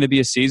knows if there's going to be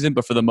a season,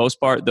 but for the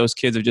most part, those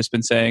kids have just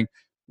been saying,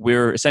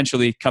 we're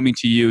essentially coming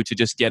to you to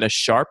just get us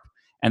sharp.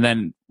 And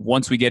then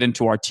once we get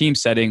into our team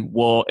setting,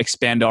 we'll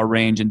expand our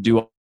range and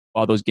do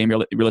all those game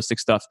realistic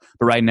stuff.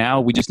 But right now,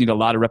 we just need a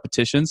lot of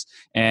repetitions,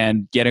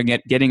 and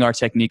getting our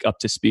technique up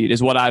to speed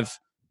is what I've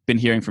been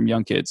hearing from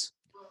young kids.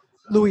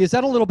 Louis, is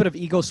that a little bit of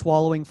ego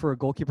swallowing for a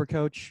goalkeeper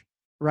coach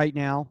right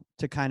now,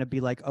 to kind of be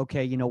like,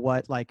 okay, you know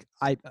what, like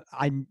I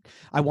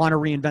want to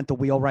reinvent the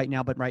wheel right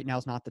now, but right now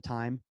is not the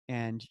time,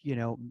 and, you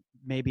know,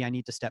 maybe I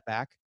need to step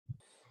back?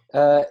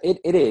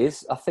 It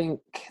is. I think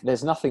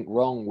there's nothing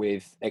wrong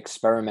with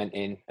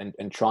experimenting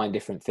and trying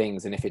different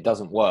things. And if it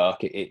doesn't work,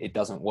 it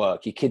doesn't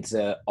work. Your kids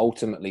are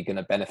ultimately going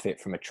to benefit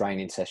from a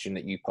training session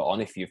that you put on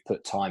if you've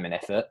put time and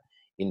effort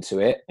into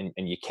it and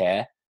you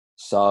care.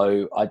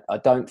 So I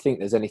don't think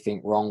there's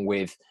anything wrong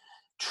with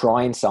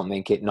trying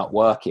something, it not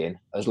working,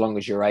 as long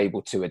as you're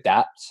able to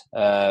adapt.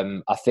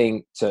 I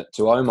think to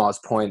Omar's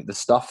point, the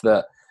stuff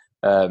that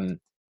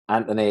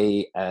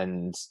Anthony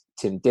and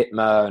Tim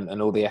Dittmer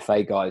and all the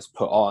FA guys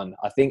put on,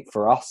 I think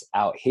for us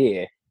out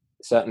here,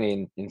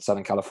 certainly in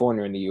Southern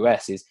California in the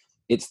US,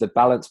 it's the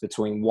balance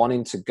between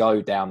wanting to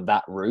go down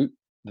that route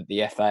that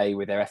the FA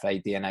with their FA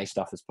DNA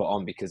stuff has put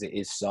on, because it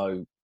is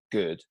so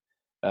good.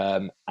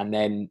 And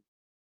then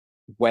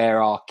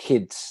where our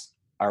kids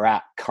are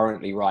at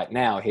currently right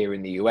now here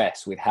in the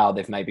US with how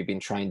they've maybe been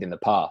trained in the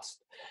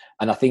past.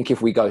 And I think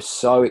if we go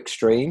so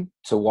extreme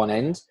to one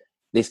end,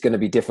 it's going to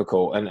be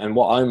difficult. And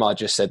what Omar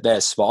just said there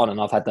is spot on.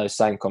 And I've had those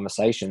same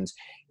conversations.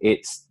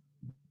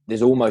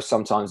 There's almost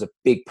sometimes a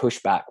big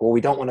pushback. Well,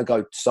 we don't want to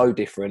go so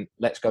different.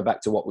 Let's go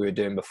back to what we were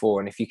doing before.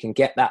 And if you can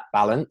get that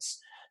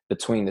balance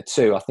between the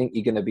two, I think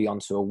you're going to be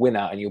onto a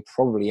winner, and you'll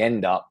probably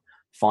end up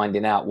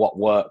finding out what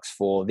works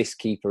for this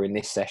keeper in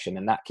this session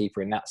and that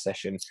keeper in that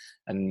session,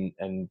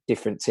 and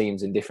different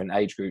teams and different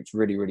age groups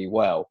really, really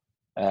well.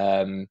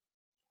 And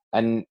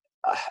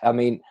I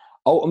mean,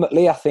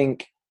 ultimately, I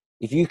think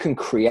if you can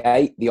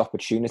create the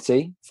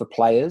opportunity for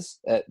players,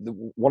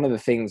 one of the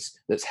things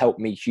that's helped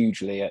me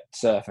hugely at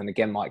Surf, and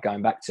again, Mike,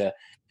 going back to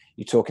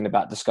you talking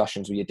about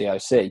discussions with your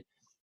DOC,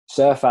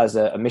 Surf has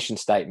a mission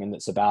statement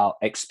that's about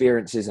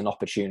experiences and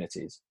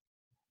opportunities.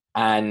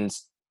 And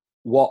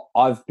what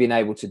I've been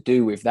able to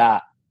do with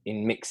that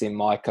in mixing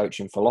my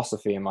coaching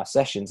philosophy in my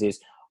sessions is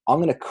I'm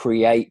going to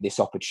create this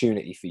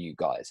opportunity for you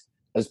guys.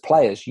 As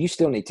players, you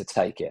still need to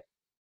take it.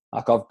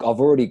 Like I've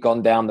already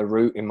gone down the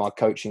route in my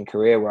coaching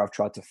career where I've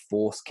tried to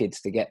force kids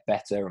to get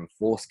better and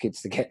force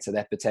kids to get to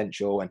their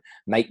potential and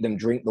make them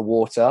drink the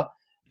water.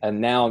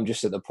 And now I'm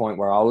just at the point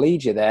where I'll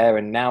lead you there,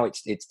 and now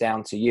it's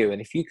down to you. And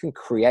if you can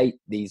create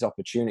these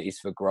opportunities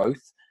for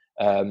growth,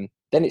 then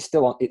it's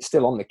still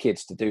on the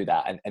kids to do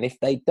that. And if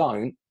they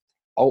don't,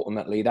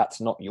 ultimately that's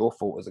not your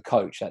fault as a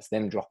coach. That's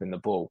them dropping the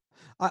ball.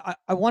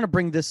 I want to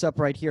bring this up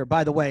right here.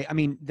 By the way, I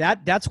mean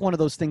that's one of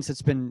those things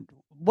that's been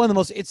one of the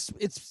most. It's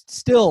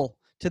still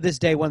to this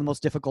day one of the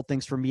most difficult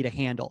things for me to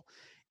handle.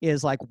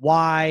 Is like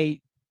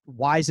why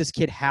is this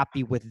kid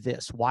happy with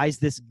this? Why is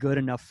this good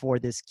enough for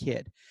this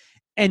kid?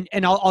 And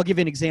I'll give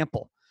you an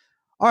example.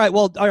 All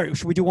right,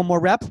 should we do one more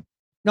rep?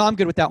 No, I'm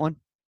good with that one.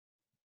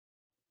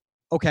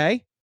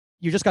 Okay.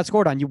 You just got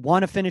scored on. You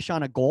want to finish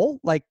on a goal?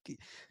 Like,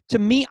 to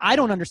me, I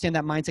don't understand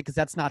that mindset because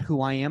that's not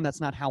who I am.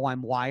 That's not how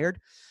I'm wired.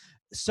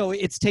 So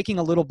it's taking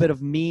a little bit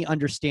of me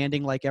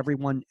understanding like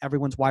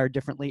everyone's wired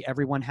differently.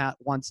 Everyone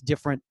wants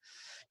different,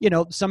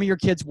 some of your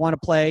kids want to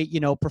play,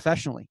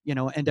 professionally,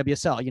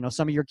 NWSL,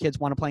 some of your kids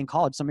want to play in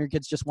college. Some of your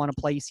kids just want to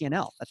play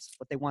ECNL. That's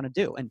what they want to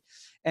do. And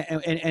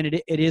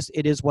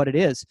it is what it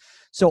is.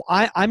 So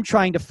I'm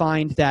trying to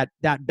find that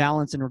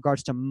balance in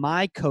regards to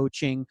my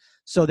coaching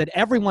so that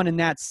everyone in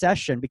that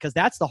session, because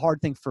that's the hard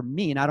thing for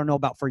me. And I don't know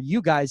about for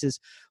you guys, is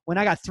when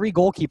I got 3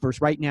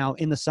 goalkeepers right now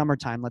in the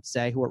summertime, let's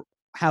say, who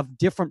have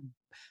different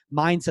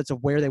mindsets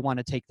of where they want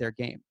to take their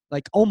game.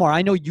 Like Omar,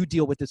 I know you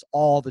deal with this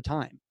all the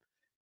time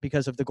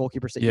because of the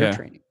goalkeepers that you're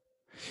training.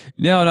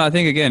 No, I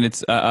think again,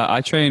 it's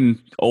I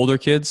train older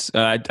kids.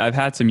 I've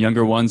had some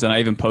younger ones, and I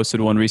even posted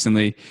one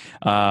recently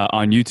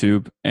on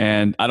YouTube.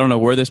 And I don't know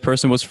where this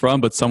person was from,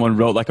 but someone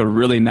wrote like a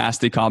really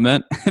nasty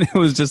comment, and it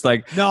was just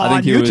like, no,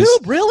 I think on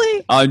YouTube,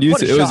 really? On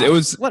YouTube, it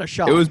was what a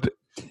shock. It was.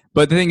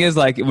 But the thing is,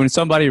 like, when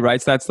somebody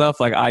writes that stuff,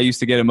 like, I used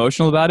to get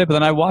emotional about it, but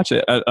then I watch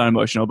it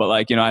unemotional, but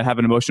like, I have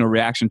an emotional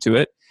reaction to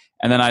it.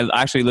 And then I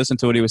actually listened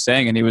to what he was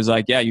saying, and he was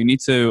like, yeah, you need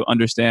to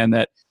understand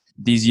that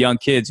these young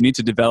kids, you need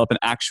to develop an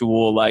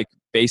actual like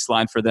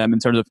baseline for them in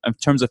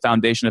terms of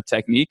foundation of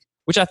technique,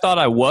 which I thought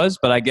I was,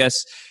 but I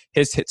guess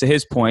to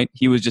his point,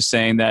 he was just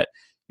saying that,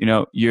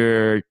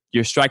 you're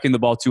striking the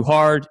ball too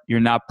hard. You're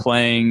not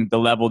playing the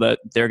level that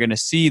they're going to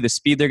see, the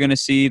speed they're going to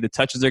see, the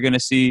touches they're going to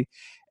see.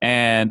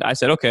 And I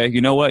said, okay,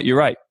 you know what? You're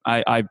right.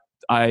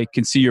 I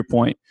can see your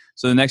point.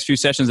 So the next few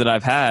sessions that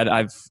I've had,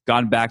 I've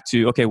gone back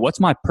to, okay, what's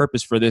my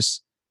purpose for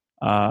this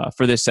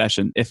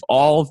session? If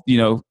all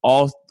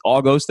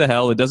goes to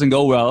hell, it doesn't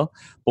go well,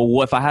 but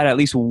what if I had at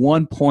least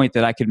one point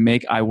that I could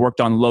make? I worked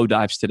on low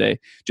dives today,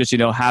 just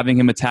having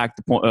him attack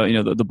the point,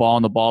 the ball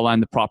on the ball line,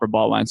 the proper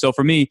ball line. So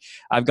for me,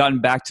 I've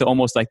gotten back to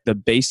almost like the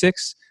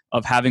basics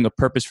of having a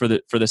purpose for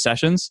the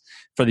sessions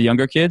for the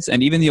younger kids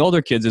and even the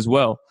older kids as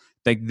well.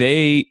 Like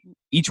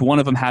each one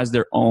of them has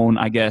their own,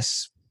 I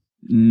guess,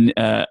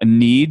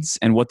 needs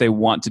and what they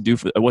want to do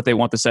for what they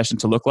want the session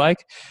to look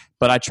like.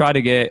 But I try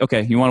to get,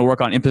 okay, you want to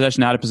work on in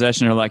possession, out of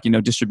possession, or like,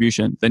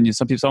 distribution. Then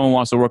someone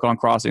wants to work on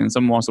crossing and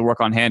someone wants to work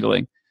on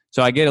handling.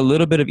 So I get a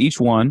little bit of each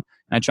one and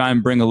I try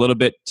and bring a little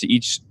bit to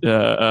each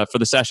for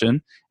the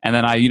session. And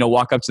then I,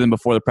 walk up to them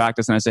before the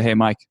practice and I say, hey,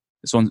 Mike,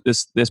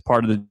 this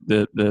part of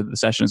the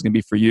session is going to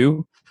be for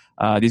you.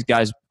 These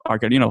guys are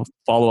going to,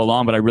 follow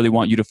along, but I really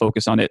want you to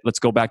focus on it. Let's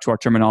go back to our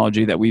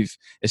terminology that we've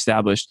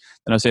established.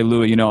 And I'll say,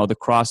 Louis, the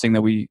crossing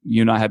that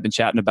you and I have been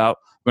chatting about,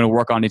 we're going to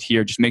work on it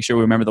here. Just make sure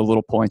we remember the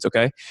little points,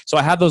 okay? So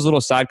I have those little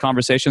side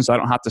conversations, so I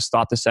don't have to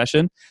stop the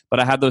session, but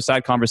I have those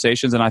side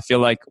conversations, and I feel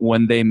like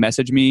when they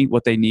message me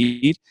what they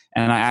need,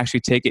 and I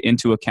actually take it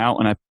into account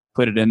and I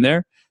put it in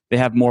there, they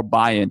have more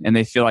buy-in, and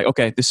they feel like,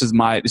 okay, this is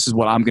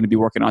what I'm going to be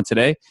working on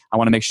today. I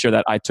want to make sure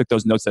that I took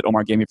those notes that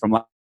Omar gave me from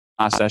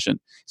last session.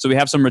 So we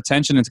have some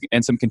retention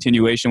and some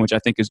continuation, which I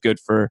think is good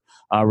for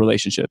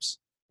relationships.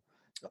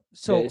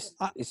 So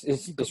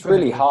it's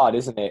really hard,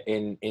 isn't it,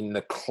 in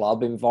the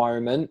club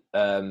environment?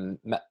 When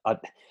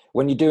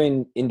you're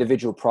doing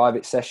individual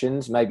private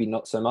sessions, maybe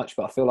not so much,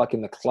 but I feel like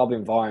in the club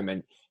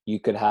environment, you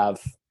could have,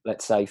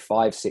 let's say,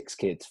 4, 5, 6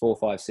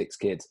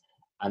 kids,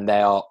 and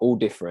they are all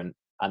different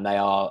and they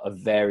are of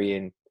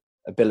varying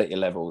ability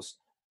levels.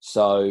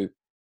 So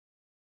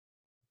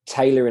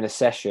tailoring a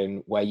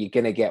session where you're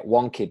going to get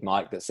one kid,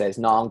 Mike, that says,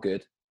 no, I'm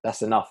good.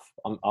 That's enough.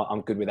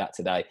 I'm good with that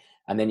today.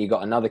 And then you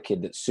got another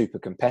kid that's super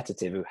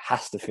competitive who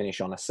has to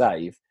finish on a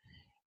save.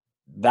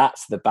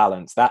 That's the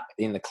balance. That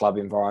in the club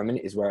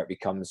environment is where it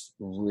becomes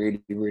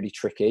really, really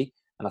tricky.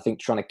 And I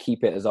think trying to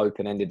keep it as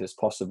open-ended as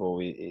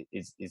possible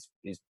is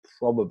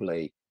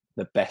probably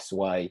the best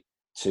way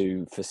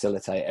to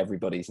facilitate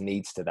everybody's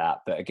needs to that.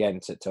 But again,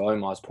 to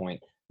Omar's point,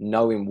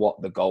 knowing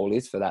what the goal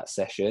is for that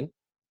session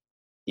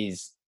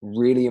is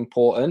really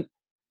important.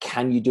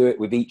 Can you do it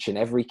with each and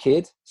every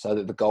kid so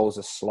that the goals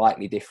are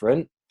slightly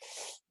different?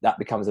 That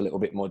becomes a little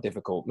bit more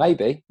difficult.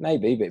 Maybe,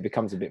 but it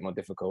becomes a bit more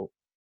difficult.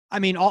 I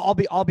mean,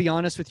 I'll be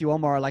honest with you,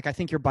 Omar. Like, I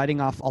think you're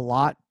biting off a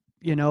lot,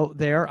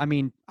 there. I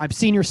mean, I've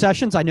seen your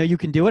sessions. I know you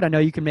can do it. I know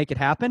you can make it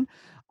happen.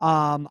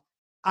 I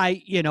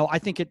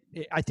think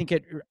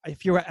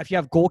if you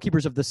have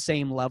goalkeepers of the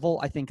same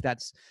level, I think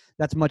that's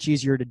much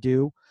easier to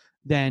do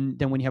than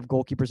when you have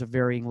goalkeepers of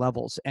varying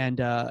levels. And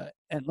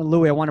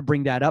Louis, I want to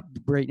bring that up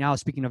right now,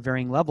 speaking of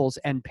varying levels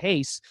and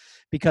pace,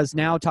 because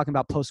now talking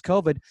about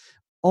post-COVID,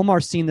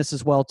 Omar's seen this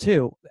as well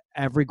too.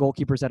 Every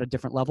goalkeeper's at a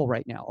different level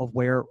right now of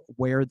where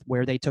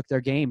they took their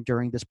game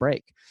during this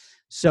break.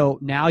 So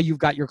now you've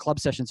got your club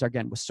sessions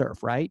again with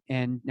Surf, right?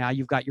 And now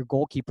you've got your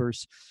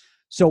goalkeepers.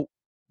 So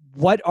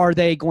what are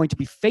they going to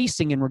be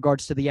facing in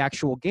regards to the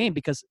actual game?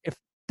 Because if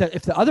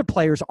the other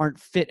players aren't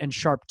fit and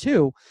sharp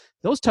too,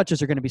 those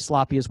touches are going to be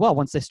sloppy as well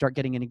once they start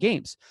getting into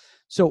games.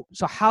 So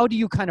how do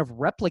you kind of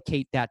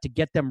replicate that to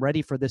get them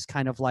ready for this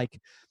kind of like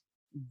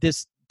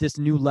this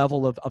new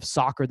level of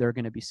soccer they're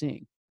going to be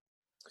seeing?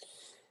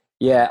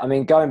 Yeah, I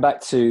mean, going back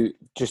to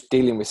just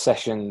dealing with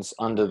sessions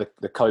under the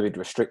COVID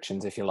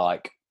restrictions, if you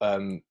like,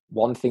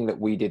 one thing that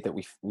we did that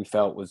we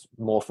felt was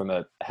more from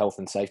a health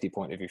and safety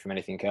point of view from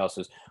anything else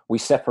was we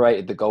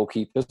separated the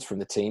goalkeepers from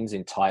the teams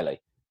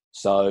entirely.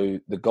 So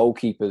the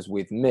goalkeepers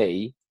with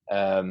me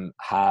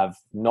have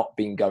not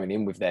been going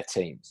in with their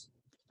teams.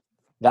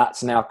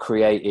 That's now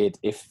created,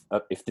 if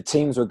the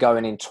teams were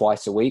going in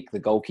twice a week, the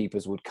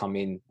goalkeepers would come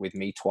in with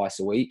me twice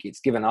a week. It's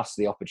given us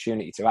the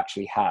opportunity to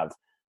actually have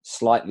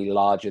slightly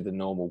larger than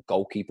normal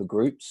goalkeeper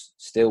groups,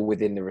 still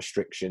within the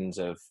restrictions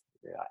of,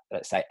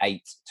 let's say,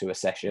 8 to a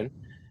session.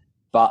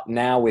 But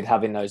now with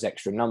having those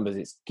extra numbers,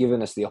 it's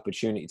given us the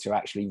opportunity to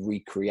actually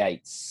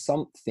recreate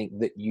something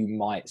that you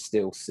might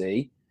still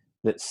see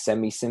that's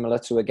semi-similar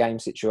to a game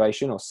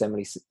situation or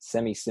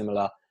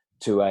semi-similar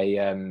to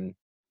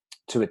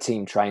a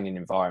team training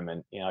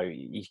environment.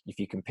 If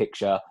you can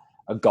picture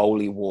a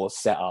goalie wars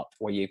setup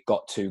where you've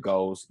got 2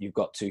 goals, you've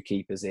got 2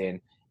 keepers in,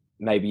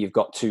 maybe you've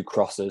got 2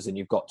 crossers and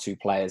you've got 2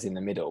 players in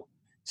the middle,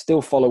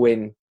 still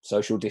following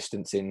social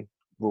distancing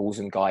rules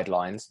and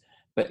guidelines.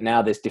 But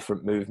now there's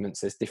different movements,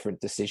 there's different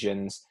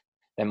decisions.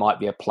 There might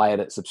be a player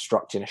that's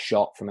obstructing a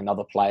shot from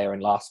another player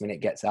and last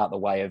minute gets out the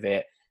way of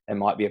it. There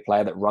might be a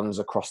player that runs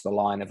across the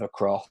line of a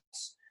cross.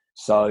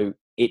 So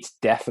it's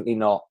definitely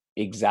not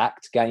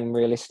exact game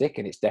realistic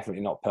and it's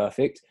definitely not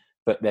perfect,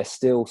 but there's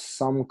still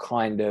some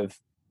kind of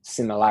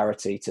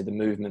similarity to the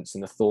movements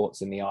and the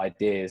thoughts and the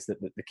ideas that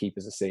the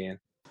keepers are seeing.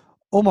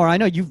 Omar, I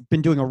know you've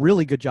been doing a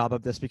really good job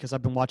of this because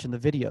I've been watching the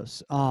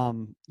videos,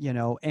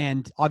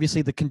 and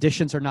obviously the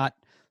conditions are not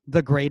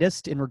the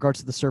greatest in regards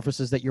to the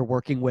surfaces that you're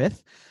working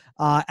with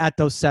at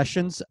those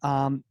sessions.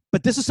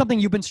 But this is something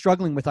you've been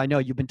struggling with. I know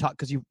you've been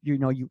because you've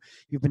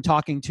been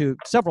talking to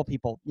several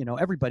people,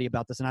 everybody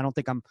about this. And I don't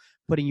think I'm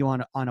putting you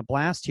on a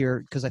blast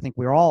here because I think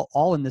we're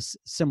all in this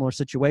similar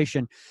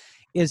situation.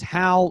 Is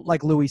how,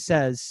 like Louis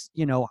says,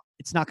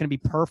 it's not going to be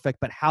perfect,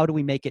 but how do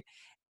we make it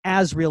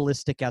as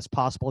realistic as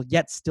possible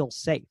yet still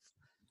safe?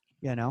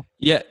 Yeah,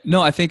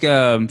 no, I think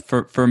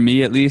for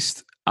me at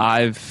least,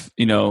 I've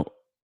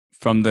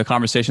from the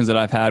conversations that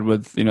I've had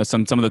with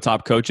some of the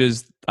top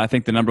coaches, I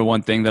think the number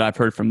one thing that I've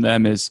heard from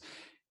them is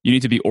you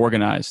need to be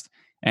organized,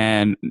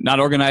 and not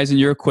organized in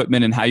your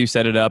equipment and how you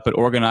set it up, but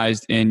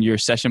organized in your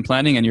session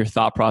planning and your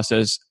thought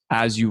process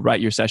as you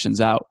write your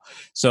sessions out.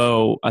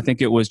 So I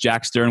think it was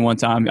Jack Stern one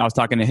time, I was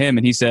talking to him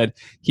and he said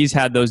he's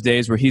had those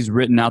days where he's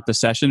written out the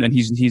session and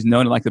he's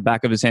known it like the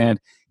back of his hand.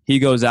 He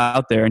goes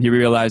out there and he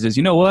realizes,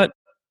 you know what?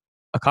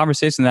 A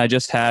conversation that I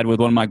just had with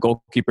one of my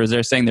goalkeepers,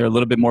 they're saying they're a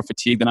little bit more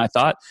fatigued than I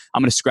thought.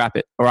 I'm going to scrap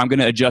it, or I'm going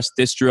to adjust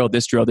this drill.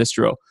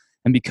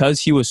 And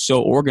because he was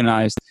so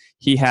organized,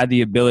 he had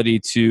the ability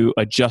to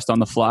adjust on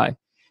the fly.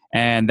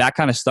 And that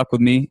kind of stuck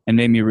with me and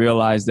made me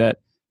realize that,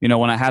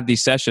 when I have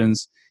these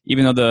sessions,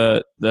 even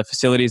though the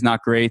facility is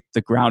not great,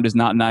 the ground is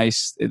not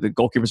nice, the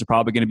goalkeepers are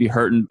probably going to be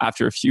hurting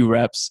after a few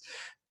reps.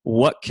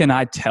 What can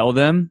I tell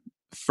them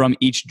from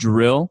each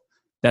drill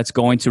that's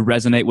going to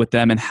resonate with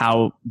them and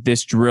how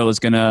this drill is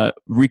going to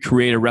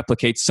recreate or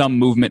replicate some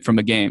movement from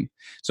a game?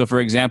 So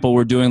for example,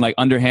 we're doing like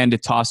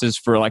underhanded tosses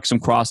for like some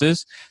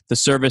crosses. The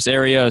service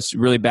area is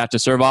really bad to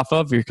serve off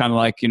of. You're kind of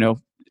like,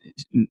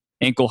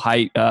 ankle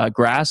height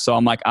grass. So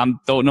I'm like, I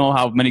don't know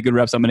how many good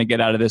reps I'm going to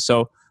get out of this.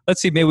 So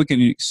let's see, maybe we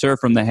can serve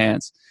from the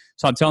hands.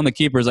 So I'm telling the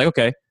keepers like,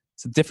 okay,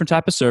 it's a different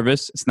type of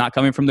service. It's not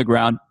coming from the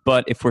ground.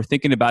 But if we're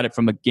thinking about it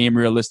from a game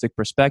realistic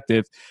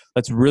perspective,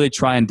 let's really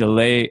try and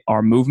delay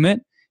our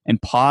movement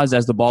and pause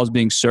as the ball is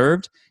being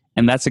served.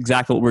 And that's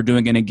exactly what we're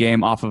doing in a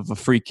game off of a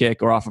free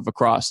kick or off of a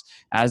cross.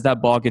 As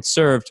that ball gets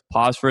served,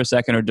 pause for a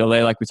second or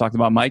delay, like we talked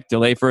about, Mike,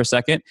 delay for a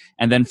second,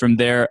 and then from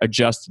there,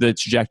 adjust the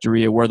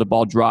trajectory of where the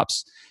ball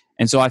drops.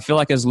 And so I feel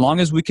like as long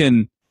as we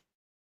can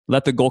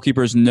let the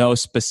goalkeepers know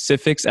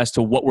specifics as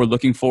to what we're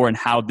looking for and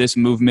how this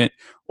movement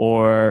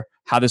or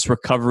how this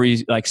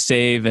recovery like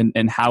save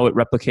and how it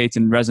replicates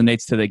and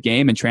resonates to the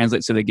game and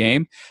translates to the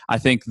game. I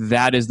think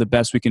that is the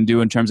best we can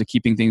do in terms of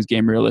keeping things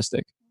game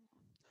realistic.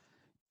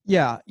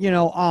 Yeah,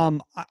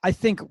 I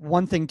think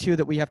one thing too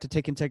that we have to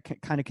take into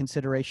kind of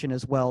consideration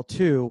as well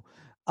too,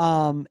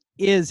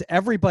 is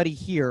everybody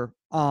here.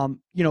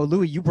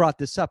 Louis, you brought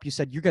this up. You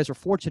said you guys are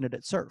fortunate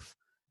at Surf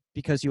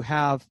because you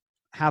have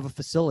a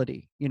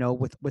facility,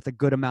 with a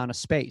good amount of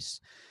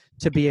space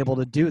to be able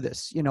to do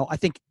this. I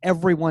think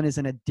everyone is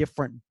in a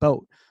different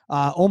boat.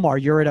 Omar,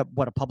 you're at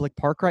a public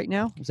park right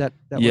now? Is that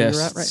yes, where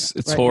you're at right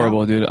it's right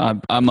horrible, now?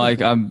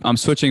 dude. I'm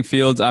switching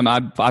fields.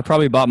 I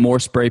probably bought more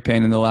spray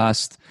paint in the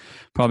last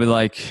probably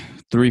like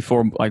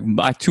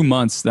 2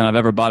 months than I've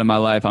ever bought in my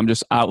life. I'm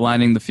just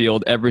outlining the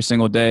field every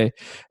single day,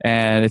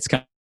 and it's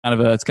kind of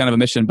a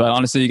mission. But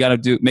honestly, you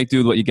got to make do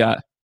with what you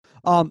got.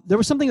 There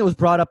was something that was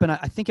brought up, and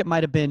I think it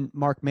might have been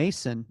Mark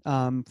Mason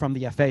from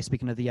the FA,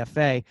 speaking of the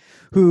FA,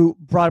 who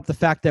brought up the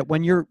fact that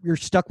when you're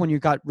stuck, when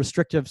you've got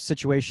restrictive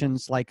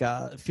situations like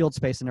field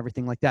space and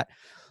everything like that,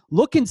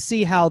 look and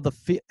see how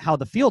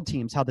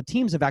the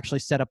teams have actually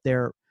set up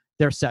their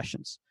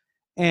sessions,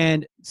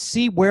 and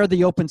see where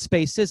the open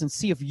space is, and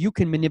see if you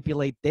can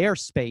manipulate their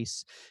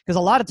space, because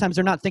a lot of times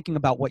they're not thinking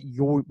about what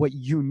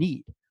you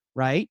need,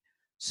 right?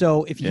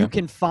 So if you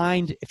can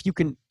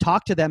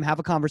talk to them, have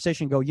a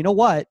conversation, go, you know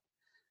what?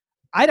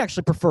 I'd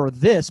actually prefer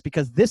this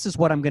because this is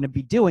what I'm going to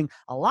be doing.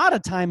 A lot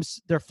of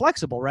times they're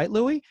flexible, right,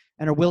 Louis,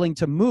 and are willing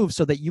to move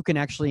so that you can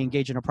actually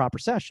engage in a proper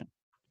session.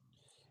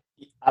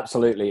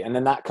 Absolutely. And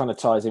then that kind of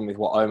ties in with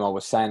what Omar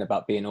was saying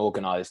about being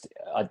organized.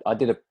 I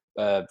did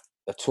a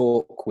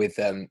talk with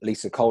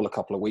Lisa Cole a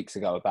couple of weeks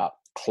ago about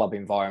club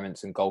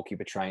environments and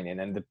goalkeeper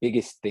training. And the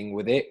biggest thing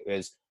with it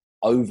is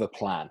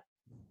overplan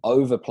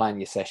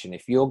your session.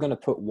 If you're going to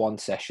put one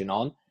session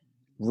on,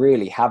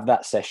 really have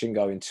that session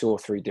go in 2 or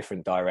 3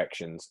 different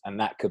directions. And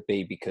that could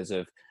be because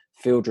of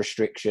field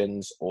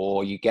restrictions,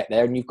 or you get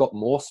there and you've got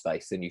more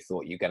space than you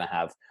thought you're going to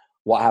have.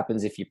 What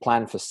happens if you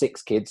plan for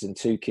 6 kids and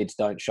 2 kids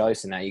don't show?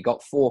 So now you've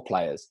got 4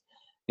 players.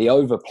 The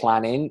over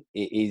planning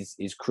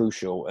is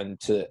crucial. And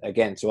to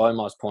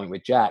Omar's point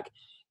with Jack,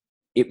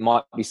 it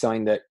might be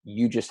something that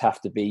you just have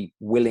to be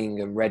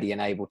willing and ready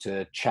and able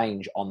to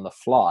change on the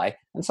fly.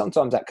 And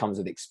sometimes that comes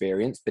with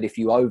experience. But if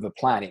you over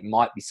plan, it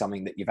might be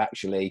something that you've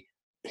actually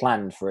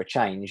planned for a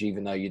change,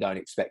 even though you don't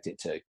expect it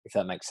to, if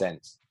that makes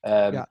sense.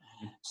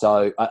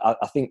 So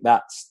I think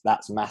that's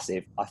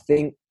massive. I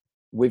think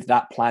with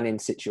that planning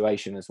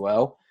situation as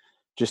well,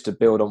 just to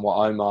build on what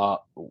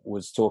Omar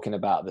was talking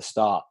about at the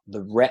start,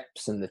 the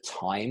reps and the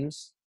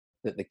times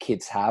that the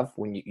kids have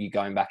when you're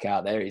going back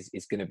out there is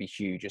going to be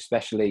huge,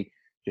 especially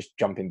just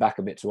jumping back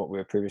a bit to what we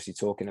were previously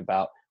talking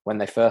about. When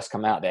they first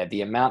come out there,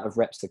 the amount of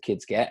reps the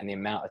kids get and the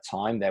amount of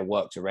time, their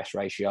work to rest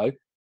ratio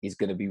is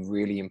going to be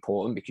really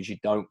important, because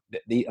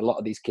a lot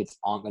of these kids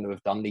aren't going to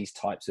have done these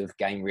types of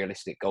game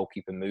realistic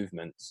goalkeeper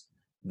movements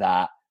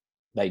that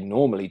they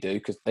normally do,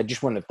 because they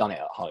just wouldn't have done it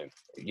at home.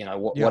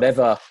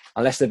 Whatever,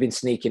 unless they've been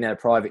sneaking in a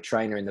private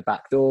trainer in the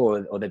back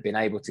door, or they've been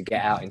able to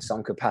get out in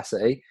some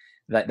capacity,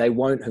 that they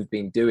won't have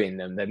been doing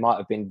them. They might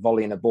have been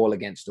volleying a ball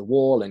against a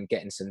wall and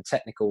getting some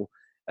technical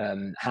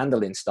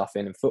handling stuff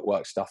in and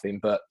footwork stuff in,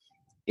 but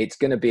it's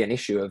going to be an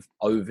issue of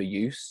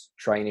overuse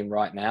training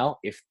right now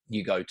if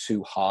you go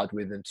too hard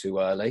with them too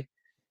early.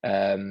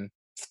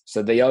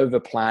 So the over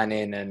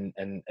planning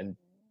and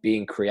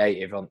being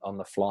creative on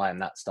the fly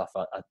and that stuff,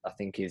 I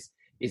think is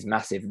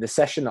massive. The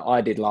session that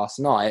I did last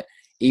night,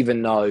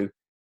 even though,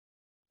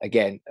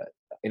 again,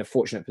 in a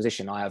fortunate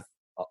position, I have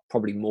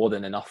probably more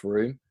than enough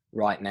room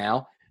right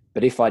now.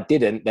 But if I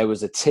didn't, there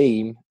was a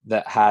team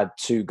that had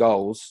 2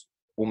 goals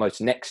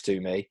almost next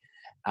to me,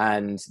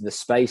 and the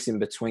space in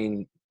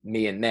between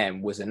me and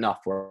them was enough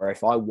where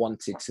if I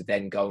wanted to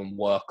then go and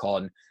work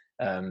on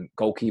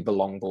goalkeeper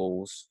long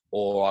balls,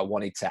 or I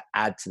wanted to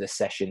add to the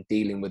session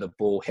dealing with a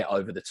ball hit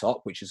over the top,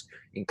 which is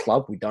in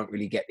club, we don't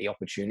really get the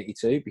opportunity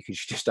to, because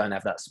you just don't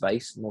have that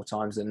space more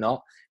times than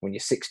not when you're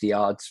 60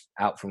 yards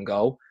out from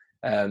goal.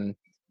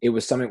 It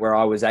was something where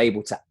I was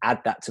able to add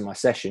that to my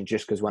session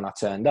just because when I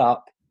turned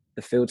up,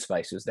 the field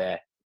space was there.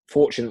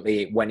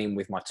 Fortunately, it went in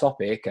with my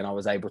topic and I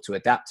was able to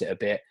adapt it a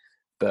bit.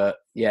 But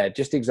yeah,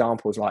 just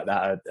examples like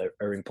that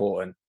are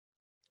important.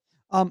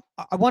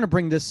 I want to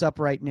bring this up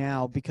right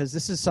now because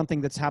this is something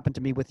that's happened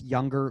to me with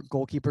younger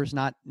goalkeepers,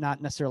 not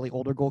necessarily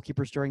older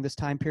goalkeepers during this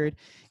time period.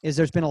 Is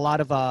there's been a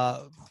lot of,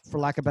 for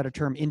lack of a better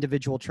term,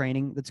 individual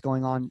training that's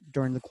going on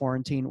during the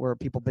quarantine, where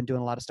people have been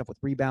doing a lot of stuff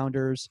with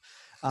rebounders,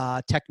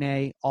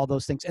 techne, all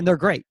those things, and they're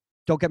great.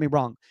 Don't get me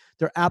wrong;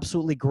 they're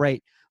absolutely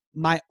great.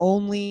 My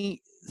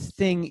only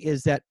thing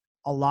is that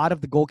a lot of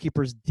the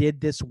goalkeepers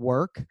did this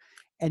work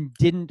and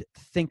didn't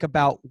think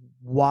about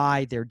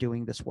why they're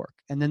doing this work.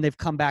 And then they've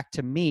come back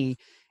to me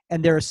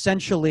and they're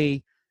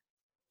essentially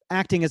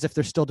acting as if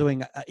they're still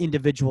doing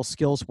individual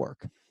skills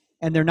work.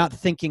 And they're not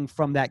thinking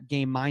from that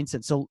game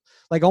mindset. So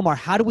like Omar,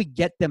 how do we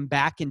get them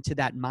back into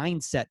that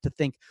mindset to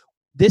think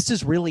this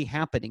is really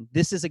happening?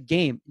 This is a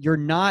game. You're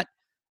not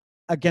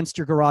against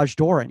your garage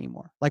door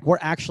anymore. Like, we're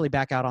actually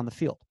back out on the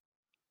field.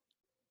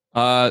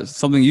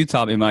 Something you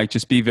taught me, Mike,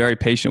 just be very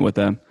patient with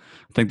them.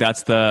 I think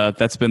that's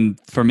been,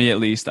 for me at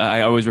least,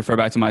 I always refer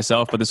back to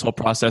myself, but this whole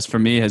process for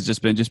me has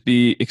just been, just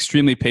be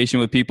extremely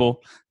patient with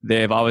people.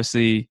 They've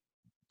obviously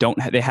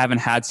they haven't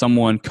had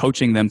someone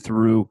coaching them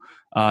through,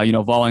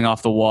 volleying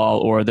off the wall,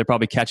 or they're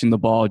probably catching the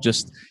ball,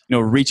 just,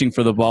 reaching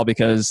for the ball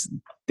because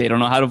they don't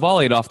know how to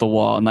volley it off the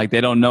wall. And like,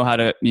 they don't know how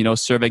to,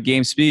 serve at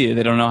game speed.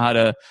 They don't know how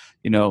to,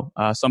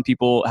 some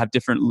people have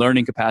different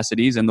learning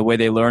capacities, and the way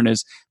they learn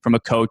is from a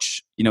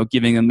coach,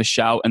 giving them the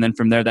shout. And then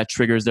from there, that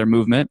triggers their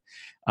movement.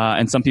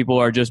 And some people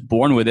are just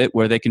born with it,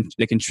 where they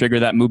can trigger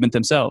that movement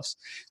themselves.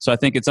 So I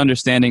think it's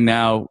understanding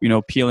now,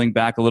 peeling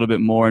back a little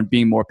bit more and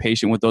being more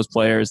patient with those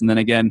players. And then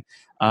again,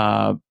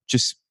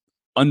 just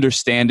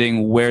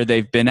understanding where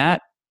they've been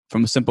at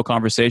from a simple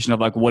conversation of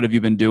like, what have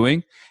you been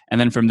doing? And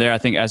then from there, I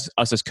think as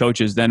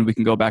coaches, then we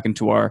can go back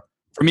into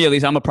for me at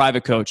least, I'm a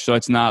private coach. So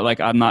it's not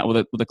like I'm not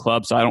with a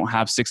club. So I don't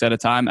have 6 at a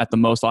time. At the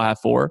most, I'll have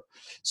 4.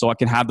 So I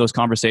can have those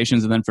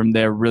conversations. And then from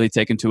there, really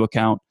take into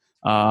account,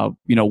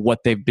 what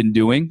they've been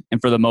doing. And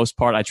for the most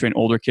part, I train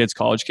older kids,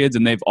 college kids,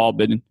 and they've all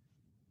been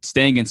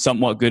staying in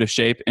somewhat good of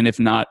shape. And if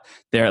not,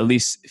 they're at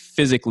least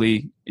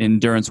physically,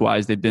 endurance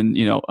wise, they've been,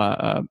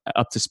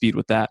 up to speed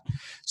with that.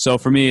 So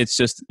for me, it's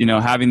just,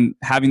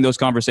 having those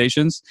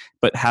conversations,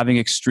 but having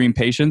extreme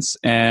patience.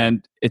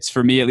 And it's,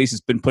 for me, at least,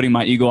 it's been putting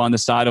my ego on the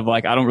side of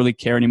like, I don't really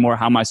care anymore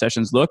how my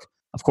sessions look.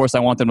 Of course, I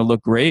want them to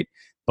look great,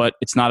 but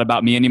it's not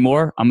about me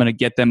anymore. I'm going to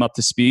get them up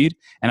to speed.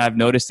 And I've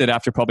noticed it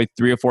after probably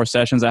 3 or 4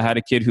 sessions. I had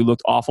a kid who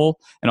looked awful,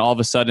 and all of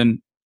a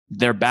sudden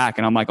they're back.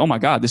 And I'm like, oh my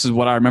God, this is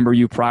what I remember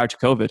you prior to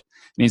COVID. And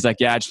he's like,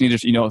 yeah, I just needed,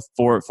 3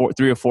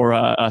 or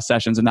 4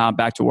 sessions, and now I'm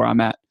back to where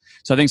I'm at.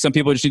 So I think some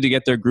people just need to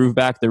get their groove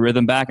back, their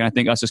rhythm back. And I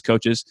think us as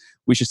coaches,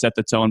 we should set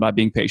the tone by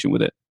being patient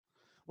with it.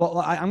 Well,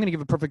 I'm going to give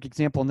a perfect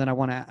example, and then I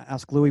want to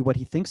ask Louis what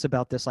he thinks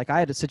about this. Like, I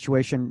had a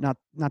situation not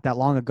that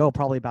long ago,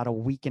 probably about a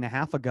week and a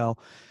half ago,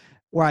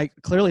 where I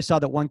clearly saw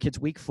that one kid's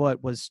weak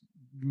foot was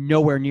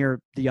nowhere near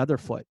the other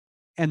foot.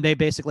 And they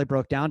basically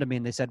broke down to me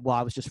and they said, well,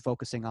 I was just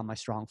focusing on my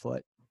strong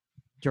foot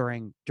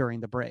during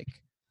the break.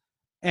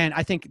 And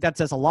I think that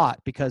says a lot,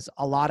 because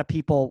a lot of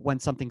people, when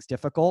something's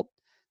difficult,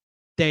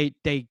 they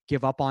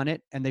give up on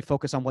it and they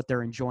focus on what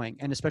they're enjoying.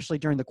 And especially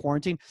during the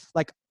quarantine,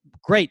 like,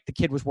 great, the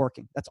kid was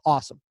working. That's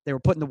awesome. They were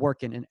putting the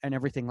work in and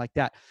everything like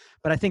that.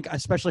 But I think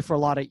especially for a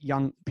lot of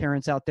young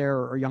parents out there,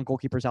 or young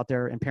goalkeepers out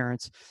there, and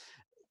parents,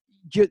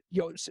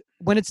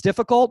 when it's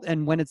difficult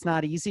and when it's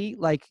not easy,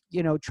 like,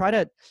 try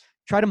to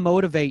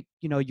motivate,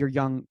 your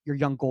young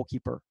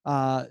goalkeeper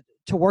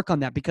to work on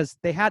that, because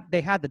they had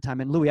the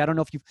time. And Louis, I don't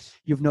know if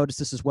you've noticed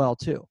this as well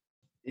too.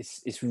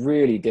 It's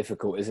really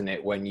difficult, isn't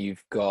it, when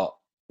you've got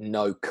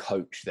no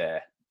coach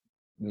there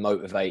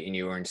motivating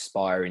you or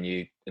inspiring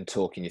you and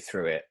talking you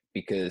through it?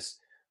 Because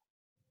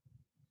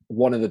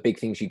one of the big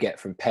things you get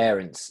from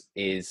parents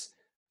is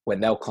when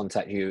they'll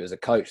contact you as a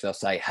coach, they'll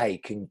say, hey,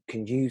 can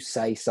you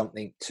say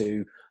something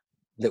to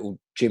little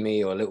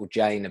Jimmy or little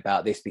Jane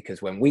about this?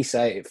 Because when we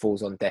say it, it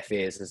falls on deaf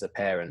ears as a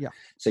parent. Yeah.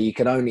 So you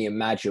can only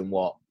imagine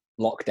what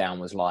lockdown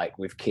was like,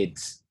 with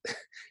kids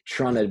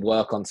trying to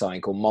work on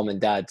something, or mom and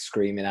dad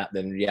screaming at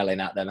them, yelling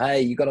at them,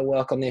 hey, you got to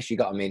work on this.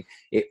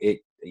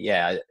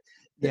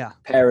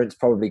 Parents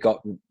probably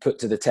got put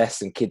to the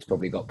test, and kids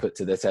probably got put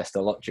to the test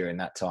a lot during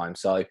that time.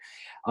 So,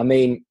 I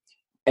mean,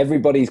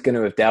 everybody's going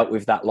to have dealt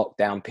with that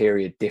lockdown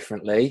period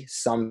differently.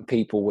 Some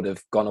people would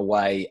have gone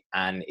away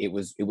and it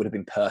would have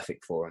been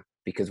perfect for them,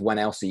 because when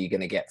else are you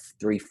going to get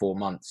 3-4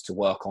 months to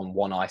work on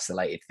one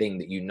isolated thing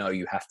that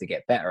you have to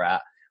get better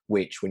at,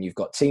 which when you've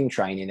got team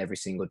training every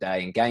single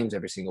day and games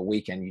every single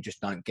weekend, you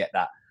just don't get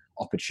that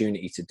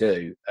opportunity to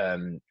do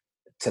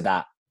to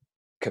that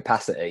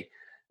capacity.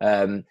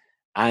 And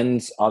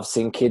I've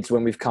seen kids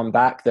when we've come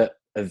back that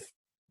have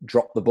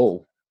dropped the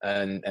ball,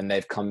 and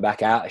they've come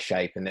back out of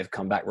shape, and they've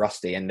come back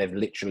rusty, and they've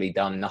literally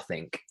done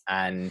nothing.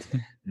 And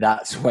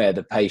that's where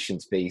the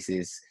patience piece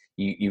is.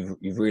 You've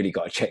really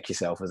got to check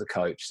yourself as a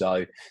coach.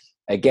 So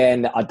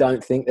again, I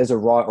don't think there's a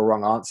right or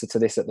wrong answer to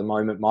this at the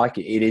moment, Mike.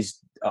 It is,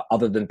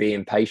 other than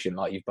being patient,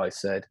 like you've both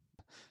said.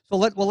 So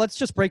let's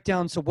just break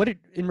down. So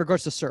in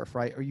regards to surf,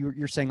 right? Or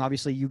you're saying,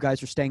 obviously you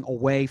guys are staying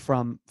away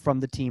from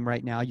the team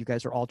right now. You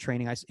guys are all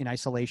training in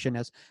isolation,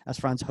 as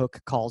Franz Hook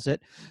calls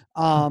it.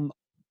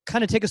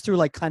 Kind of take us through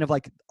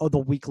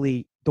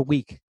the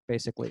week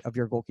basically of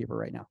your goalkeeper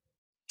right now.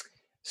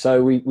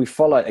 So we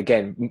followed,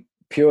 again,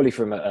 purely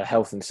from a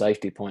health and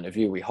safety point of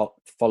view, we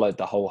followed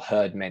the whole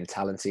herd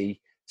mentality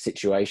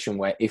situation,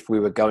 where if we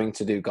were going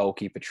to do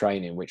goalkeeper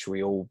training, which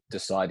we all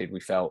decided, we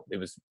felt it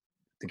was,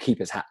 the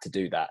keepers had to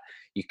do that.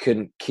 You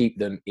couldn't keep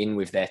them in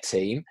with their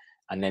team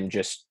and then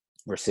just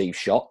receive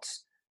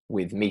shots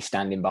with me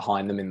standing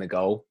behind them in the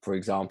goal, for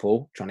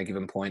example, trying to give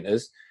them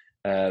pointers.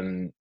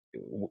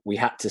 We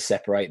had to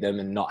separate them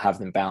and not have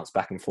them bounce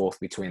back and forth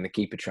between the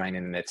keeper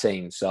training and their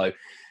team. So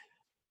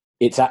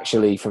it's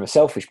actually, from a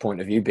selfish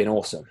point of view, been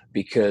awesome,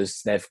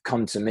 because they've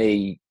come to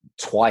me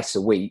twice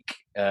a week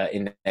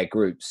in their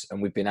groups,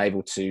 and we've been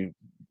able to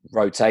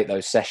rotate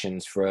those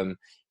sessions from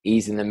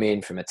easing them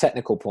in from a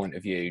technical point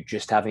of view,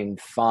 just having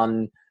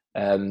fun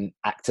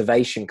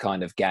activation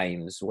kind of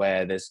games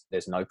where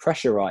there's no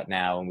pressure right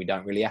now and we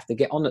don't really have to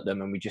get on at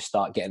them, and we just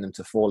start getting them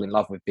to fall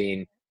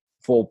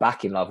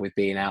back in love with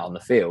being out on the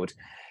field.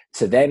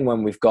 So then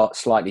when we've got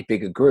slightly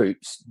bigger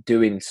groups,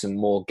 doing some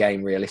more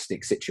game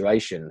realistic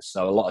situations.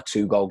 So a lot of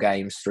 2-goal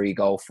games,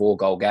 3-goal,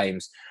 4-goal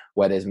games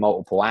where there's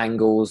multiple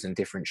angles and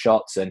different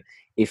shots. And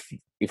if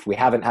we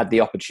haven't had the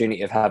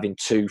opportunity of having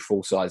 2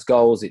 full-size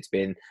goals, it's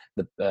been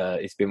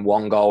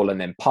 1 goal and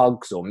then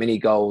pugs or mini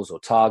goals or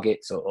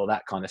targets or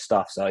that kind of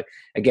stuff. So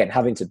again,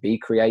 having to be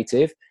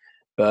creative,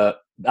 but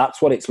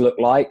that's what it's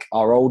looked like.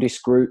 Our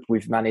oldest group,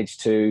 we've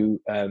managed to,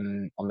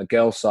 on the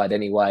girls' side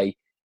anyway,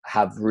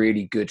 have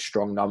really good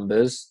strong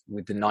numbers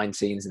with the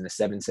 19s and the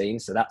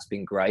 17s. So that's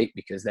been great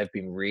because they've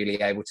been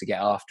really able to get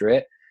after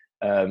it.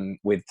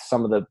 With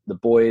some of the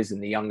boys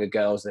and the younger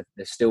girls,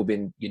 they've still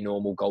been your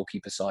normal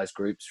goalkeeper size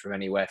groups from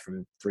anywhere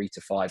from 3 to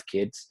 5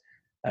 kids.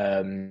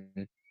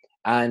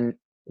 And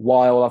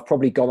while I've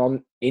probably gone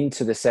on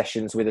into the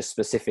sessions with a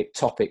specific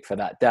topic for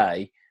that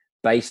day,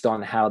 based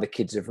on how the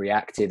kids have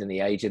reacted and the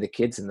age of the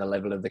kids and the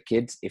level of the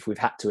kids, if we've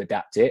had to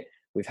adapt it,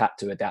 we've had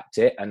to adapt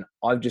it. And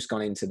I've just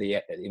gone into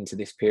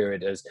this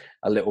period as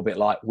a little bit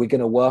like, we're going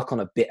to work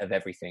on a bit of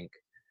everything,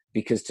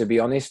 because to be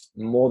honest,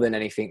 more than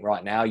anything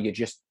right now, you're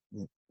just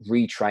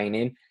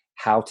retraining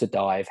how to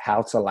dive,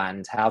 how to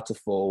land, how to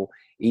fall.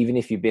 Even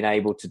if you've been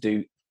able to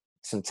do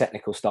some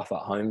technical stuff at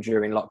home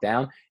during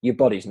lockdown, your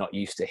body's not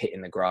used to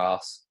hitting the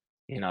grass,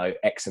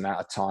 X amount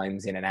of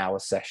times in an hour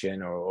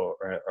session or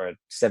a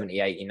 70,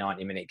 80,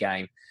 90 minute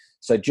game.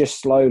 So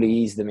just slowly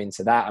ease them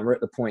into that. And we're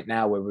at the point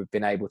now where we've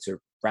been able to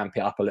ramp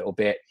it up a little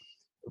bit,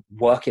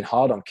 working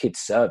hard on kids'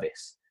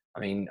 service. I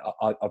mean,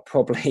 I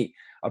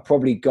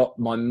probably got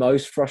my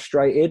most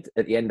frustrated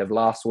at the end of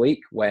last week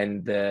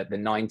when the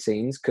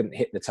 19s couldn't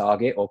hit the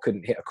target or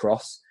couldn't hit a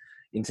cross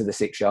into the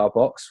 6-yard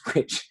box,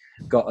 which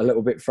got a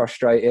little bit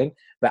frustrating.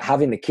 But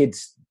having the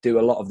kids do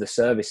a lot of the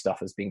service stuff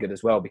has been good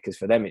as well, because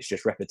for them, it's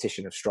just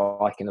repetition of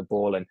striking the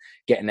ball and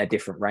getting their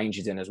different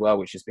ranges in as well,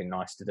 which has been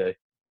nice to do.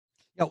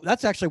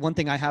 That's actually one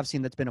thing I have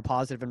seen that's been a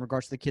positive in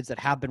regards to the kids that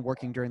have been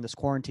working during this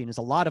quarantine, is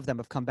a lot of them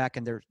have come back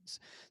in their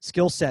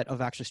skill set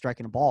of actually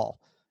striking a ball.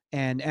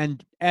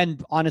 And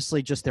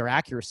honestly, just their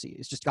accuracy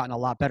has just gotten a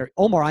lot better.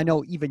 Omar, I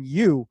know even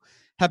you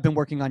have been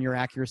working on your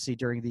accuracy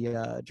during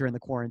the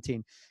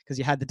quarantine, because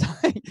you had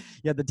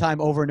the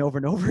time over and over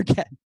and over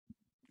again.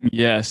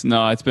 Yes,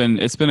 no, it's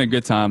been a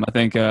good time. I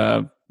think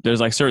there's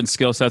like certain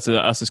skill sets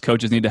that us as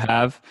coaches need to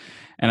have,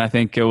 and I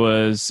think it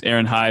was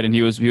Aaron Hyde, and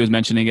he was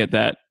mentioning it,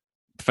 that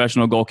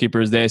professional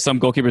goalkeepers, some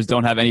goalkeepers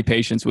don't have any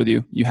patience with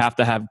you. You have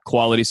to have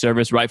quality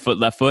service, right foot,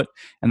 left foot,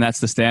 and that's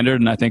the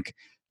standard. And I think,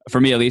 for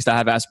me at least, I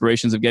have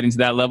aspirations of getting to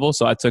that level.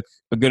 So I took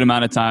a good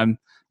amount of time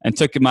and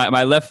took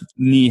my left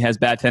knee has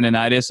bad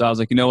tendonitis. So I was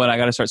like, you know what? I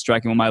got to start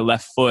striking with my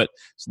left foot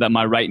so that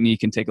my right knee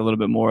can take a little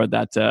bit more of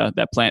that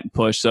plant and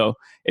push. So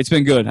it's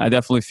been good. I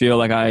definitely feel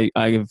like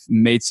I've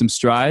made some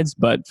strides,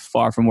 but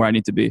far from where I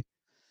need to be.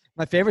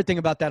 My favorite thing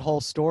about that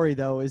whole story,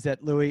 though, is that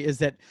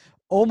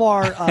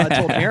Omar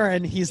told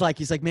Aaron, he's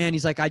like, man,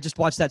 I just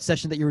watched that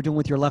session that you were doing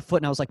with your left foot.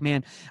 And I was like,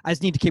 man, I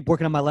just need to keep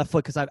working on my left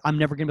foot, because I'm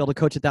never going to be able to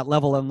coach at that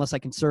level unless I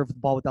can serve the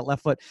ball with that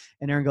left foot.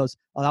 And Aaron goes,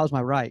 oh, that was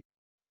my right.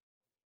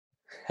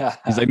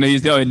 He's like,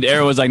 no, and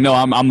Aaron was like, no,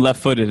 I'm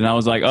left-footed. And I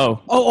was like,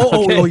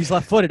 okay. He's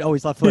left-footed. Oh,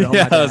 he's left-footed. Oh,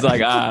 yeah, I was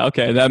like,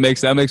 okay, that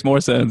makes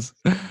more sense.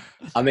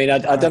 I mean,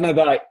 I don't know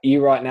about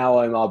you right now,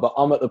 Omar, but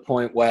I'm at the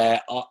point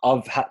where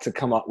I've had to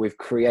come up with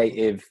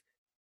creative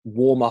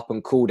warm-up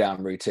and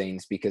cool-down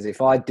routines, because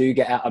if I do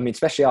get out, I mean,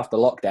 especially after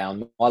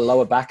lockdown, my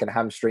lower back and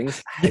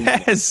hamstrings.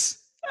 Yes.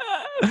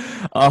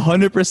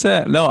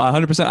 100%. No,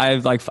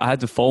 100%. I had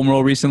to foam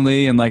roll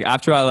recently, and like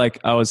after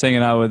I was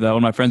hanging out with one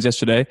of my friends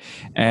yesterday,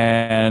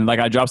 and like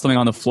I dropped something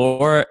on the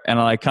floor, and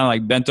I kind of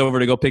like bent over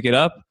to go pick it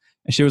up,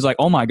 and she was like,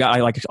 "Oh my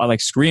god!" I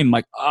screamed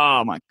like,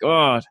 "Oh my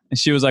god!" And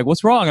she was like,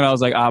 "What's wrong?" And I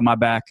was like, my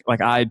back.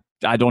 Like I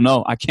don't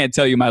know. I can't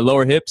tell you. My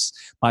lower hips,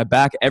 my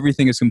back,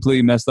 everything is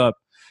completely messed up.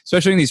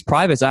 Especially in these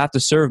privates, I have to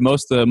serve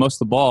most of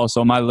the ball,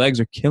 so my legs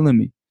are killing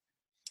me.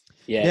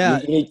 Yeah.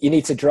 You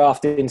need to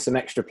draft in some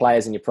extra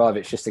players in your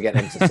privates just to get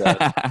them to serve.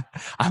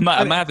 I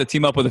might have to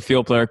team up with a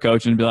field player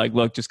coach and be like,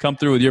 look, just come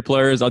through with your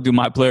players. I'll do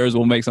my players.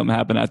 We'll make something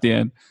happen at the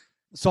end.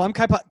 So I'm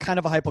kind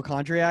of a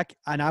hypochondriac,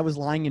 and I was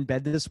lying in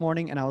bed this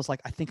morning, and I was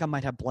like, I think I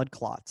might have blood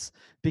clots,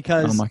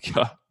 because oh my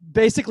God.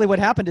 Basically what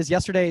happened is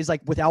yesterday is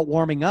like, without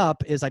warming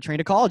up, is I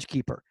trained a college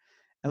keeper.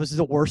 That was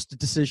the worst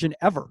decision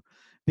ever,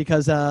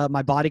 because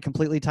my body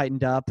completely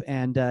tightened up,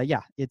 and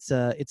it's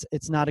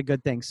not a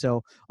good thing.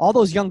 So all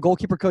those young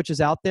goalkeeper coaches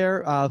out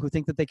there who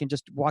think that they can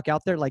just walk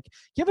out there, like,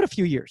 give it a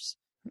few years.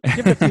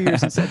 Give it a few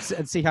years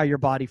and see how your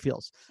body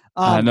feels.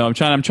 No, I'm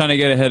trying to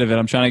get ahead of it.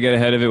 I'm trying to get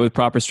ahead of it with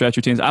proper stretch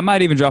routines. I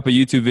might even drop a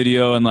YouTube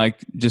video and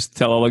like just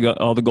tell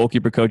all the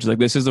goalkeeper coaches, like,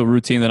 this is a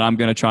routine that I'm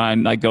going to try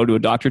and like go to a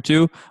doctor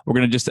to. We're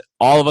going to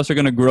all of us are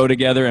going to grow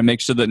together and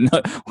make sure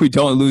that we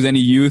don't lose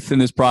any youth in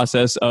this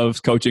process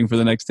of coaching for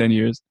the next 10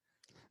 years.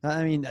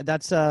 I mean,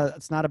 that's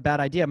not a bad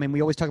idea. I mean,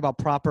 we always talk about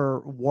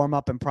proper warm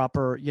up and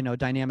proper,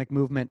 dynamic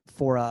movement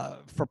for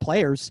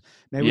players.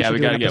 Maybe we should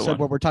do an episode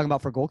where we're talking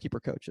about for goalkeeper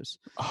coaches.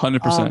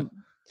 100%.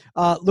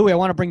 Louis, I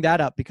want to bring that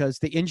up because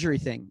the injury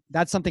thing,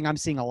 that's something I'm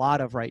seeing a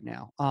lot of right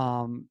now.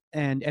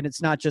 And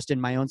it's not just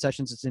in my own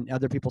sessions, it's in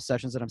other people's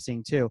sessions that I'm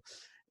seeing too.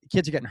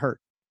 Kids are getting hurt.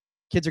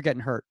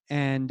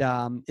 And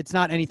it's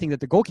not anything that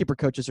the goalkeeper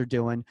coaches are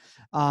doing.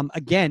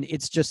 Again,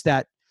 it's just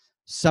that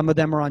some of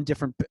them are on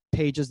different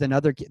pages than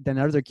other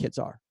kids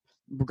are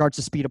in regards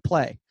to speed of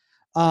play.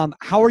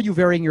 How are you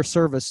varying your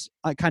service,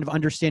 kind of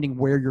understanding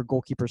where your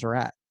goalkeepers are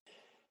at?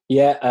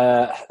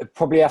 Yeah,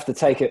 probably have to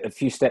take a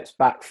few steps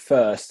back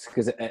first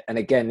and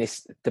again,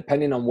 this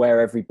depending on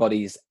where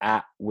everybody's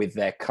at with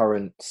their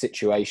current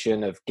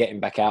situation of getting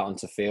back out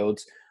onto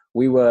fields.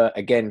 We were,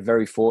 again,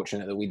 very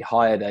fortunate that we'd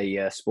hired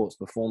a sports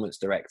performance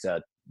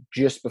director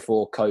just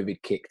before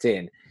COVID kicked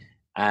in.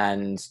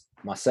 And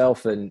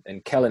myself and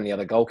Kellen, the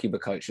other goalkeeper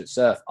coach at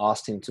Surf,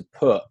 asked him to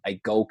put a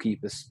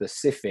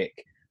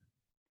goalkeeper-specific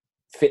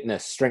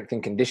fitness, strength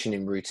and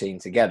conditioning routine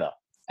together.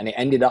 And it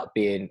ended up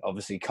being,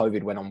 obviously,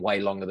 COVID went on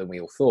way longer than we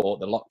all thought,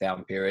 the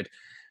lockdown period,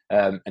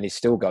 and it's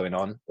still going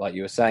on, like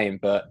you were saying.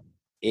 But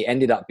it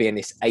ended up being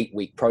this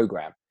 8-week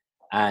program.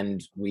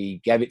 And we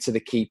gave it to the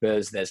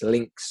keepers. There's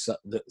links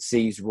that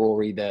sees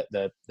Rory,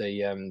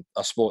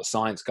 our sports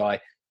science guy,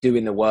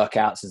 doing the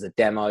workouts as a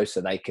demo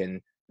so they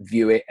can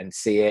view it and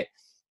see it.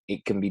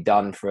 It can be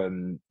done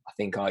from, I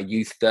think our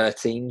youth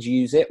 13s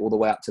use it all the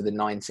way up to the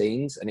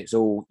 19s. And it's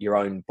all your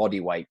own body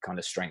weight kind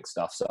of strength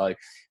stuff. So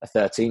a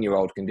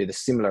 13-year-old can do the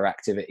similar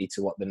activity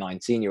to what the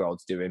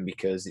 19-year-old's doing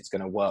because it's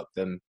going to work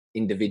them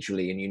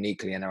individually and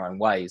uniquely in their own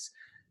ways.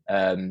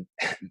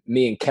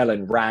 Me and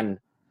Kellen ran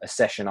a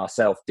session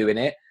ourselves doing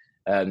it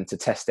to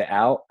test it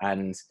out,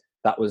 and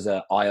that was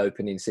an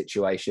eye-opening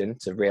situation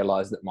to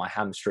realize that my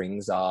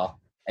hamstrings are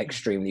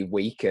extremely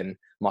weak and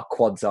my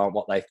quads aren't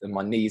and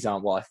my knees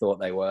aren't what I thought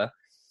they were.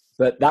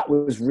 But that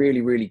was really,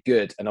 really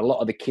good, and a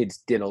lot of the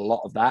kids did a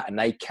lot of that, and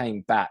they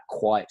came back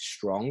quite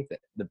strong,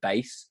 the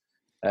base.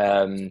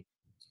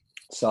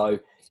 So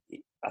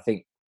I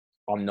think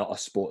I'm not a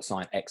sports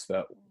science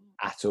expert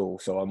at all,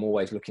 so I'm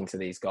always looking to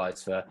these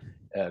guys for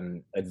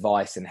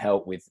advice and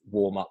help with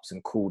warm-ups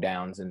and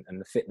cool-downs and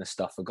the fitness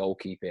stuff for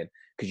goalkeeping,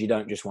 because you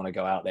don't just want to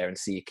go out there and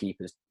see your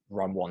keepers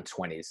run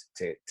 120s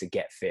to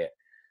get fit.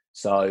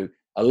 So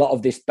a lot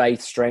of this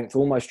base strength,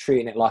 almost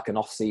treating it like an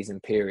off-season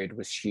period,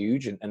 was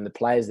huge, and the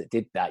players that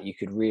did that you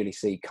could really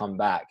see come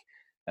back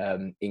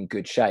in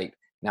good shape.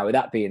 Now, with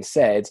that being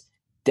said,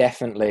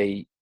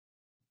 definitely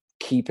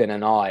keeping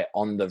an eye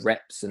on the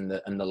reps and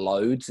the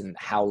loads and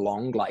how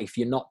long. Like, if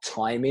you're not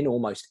timing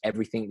almost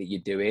everything that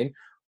you're doing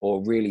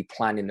or really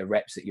planning the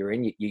reps that you're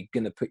in, you're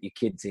going to put your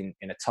kids in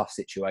a tough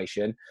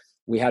situation.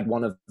 We had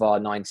one of our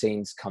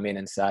 19s come in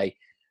and say,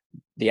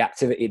 the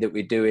activity that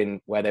we're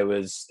doing, where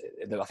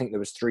I think there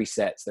was 3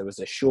 sets. There was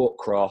a short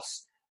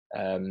cross,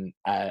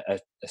 a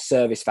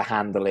service for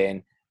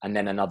handling, and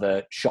then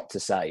another shot to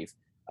save.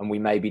 And we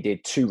maybe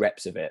did 2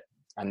 reps of it,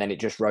 and then it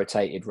just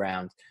rotated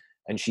round.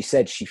 And she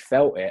said she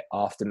felt it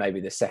after maybe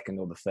the 2nd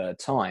or the 3rd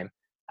time.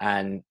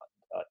 And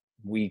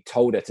we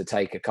told her to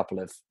take a couple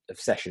of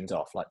sessions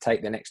off, like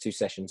take the next 2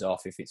 sessions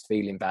off if it's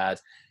feeling bad,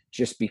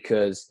 just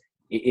because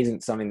it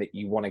isn't something that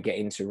you want to get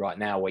into right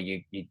now, where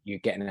you're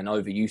getting an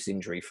overuse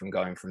injury from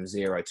going from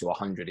 0 to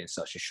 100 in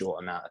such a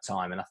short amount of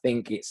time. And I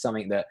think it's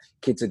something that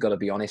kids have got to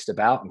be honest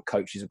about, and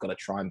coaches have got to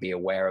try and be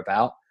aware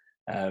about,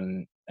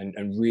 and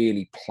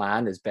really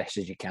plan as best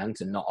as you can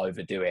to not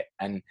overdo it.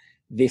 And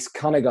this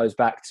kind of goes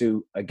back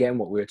to, again,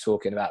 what we were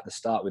talking about at the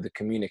start with the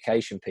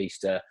communication piece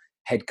to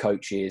head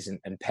coaches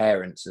and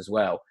parents as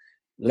well.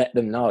 Let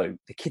them know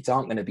the kids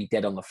aren't going to be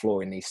dead on the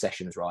floor in these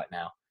sessions right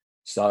now.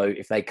 So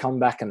if they come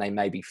back and they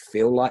maybe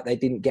feel like they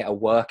didn't get a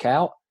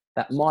workout,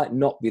 that might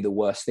not be the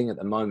worst thing at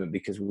the moment,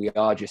 because we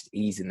are just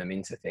easing them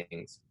into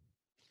things.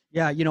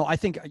 Yeah, I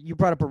think you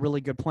brought up a really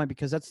good point,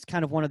 because that's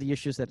kind of one of the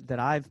issues that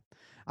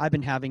I've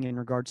been having in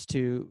regards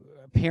to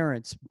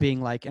parents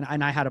being like, and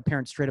I had a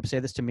parent straight up say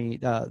this to me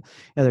the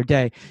other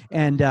day,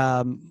 and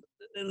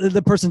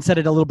the person said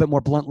it a little bit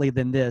more bluntly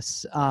than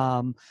this.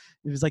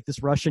 It was like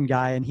this Russian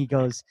guy, and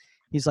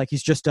he's like,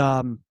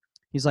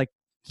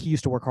 he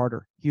used to work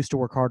harder.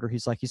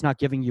 He's like, he's not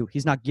giving you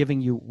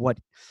what.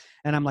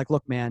 And I'm like,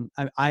 look, man,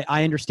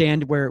 I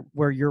understand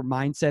where your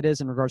mindset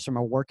is in regards from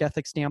a work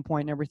ethic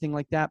standpoint and everything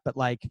like that. But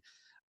like,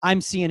 I'm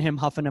seeing him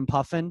huffing and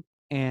puffing,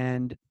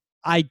 and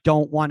I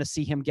don't want to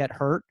see him get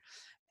hurt.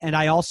 And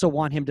I also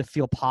want him to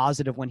feel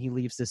positive when he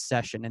leaves this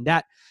session. And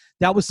that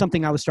was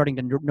something I was starting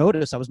to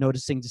notice. I was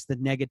noticing just the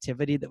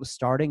negativity that was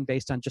starting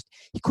based on just,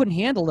 he couldn't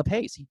handle the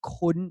pace.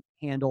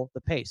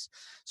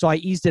 So I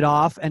eased it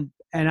off, and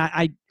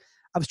I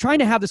was trying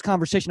to have this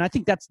conversation. I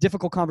think that's a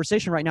difficult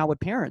conversation right now with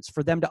parents,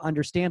 for them to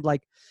understand,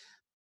 like,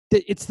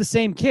 it's the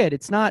same kid.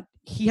 It's not,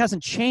 he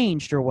hasn't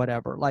changed or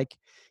whatever. Like,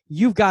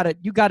 you got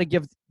to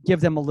give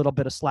them a little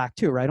bit of slack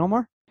too, right,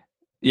 Omar?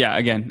 yeah,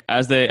 again,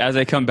 as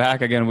they come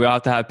back, again, we all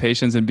have to have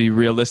patience and be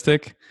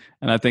realistic.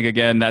 And I think,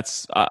 again,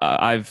 that's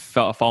I've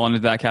fallen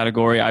into that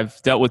category.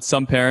 I've dealt with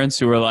some parents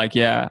who were like,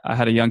 yeah, I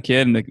had a young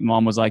kid, and the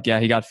mom was like, yeah,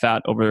 he got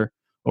fat over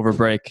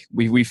break.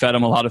 We fed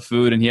him a lot of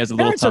food, and he has a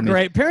little tummy. Parents are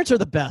great. Parents are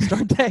the best,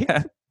 aren't they?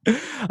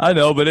 I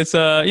know, but it's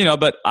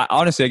but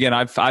honestly, again,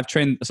 I've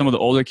trained some of the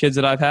older kids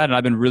that I've had, and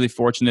I've been really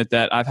fortunate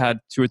that I've had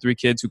 2 or 3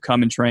 kids who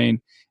come and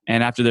train,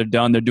 and after they're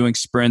done, they're doing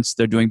sprints,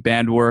 they're doing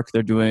band work,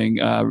 they're doing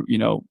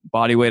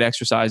body weight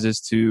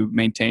exercises to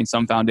maintain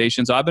some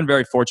foundation. So I've been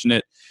very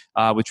fortunate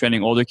with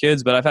training older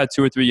kids, but I've had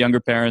 2 or 3 younger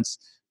parents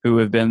who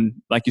have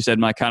been, like you said,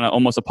 my kind of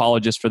almost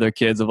apologists for their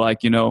kids of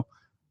like,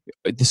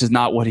 this is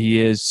not what he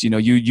is. You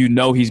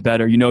know he's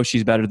better. You know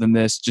she's better than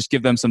this. Just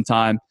give them some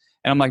time.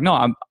 And I'm like,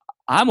 no,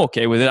 I'm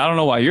okay with it. I don't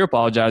know why you're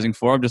apologizing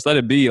for him. Just let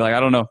it be. Like, I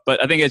don't know.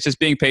 But I think it's just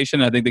being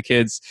patient. I think the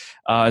kids,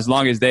 as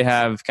long as they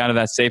have kind of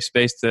that safe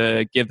space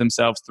to give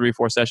themselves 3 or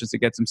 4 sessions to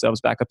get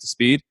themselves back up to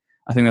speed,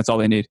 I think that's all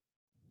they need.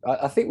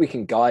 I think we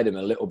can guide them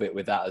a little bit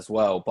with that as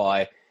well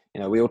by,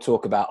 we all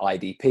talk about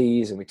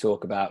IDPs and we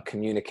talk about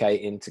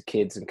communicating to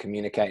kids and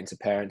communicating to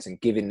parents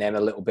and giving them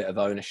a little bit of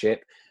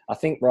ownership. I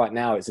think right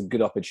now it's a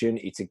good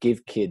opportunity to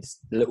give kids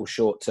little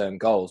short-term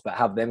goals, but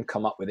have them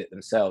come up with it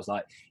themselves.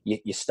 Like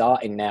you're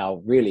starting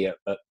now really at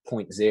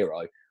point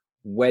 0.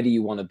 Where do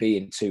you want to be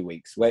in 2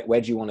 weeks?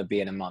 Where do you want to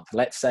be in a month?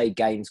 Let's say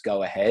games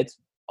go ahead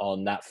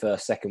on that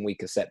second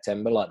week of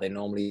September, like they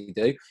normally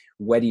do.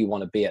 Where do you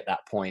want to be at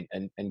that point?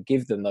 And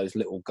give them those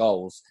little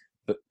goals.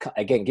 But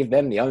again, give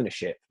them the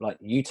ownership. Like,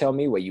 you tell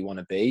me where you want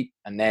to be.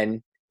 And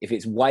then if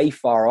it's way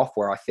far off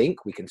where I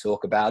think, we can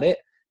talk about it.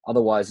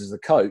 Otherwise, as a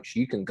coach,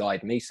 you can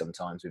guide me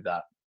sometimes with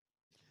that.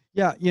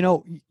 Yeah,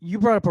 you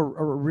brought up a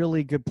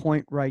really good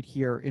point right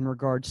here in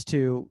regards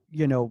to,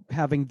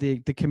 having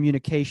the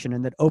communication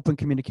and that open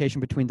communication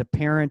between the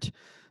parent,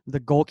 the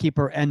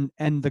goalkeeper, and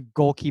the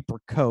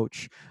goalkeeper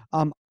coach.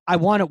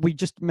 We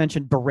just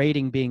mentioned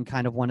berating being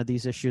kind of one of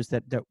these issues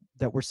that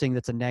we're seeing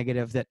that's a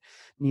negative that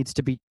needs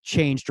to be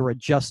changed or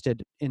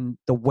adjusted in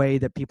the way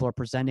that people are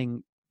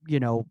presenting,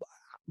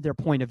 their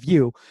point of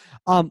view.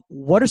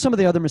 What are some of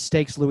the other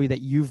mistakes, Louis, that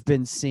you've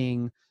been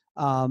seeing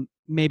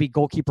maybe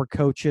goalkeeper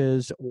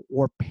coaches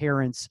or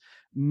parents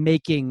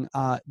making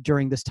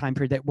during this time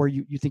period where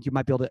you think you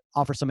might be able to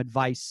offer some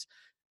advice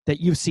that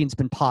you've seen has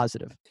been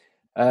positive?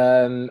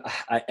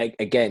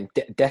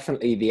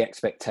 Definitely the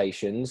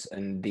expectations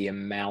and the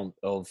amount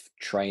of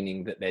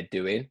training that they're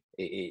doing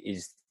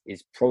is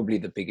probably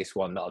the biggest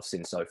one that I've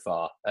seen so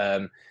far.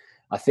 I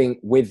think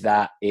with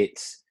that,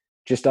 it's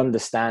just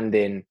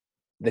understanding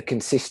the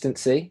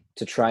consistency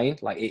to train.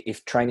 Like,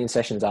 if training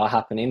sessions are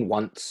happening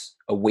once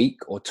a week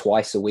or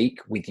twice a week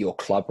with your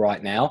club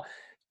right now,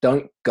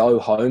 don't go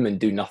home and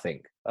do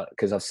nothing.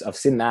 Because I've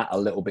seen that a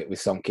little bit with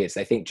some kids.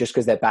 They think just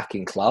because they're back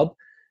in club,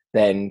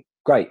 then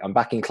great, I'm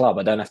back in club,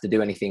 I don't have to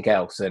do anything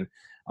else. And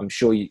I'm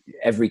sure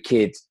every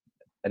kid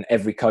and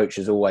every coach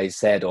has always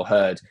said or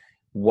heard,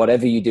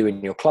 whatever you do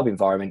in your club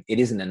environment, it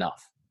isn't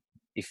enough.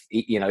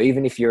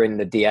 Even if you're in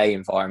the DA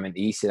environment,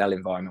 the ECL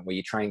environment, where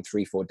you train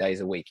 3-4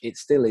 days a week, it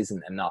still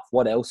isn't enough.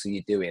 What else are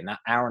you doing? That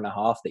hour and a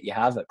half that you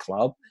have at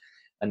club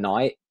a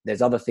night,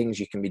 there's other things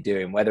you can be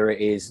doing, whether it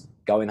is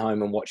going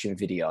home and watching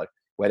video,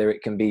 whether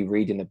it can be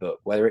reading a book,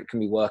 whether it can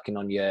be working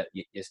on your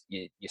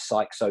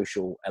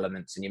psychosocial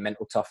elements and your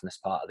mental toughness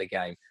part of the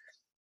game.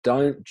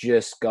 Don't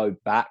just go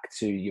back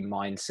to your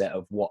mindset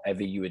of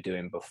whatever you were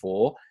doing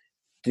before.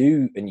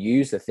 Do and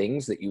use the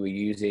things that you were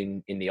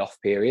using in the off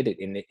period,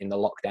 in the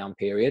lockdown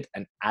period,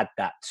 and add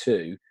that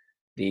to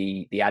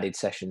the added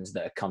sessions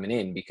that are coming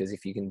in. Because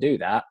if you can do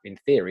that, in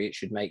theory, it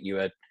should make you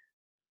a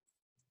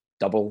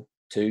double,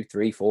 2,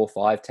 3, 4,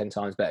 5, 10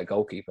 times better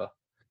goalkeeper.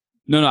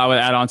 No, I would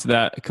add on to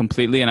that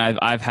completely. And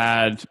I've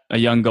had a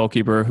young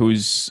goalkeeper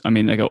who's,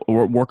 like a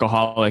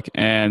workaholic,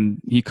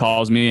 and he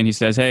calls me and he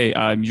says, "Hey,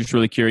 I'm just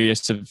really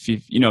curious if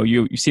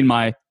you've seen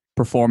my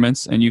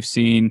performance and you've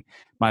seen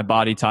my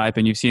body type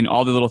and you've seen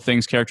all the little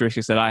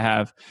characteristics that I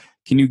have.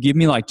 Can you give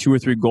me like 2 or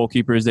 3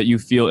 goalkeepers that you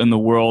feel in the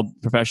world,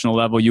 professional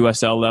level,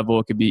 USL level,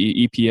 it could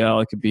be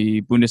EPL, it could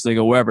be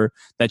Bundesliga, wherever,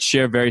 that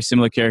share very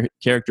similar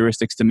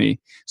characteristics to me,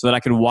 so that I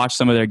could watch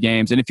some of their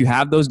games? And if you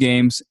have those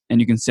games and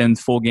you can send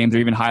full games or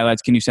even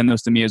highlights, can you send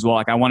those to me as well?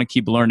 Like, I want to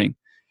keep learning."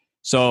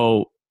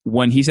 So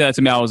when he said that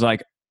to me, I was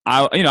like,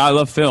 I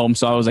love film.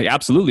 So I was like,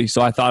 absolutely.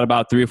 So I thought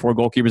about 3 or 4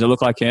 goalkeepers that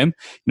look like him,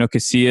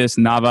 Casillas,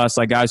 Navas,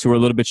 like guys who are a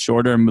little bit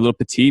shorter and a little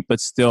petite, but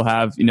still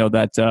have,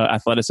 that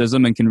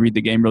athleticism and can read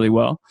the game really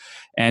well.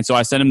 And so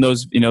I sent him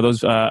those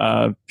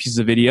pieces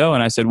of video,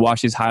 and I said,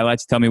 watch these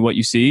highlights, tell me what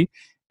you see.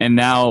 And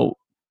now,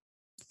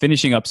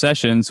 finishing up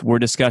sessions, we're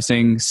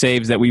discussing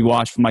saves that we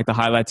watched from like the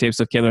highlight tapes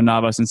of Keylor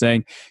Navas and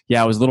saying,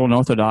 yeah, it was a little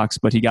unorthodox,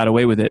 but he got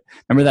away with it.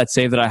 Remember that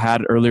save that I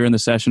had earlier in the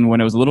session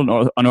when it was a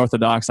little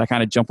unorthodox? I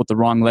kind of jumped with the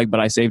wrong leg, but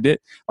I saved it.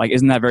 Like,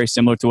 isn't that very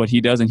similar to what he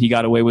does? And he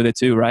got away with it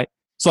too, right?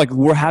 So like,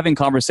 we're having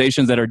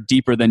conversations that are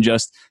deeper than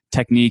just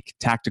technique,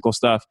 tactical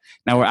stuff.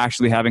 Now we're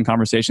actually having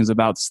conversations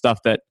about stuff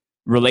that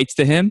relates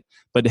to him,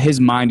 but his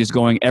mind is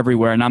going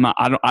everywhere, and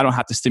I don't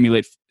have to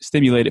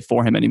stimulate it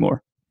for him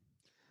anymore.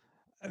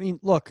 I mean,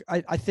 look,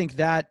 I think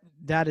that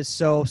is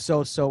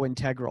so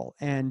integral,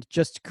 and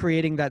just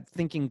creating that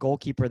thinking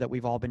goalkeeper that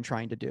we've all been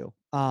trying to do.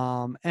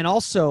 And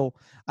also,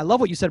 I love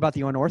what you said about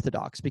the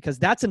unorthodox, because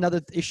that's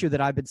another issue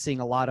that I've been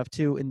seeing a lot of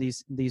too in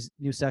these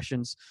new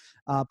sessions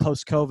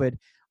post-COVID.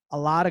 A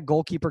lot of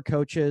goalkeeper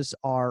coaches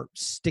are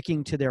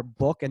sticking to their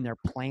book and their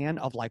plan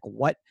of like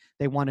what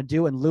they want to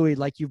do. And Louis,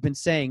 like you've been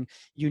saying,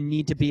 you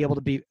need to be able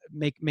to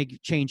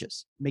make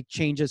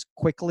changes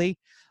quickly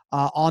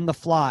on the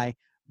fly,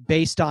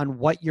 based on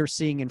what you're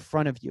seeing in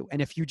front of you.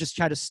 And if you just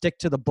try to stick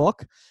to the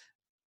book,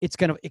 it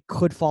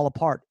could fall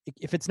apart.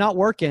 If it's not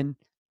working,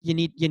 you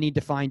need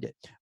to find it.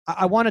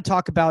 I want to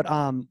talk about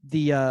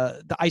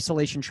the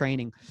isolation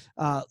training,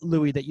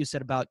 Louis, that you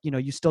said about,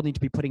 you still need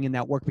to be putting in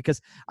that work, because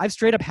I've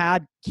straight up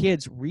had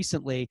kids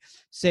recently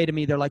say to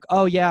me, they're like,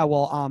 oh yeah,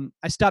 well,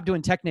 I stopped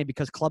doing Techne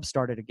because club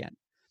started again.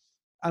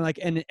 I'm like,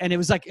 and it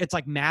was like, it's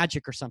like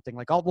magic or something,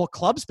 like, oh, well,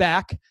 club's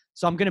back,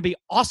 so I'm going to be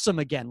awesome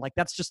again. Like,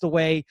 that's just the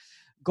way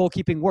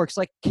goalkeeping works.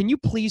 Like, can you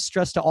please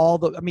stress to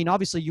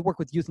obviously you work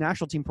with youth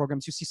national team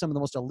programs, you see some of the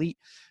most elite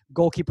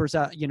goalkeepers,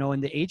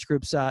 in the age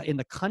groups in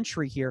the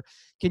country here.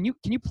 Can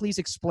you please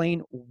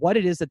explain what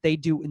it is that they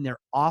do in their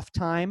off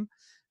time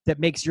that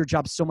makes your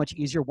job so much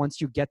easier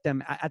once you get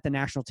them at the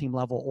national team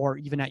level or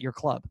even at your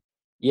club?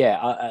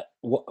 Yeah.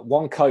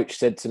 One coach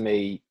said to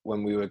me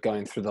when we were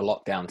going through the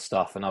lockdown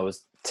stuff and I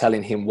was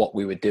telling him what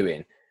we were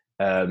doing,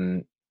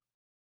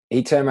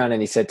 he turned around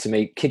and he said to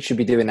me, kids should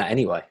be doing that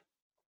anyway.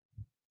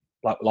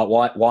 Like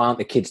why aren't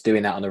the kids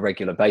doing that on a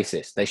regular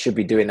basis? They should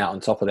be doing that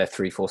on top of their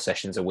 3-4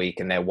 sessions a week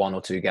and their 1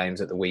 or 2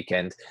 games at the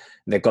weekend.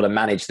 They've got to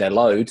manage their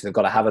load. They've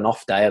got to have an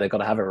off day, or they've got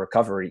to have a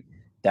recovery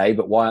day.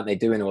 But why aren't they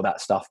doing all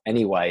that stuff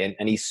anyway?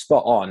 And he's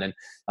spot on. And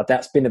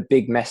that's been a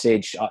big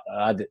message.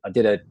 I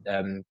did a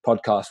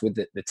podcast with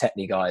the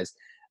Techne guys,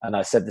 and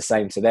I said the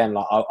same to them.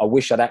 Like, I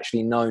wish I'd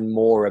actually known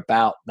more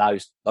about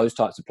those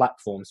types of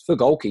platforms for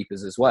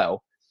goalkeepers as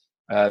well,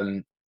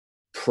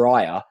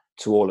 prior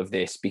to all of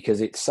this, because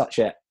it's such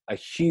a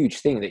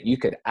huge thing that you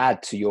could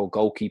add to your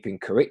goalkeeping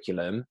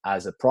curriculum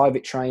as a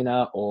private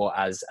trainer or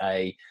as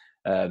a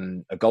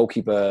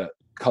goalkeeper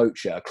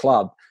coach at a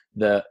club,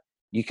 that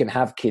you can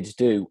have kids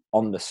do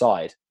on the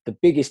side. The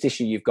biggest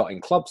issue you've got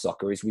in club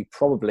soccer is we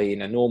probably,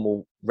 in a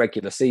normal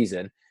regular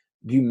season,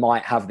 you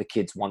might have the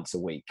kids once a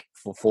week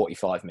for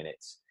 45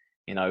 minutes.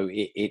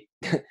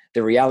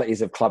 The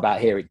realities of club out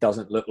here, it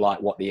doesn't look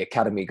like what the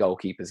academy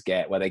goalkeepers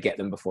get, where they get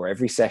them before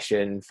every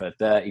session for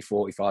 30,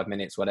 45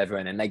 minutes, whatever,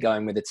 and then they go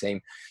in with the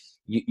team.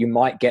 You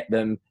might get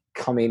them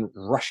coming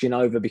rushing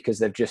over because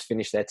they've just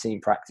finished their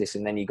team practice,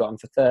 and then you got them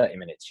for 30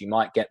 minutes. You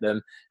might get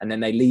them and then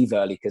they leave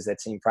early because their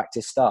team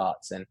practice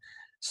starts. And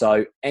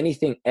so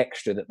anything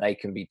extra that they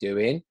can be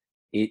doing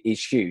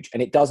is huge.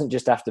 And it doesn't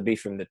just have to be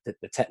from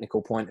the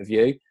technical point of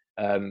view.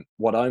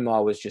 What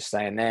Omar was just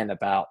saying then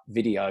about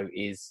video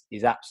is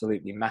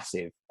absolutely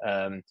massive.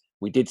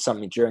 We did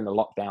something during the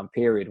lockdown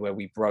period where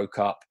we broke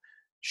up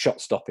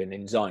shot stopping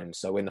in zones.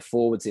 So when the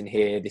forward's in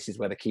here, this is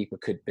where the keeper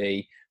could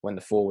be. When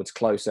the forward's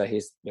closer,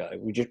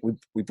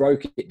 we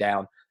broke it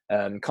down.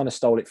 Kind of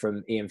stole it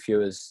from Ian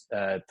Fewer's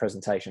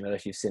presentation. I don't know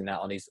if you've seen that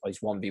on his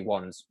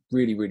 1v1s.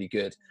 Really, really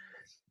good.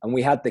 And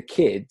we had the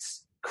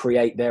kids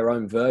create their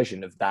own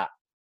version of that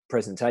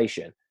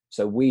presentation.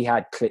 So we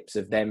had clips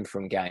of them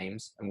from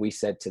games, and we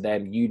said to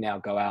them, you now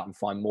go out and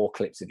find more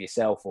clips of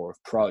yourself or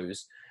of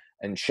pros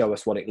and show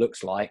us what it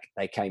looks like.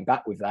 They came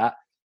back with that.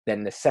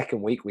 Then the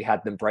second week we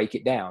had them break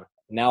it down.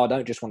 Now I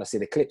don't just want to see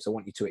the clips. I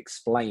want you to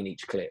explain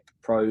each clip,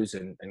 pros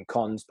and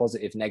cons,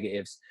 positives,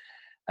 negatives.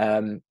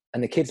 And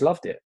the kids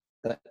loved it.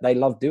 They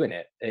loved doing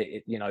it.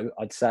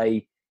 I'd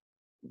say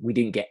we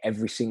didn't get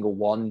every single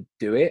one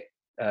do it.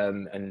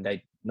 And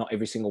not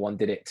every single one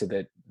did it to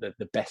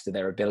the best of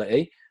their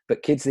ability.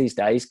 But kids these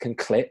days can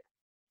clip.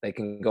 They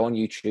can go on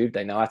YouTube.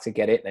 They know how to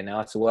get it. They know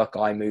how to work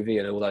iMovie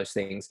and all those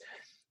things.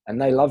 And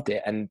they loved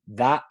it. And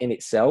that in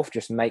itself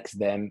just makes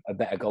them a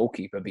better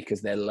goalkeeper because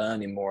they're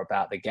learning more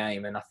about the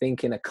game. And I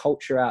think in a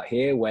culture out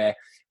here where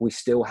we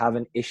still have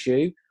an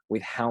issue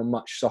with how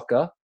much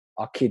soccer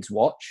our kids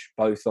watch,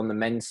 both on the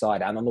men's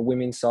side and on the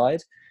women's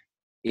side,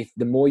 if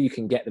the more you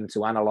can get them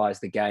to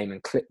analyze the game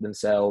and clip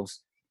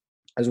themselves,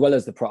 as well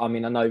as I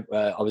know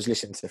I was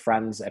listening to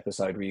Fran's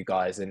episode with you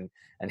guys, and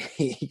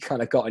he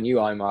kind of got on you,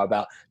 Omar,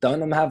 about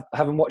don't have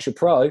them watch a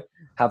pro,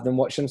 have them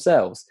watch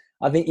themselves.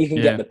 I think you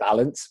can get the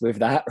balance with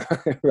that,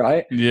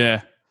 right?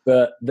 Yeah.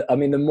 But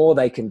the more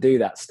they can do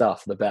that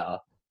stuff, the better.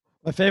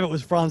 My favorite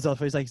was Fran's though.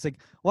 He's like,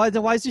 why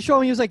is he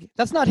showing me? He was like,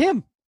 that's not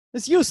him.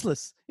 It's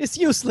useless. It's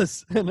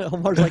useless. And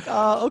Omar's like,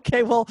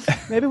 okay, well,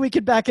 maybe we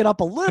could back it up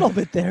a little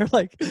bit there.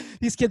 Like,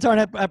 these kids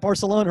aren't at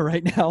Barcelona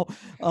right now.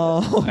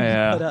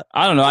 Yeah. But,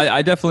 I don't know.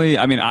 I definitely,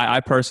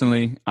 I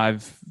personally,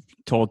 I've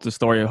told the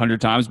story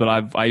 100 times,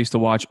 but I used to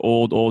watch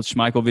old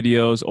Schmeichel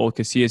videos, old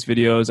Casillas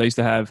videos. I used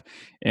to have,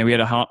 and we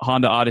had a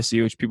Honda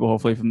Odyssey, which people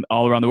hopefully from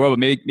all around the world,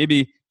 but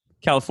maybe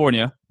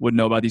California wouldn't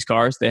know about these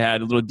cars. They had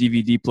a little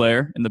DVD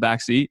player in the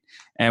back seat,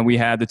 and we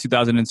had the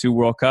 2002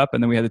 World Cup,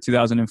 and then we had the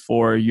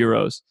 2004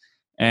 Euros.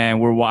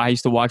 And I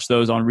used to watch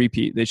those on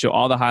repeat. They show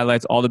all the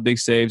highlights, all the big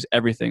saves,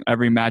 everything,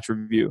 every match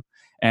review.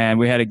 And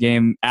we had a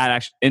game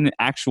in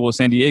actual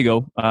San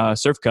Diego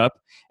Surf Cup,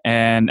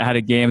 and I had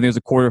a game. I think it was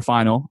a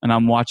quarterfinal, and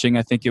I'm watching.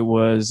 I think it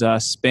was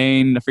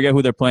Spain. I forget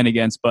who they're playing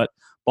against, but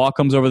ball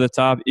comes over the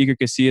top. Iker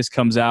Casillas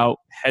comes out,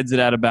 heads it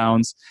out of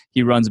bounds.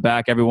 He runs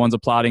back. Everyone's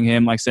applauding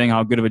him, like saying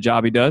how good of a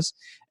job he does.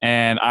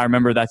 And I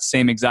remember that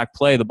same exact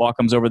play. The ball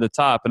comes over the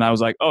top, and I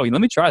was like, "Oh,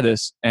 let me try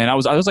this." And I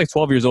was like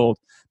 12 years old,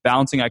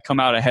 bouncing. I come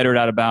out, I header it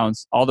out of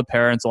bounds. All the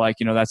parents are like,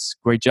 "That's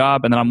a great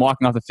job." And then I'm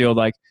walking off the field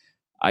like,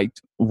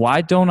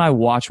 why don't I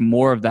watch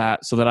more of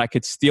that so that I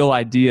could steal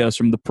ideas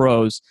from the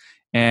pros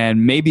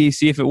and maybe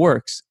see if it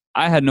works?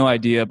 I had no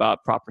idea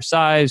about proper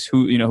size,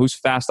 who's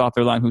fast off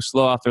their line, who's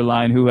slow off their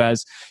line, who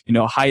has,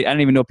 height. I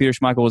didn't even know Peter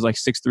Schmeichel was like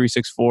 6'3",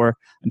 6'4"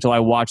 until I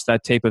watched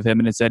that tape of him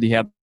and it said he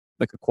had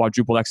like a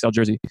quadruple XL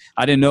jersey.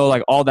 I didn't know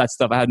like all that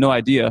stuff. I had no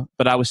idea,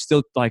 but I was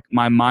still like,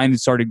 my mind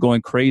started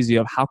going crazy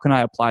of how can I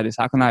apply this?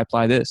 How can I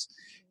apply this?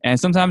 And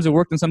sometimes it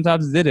worked and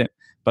sometimes it didn't.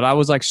 But I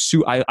was like,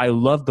 I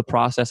love the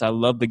process. I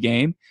love the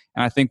game.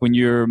 And I think when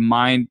your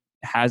mind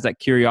has that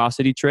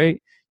curiosity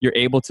trait, you're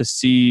able to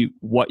see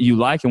what you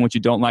like and what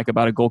you don't like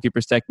about a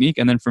goalkeeper's technique.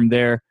 And then from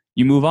there,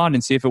 you move on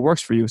and see if it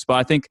works for you. But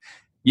I think,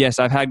 yes,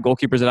 I've had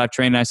goalkeepers that I've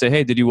trained and I say,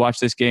 hey, did you watch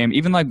this game?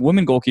 Even like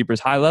women goalkeepers,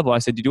 high level. I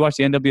said, did you watch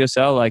the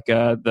NWSL, like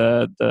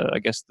I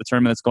guess the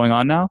tournament that's going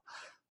on now?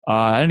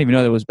 I didn't even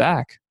know that it was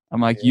back.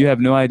 I'm like, you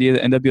have no idea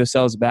that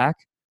NWSL is back?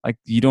 Like,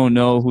 you don't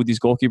know who these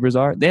goalkeepers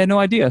are? They had no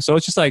idea. So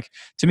it's just like,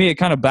 to me, it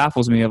kind of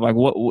baffles me of like,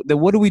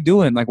 what are we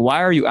doing? Like,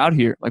 why are you out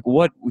here? Like,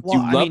 do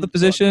you love the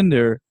position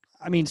or?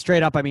 I mean,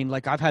 straight up,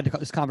 like I've had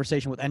this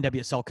conversation with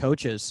NWSL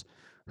coaches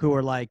who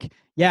are like,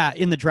 yeah,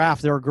 in the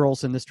draft, there are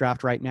girls in this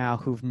draft right now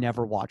who've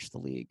never watched the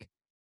league.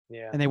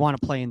 Yeah. And they want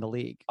to play in the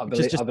league. I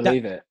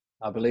believe it.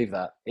 I believe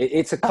that.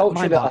 It's a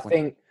culture that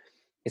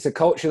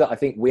I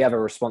think we have a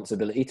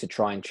responsibility to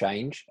try and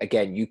change.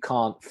 Again, you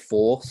can't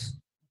force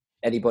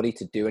anybody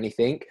to do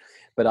anything,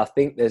 but I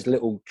think there's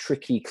little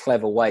tricky,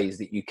 clever ways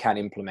that you can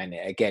implement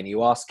it. Again,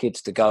 you ask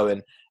kids to go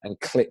and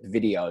clip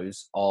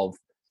videos of,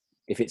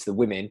 if it's the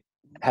women,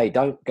 hey,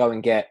 don't go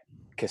and get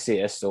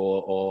Casillas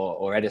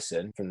or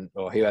Edison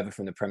or whoever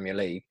from the Premier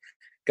League.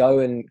 Go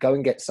and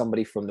get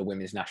somebody from the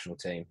women's national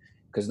team,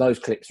 because those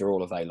clips are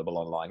all available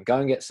online. Go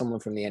and get someone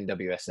from the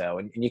NWSL,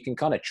 and you can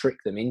kind of trick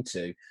them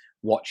into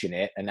watching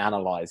it and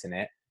analysing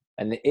it.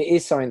 And it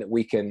is something that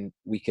we can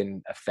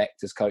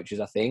affect as coaches,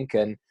 I think.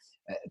 And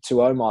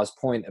to Omar's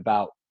point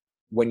about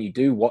when you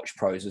do watch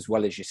pros as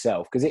well as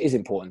yourself, because it is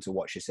important to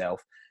watch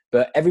yourself,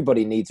 but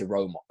everybody needs a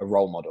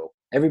role model.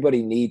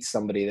 Everybody needs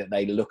somebody that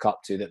they look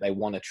up to, that they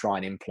want to try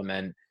and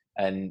implement.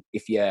 And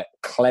if you're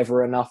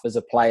clever enough as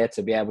a player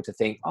to be able to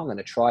think, I'm going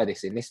to try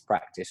this in this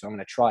practice, or I'm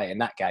going to try it in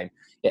that game,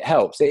 it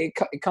helps. It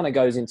kind of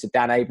goes into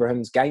Dan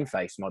Abraham's game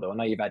face model. I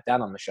know you've had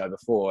Dan on the show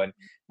before, and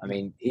I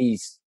mean,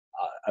 he's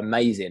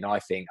amazing. I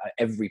think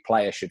every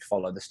player should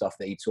follow the stuff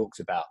that he talks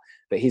about.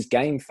 But his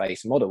game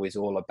face model is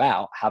all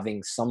about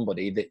having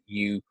somebody that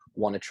you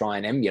want to try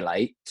and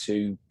emulate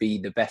to be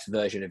the best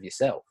version of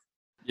yourself.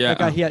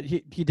 Yeah,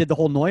 he did the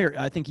whole Neuer.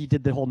 I think he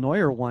did the whole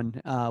Neuer one.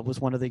 Was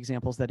one of the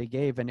examples that he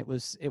gave, and it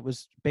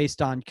was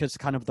based on, because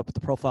kind of the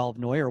profile of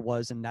Neuer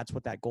was, and that's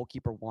what that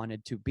goalkeeper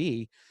wanted to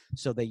be.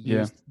 So they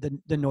used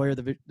the Neuer,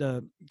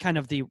 the kind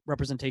of the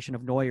representation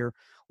of Neuer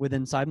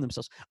within inside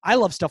themselves. I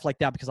love stuff like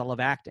that because I love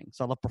acting,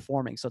 so I love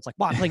performing. So it's like,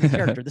 wow, I'm playing a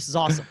character. This is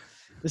awesome.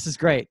 This is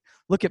great.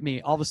 Look at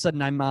me. All of a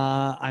sudden,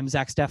 I'm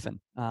Zach Steffen.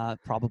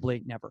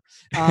 Probably never.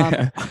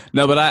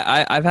 No, but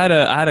I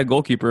had a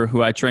goalkeeper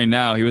who I train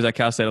now. He was at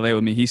Cal State LA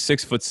with me. He's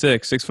 6'6",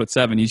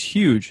 6'7". He's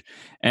huge,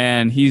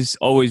 and he's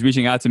always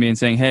reaching out to me and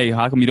saying, "Hey,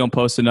 how come you don't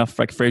post enough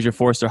like Fraser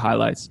Forster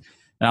highlights?"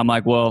 And I'm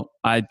like, "Well,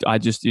 I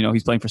just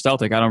he's playing for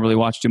Celtic. I don't really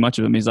watch too much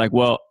of him." He's like,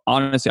 "Well,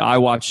 honestly, I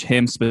watch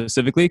him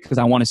specifically because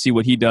I want to see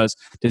what he does.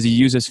 Does he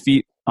use his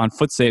feet on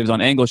foot saves,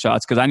 on angle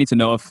shots? Because I need to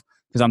know if."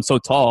 Because I'm so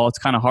tall, it's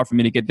kind of hard for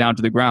me to get down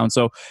to the ground.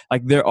 So,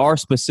 like, there are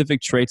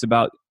specific traits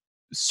about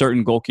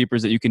certain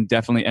goalkeepers that you can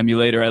definitely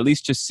emulate, or at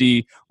least just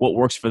see what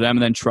works for them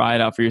and then try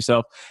it out for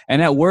yourself.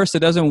 And at worst, it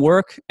doesn't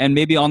work. And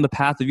maybe on the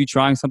path of you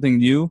trying something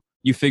new,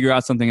 you figure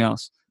out something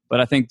else. But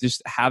I think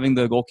just having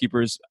the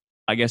goalkeepers,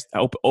 I guess,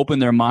 open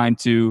their mind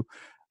to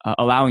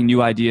allowing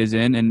new ideas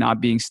in and not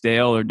being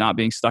stale or not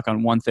being stuck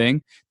on one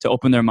thing, to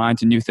open their mind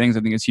to new things, I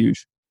think is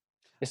huge.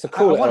 It's a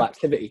cool little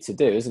activity to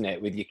do, isn't it,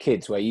 with your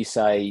kids, where you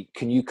say,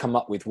 can you come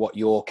up with what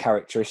your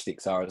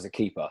characteristics are as a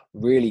keeper?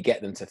 Really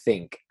get them to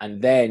think.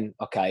 And then,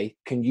 okay,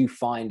 can you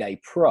find a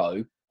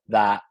pro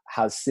that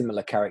has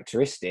similar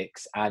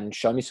characteristics and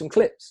show me some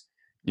clips?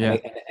 Yeah.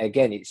 And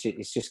again, it's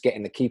just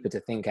getting the keeper to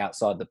think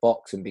outside the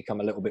box and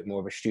become a little bit more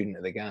of a student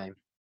of the game.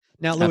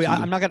 Now, Louis,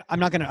 I'm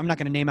not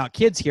gonna name out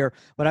kids here,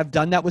 but I've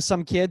done that with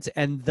some kids,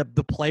 and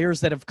the players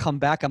that have come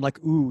back, I'm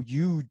like, ooh,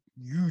 you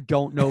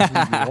don't know who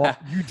you are.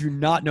 You do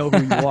not know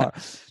who you are.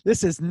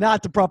 This is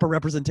not the proper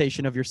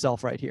representation of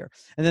yourself right here.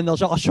 And then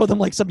I'll show them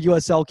like some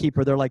USL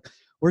keeper. They're like,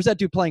 where's that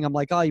dude playing? I'm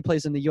like, oh, he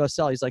plays in the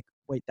USL. He's like,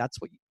 wait, that's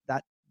what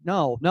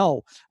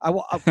no.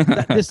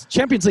 This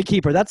Champions League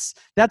keeper, that's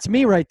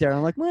me right there.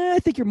 I'm like, well, I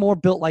think you're more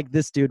built like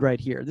this dude right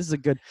here. This is a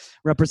good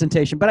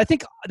representation. But I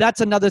think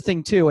that's another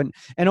thing too. And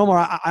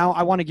Omar,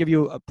 I want to give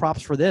you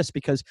props for this,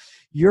 because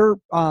you're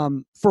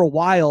for a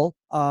while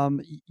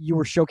you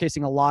were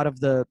showcasing a lot of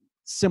the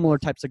similar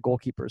types of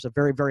goalkeepers, of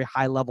very, very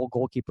high level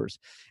goalkeepers.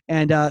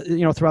 And,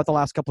 throughout the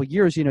last couple of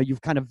years,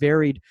 you've kind of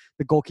varied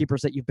the goalkeepers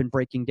that you've been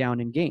breaking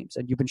down in games,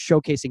 and you've been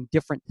showcasing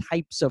different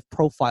types of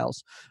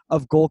profiles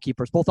of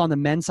goalkeepers, both on the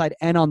men's side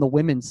and on the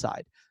women's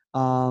side.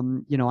 I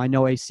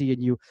know AC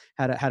and you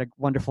had a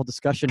wonderful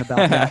discussion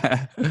about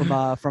that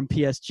from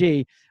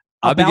PSG.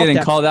 I've been getting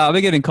called out. I've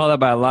been getting called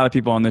out by a lot of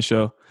people on this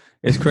show.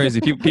 It's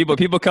crazy. People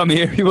come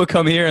here. People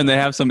come here and they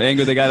have some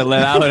anger they got to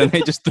let out, and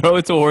they just throw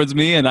it towards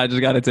me, and I just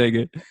got to take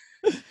it.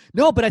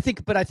 No, but I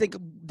think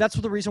that's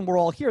the reason we're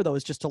all here, though,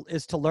 is just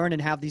to learn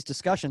and have these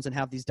discussions and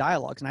have these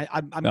dialogues. And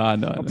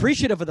I'm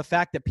appreciative of the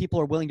fact that people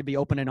are willing to be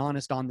open and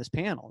honest on this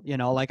panel.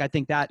 I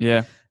think that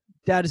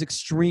that is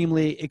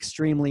extremely,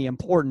 extremely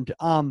important.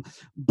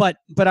 But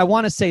I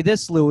want to say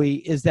this, Louis,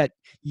 is that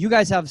you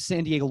guys have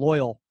San Diego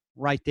Loyal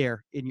right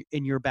there in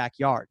your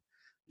backyard.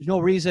 There's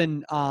no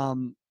reason, at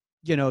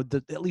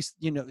least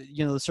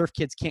the Surf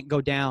Kids can't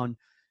go down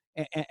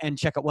and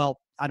check out.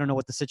 Well, I don't know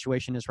what the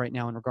situation is right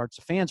now in regards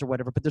to fans or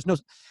whatever, but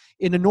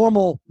in a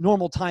normal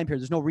time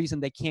period, there's no reason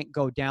they can't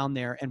go down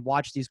there and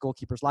watch these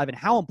goalkeepers live. And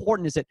how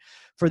important is it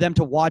for them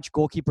to watch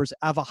goalkeepers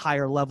of a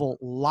higher level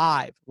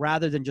live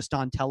rather than just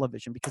on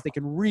television, because they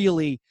can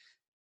really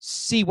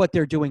see what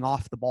they're doing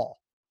off the ball?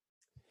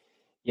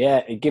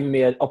 Yeah, it giving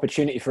me an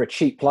opportunity for a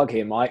cheap plug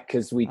here, Mike,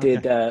 because we've been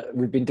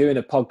doing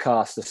a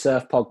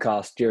surf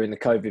podcast during the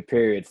COVID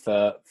period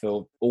for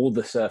all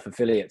the surf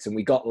affiliates, and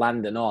we got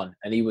Landon on,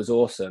 and he was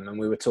awesome, and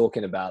we were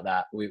talking about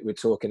that. We were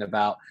talking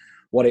about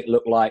what it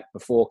looked like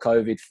before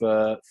COVID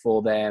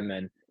for them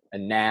and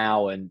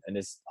now, and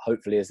as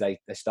hopefully as they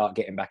start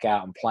getting back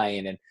out and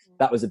playing. And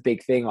that was a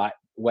big thing, like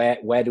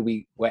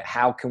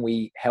how can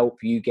we help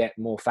you get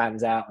more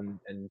fans out,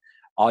 and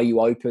are you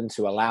open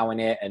to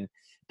allowing it? And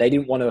they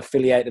didn't want to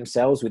affiliate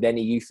themselves with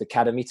any youth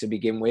academy to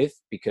begin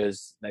with,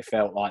 because they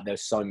felt like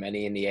there's so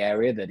many in the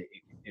area that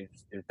it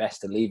was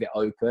best to leave it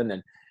open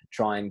and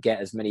try and get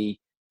as many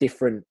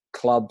different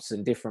clubs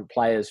and different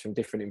players from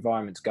different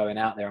environments going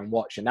out there and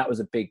watch. And that was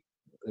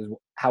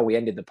how we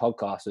ended the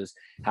podcast, was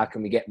how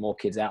can we get more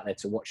kids out there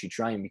to watch you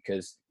train,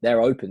 because they're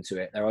open to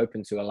it. They're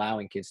open to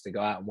allowing kids to go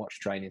out and watch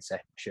training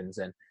sessions.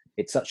 And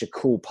it's such a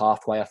cool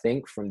pathway, I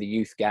think, from the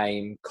youth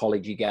game,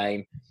 collegey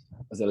game,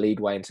 as a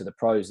leadway into the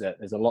pros, that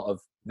there's a lot of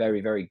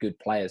very, very good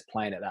players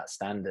playing at that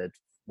standard,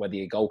 whether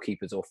you're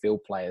goalkeepers or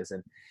field players.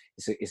 And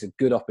it's a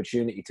good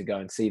opportunity to go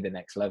and see the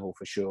next level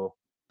for sure.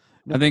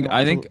 I want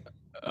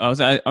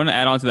to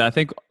add on to that. I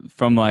think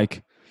from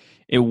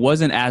it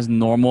wasn't as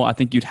normal. I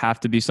think you'd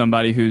have to be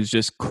somebody who's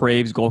just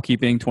craves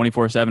goalkeeping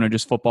 24/7 or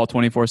just football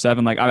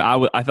 24/7.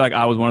 I feel like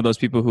I was one of those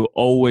people who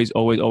always,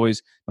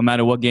 no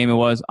matter what game it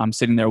was, I'm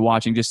sitting there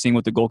watching, just seeing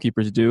what the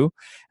goalkeepers do.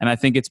 And I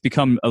think it's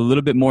become a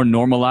little bit more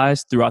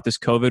normalized throughout this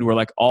COVID,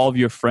 where all of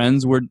your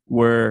friends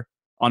were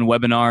on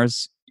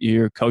webinars.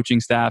 Your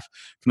coaching staff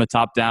from the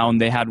top down,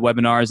 they had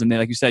webinars, and they,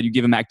 like you said, you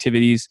give them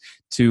activities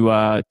to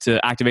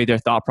activate their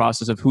thought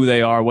process of who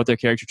they are, what their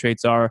character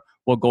traits are,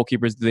 what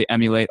goalkeepers do they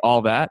emulate,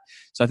 all that.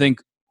 So I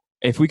think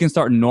if we can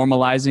start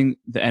normalizing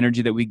the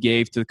energy that we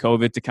gave to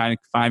COVID to kind of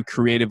find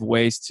creative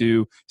ways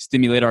to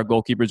stimulate our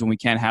goalkeepers when we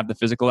can't have the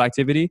physical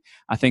activity,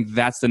 I think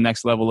that's the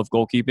next level of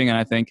goalkeeping. And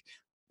I think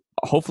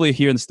hopefully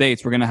here in the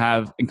States, we're going to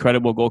have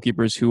incredible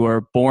goalkeepers who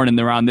are born in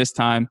around this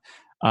time,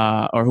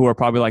 or who are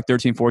probably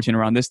 13, 14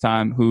 around this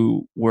time,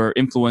 who were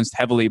influenced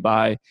heavily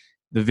by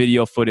the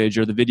video footage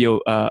or the video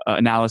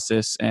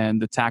analysis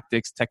and the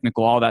tactics,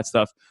 technical, all that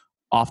stuff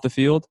off the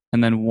field.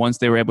 And then once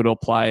they were able to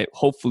apply it,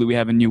 hopefully we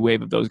have a new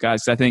wave of those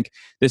guys. So I think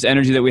this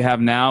energy that we have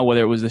now,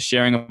 whether it was the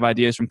sharing of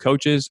ideas from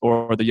coaches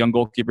or the young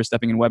goalkeepers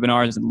stepping in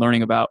webinars and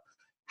learning about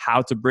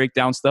how to break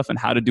down stuff and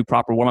how to do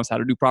proper warm-ups, how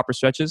to do proper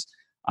stretches,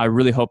 I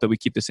really hope that we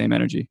keep the same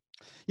energy.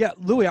 Yeah,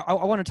 Louis, I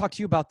want to talk to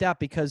you about that,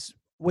 because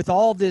with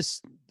all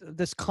this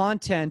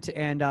content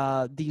and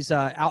these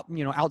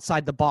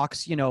outside the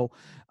box,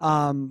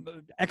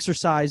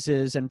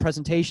 exercises and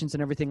presentations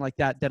and everything like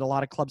that a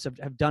lot of clubs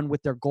have done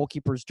with their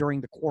goalkeepers during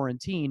the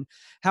quarantine,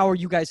 how are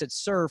you guys at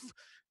Surf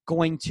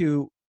going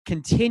to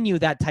continue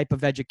that type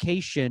of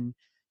education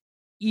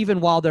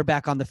even while they're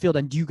back on the field?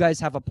 And do you guys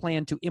have a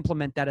plan to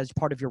implement that as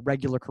part of your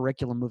regular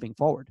curriculum moving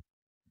forward?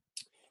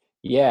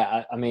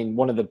 Yeah, I mean,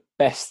 one of the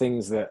best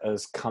things that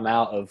has come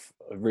out of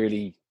a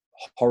really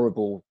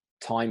horrible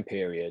time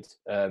period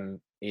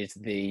is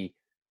the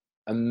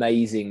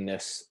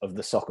amazingness of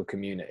the soccer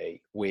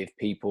community, with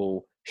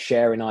people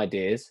sharing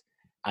ideas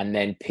and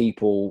then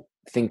people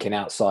thinking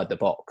outside the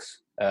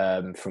box,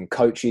 from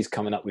coaches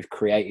coming up with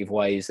creative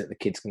ways that the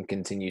kids can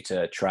continue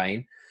to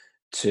train,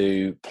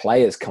 to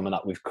players coming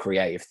up with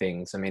creative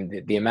things. I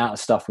mean, the amount of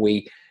stuff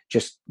we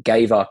just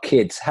gave our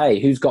kids, hey,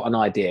 who's got an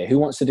idea? Who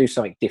wants to do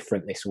something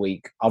different this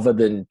week other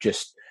than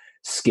just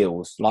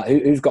skills. Like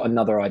who's got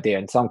another idea?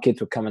 And some kids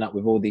were coming up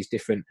with all these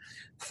different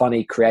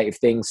funny, creative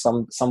things.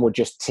 Some were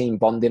just team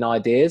bonding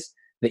ideas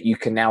that you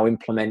can now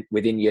implement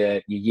within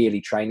your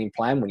yearly training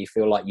plan when you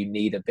feel like you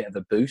need a bit of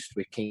a boost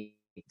with team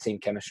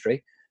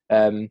chemistry.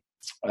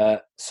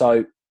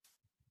 So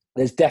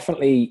there's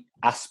definitely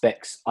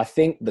aspects. I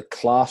think the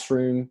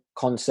classroom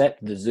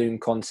concept, the Zoom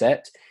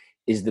concept,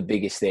 is the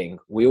biggest thing.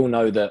 We all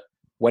know that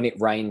when it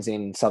rains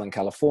in Southern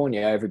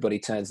California, everybody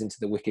turns into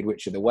the Wicked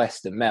Witch of the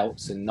West and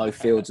melts, and no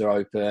fields are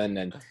open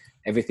and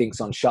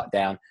everything's on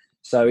shutdown.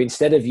 So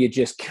instead of you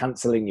just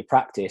cancelling your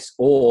practice,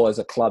 or as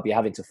a club, you're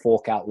having to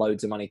fork out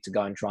loads of money to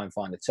go and try and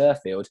find a turf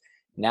field,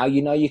 now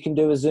you know you can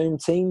do a Zoom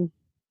team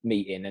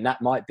meeting. And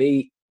that might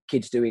be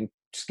kids doing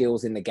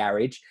skills in the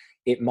garage.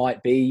 It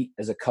might be,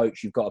 as a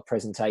coach, you've got a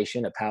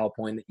presentation, a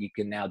PowerPoint that you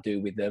can now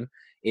do with them.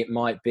 It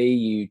might be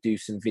you do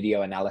some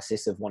video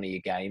analysis of one of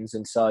your games.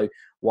 And so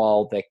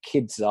while the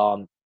kids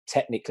aren't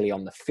technically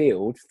on the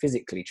field,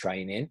 physically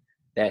training,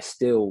 they're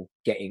still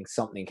getting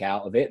something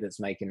out of it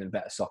that's making them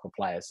better soccer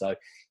players. So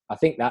I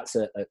think that's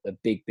a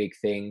big, big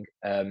thing.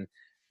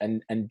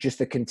 And just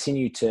to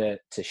continue to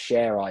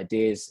share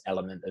ideas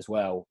element as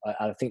well.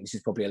 I think this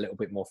is probably a little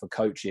bit more for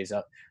coaches.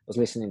 I was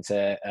listening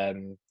to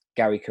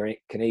Gary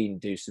Canine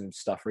do some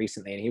stuff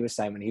recently, and he was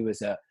saying when he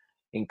was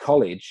in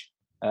college,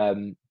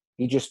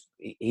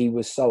 he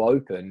was so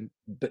open,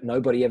 but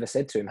nobody ever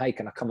said to him, "Hey,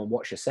 can I come and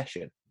watch a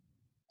session?"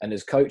 And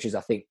as coaches,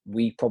 I think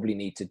we probably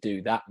need to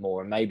do that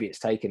more. And maybe it's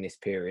taken this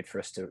period for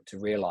us to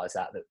realize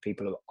that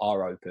people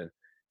are open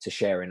to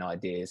sharing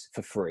ideas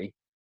for free,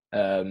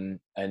 and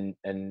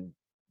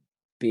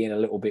being a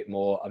little bit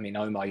more. I mean,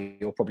 Omar,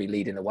 you're probably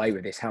leading the way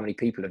with this. How many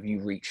people have you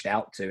reached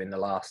out to in the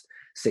last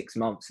 6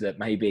 months that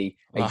maybe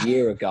a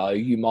year ago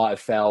you might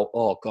have felt,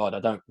 oh God, I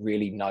don't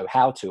really know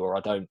how to,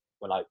 or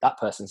that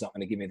person's not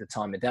going to give me the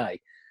time of day.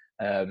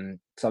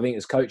 So I think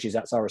as coaches,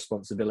 that's our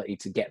responsibility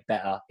to get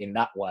better in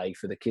that way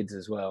for the kids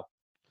as well.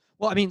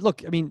 Well, I mean,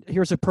 look,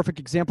 here's a perfect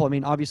example. I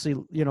mean, obviously,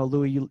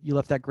 Louis, you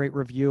left that great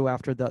review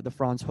after the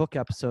Franz Hook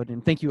episode,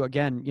 and thank you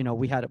again.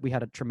 We had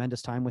a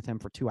tremendous time with him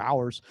for 2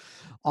 hours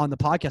on the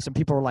podcast, and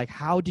people were like,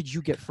 "How did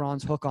you get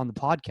Franz Hook on the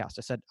podcast?"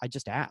 I said, "I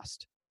just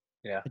asked."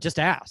 Yeah, I just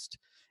asked.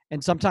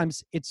 And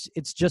sometimes it's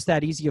just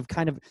that easy of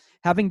kind of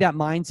having that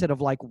mindset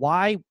of like,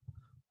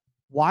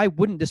 why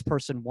wouldn't this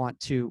person want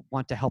to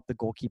help the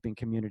goalkeeping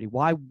community?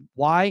 Why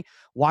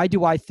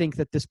do I think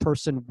that this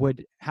person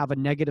would have a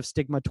negative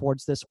stigma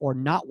towards this or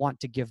not want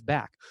to give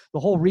back?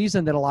 The whole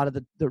reason that a lot of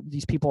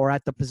these people are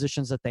at the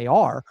positions that they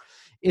are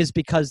is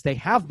because they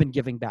have been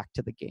giving back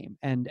to the game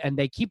and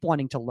they keep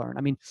wanting to learn.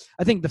 I mean,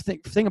 I think the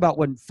thing about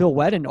when Phil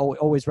Wedden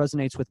always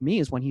resonates with me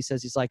is when he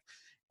says, he's like,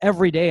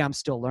 every day I'm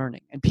still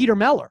learning. And Peter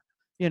Meller,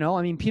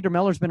 Peter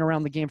Meller's been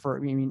around the game for,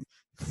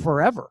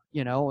 forever,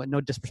 and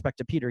no disrespect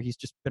to Peter. He's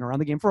just been around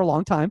the game for a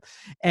long time.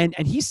 And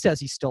he says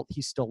he's still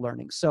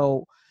learning.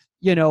 So,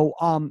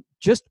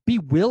 just be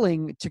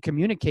willing to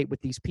communicate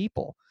with these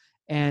people.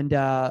 And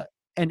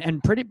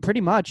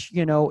pretty much,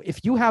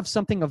 if you have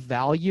something of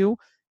value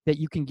that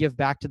you can give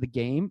back to the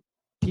game,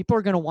 people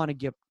are going to want to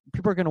give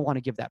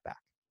that back,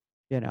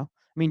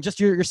 just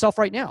yourself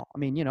right now.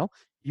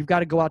 You've got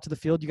to go out to the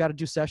field, you got to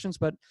do sessions,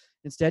 but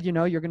instead, you're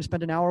going to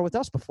spend an hour with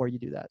us before you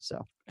do that.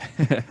 So,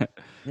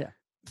 yeah.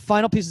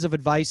 Final pieces of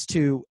advice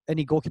to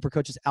any goalkeeper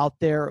coaches out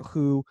there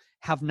who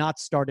have not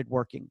started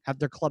working,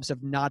 their clubs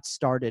have not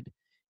started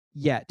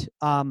yet,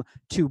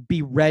 to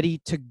be ready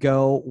to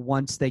go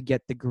once they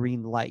get the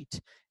green light,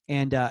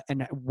 and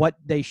what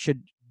they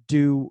should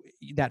do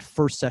that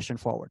first session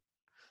forward.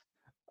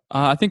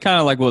 I think kind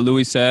of like what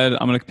Louis said.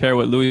 I'm going to compare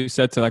what Louis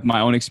said to like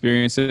my own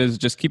experiences.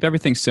 Just keep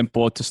everything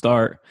simple to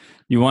start.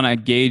 You want to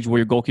gauge where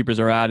your goalkeepers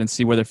are at and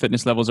see where their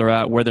fitness levels are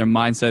at, where their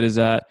mindset is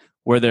at,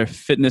 where their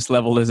fitness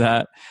level is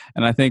at.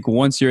 And I think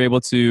once you're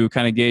able to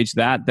kind of gauge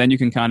that, then you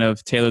can kind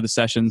of tailor the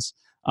sessions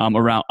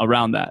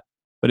around that.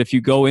 But if you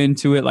go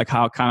into it like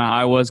how kind of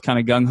I was, kind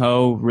of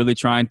gung-ho, really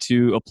trying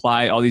to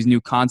apply all these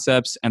new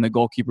concepts, and the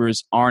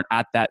goalkeepers aren't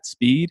at that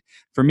speed,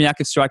 for me, I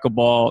could strike a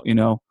ball,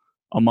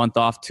 a month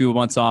off, 2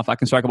 months off. I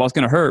can strike a ball. It's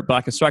going to hurt, but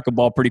I can strike a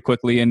ball pretty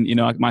quickly, and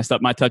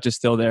my touch is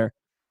still there.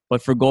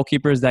 But for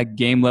goalkeepers, that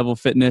game level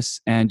fitness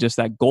and just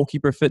that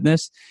goalkeeper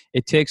fitness,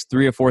 it takes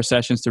 3 or 4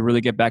 sessions to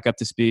really get back up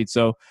to speed.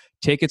 So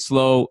take it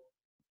slow,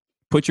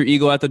 put your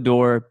ego at the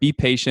door, be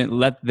patient,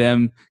 let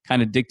them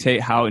kind of dictate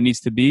how it needs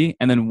to be.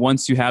 And then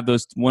once you have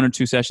those 1 or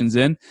 2 sessions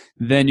in,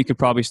 then you could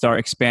probably start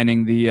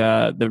expanding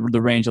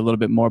the range a little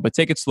bit more. But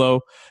take it slow,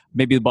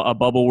 maybe a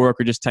bubble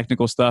work or just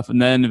technical stuff.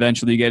 And then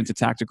eventually you get into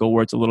tactical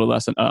where it's a little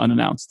less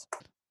unannounced.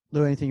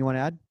 Lou, anything you want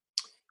to add?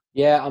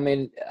 Yeah,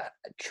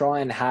 try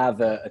and have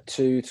a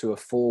 2 to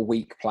 4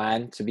 week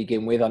plan to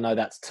begin with. I know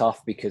that's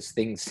tough because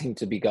things seem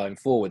to be going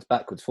forwards,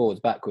 backwards,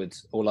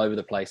 all over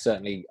the place,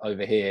 certainly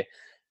over here.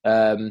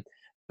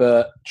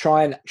 But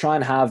try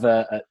and have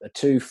a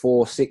 2,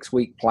 4, 6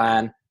 week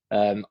plan.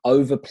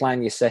 Over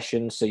plan your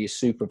sessions so you're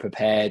super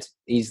prepared.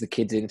 Ease the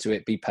kids into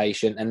it. Be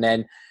patient, and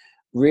then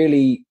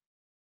really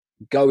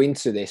go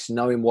into this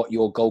knowing what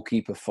your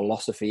goalkeeper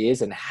philosophy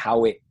is and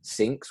how it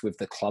syncs with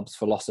the club's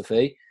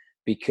philosophy.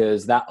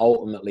 because that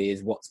ultimately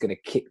is what's going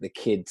to kick the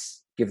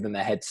kids, give them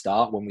a head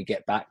start when we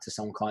get back to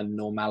some kind of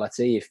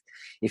normality.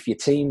 If your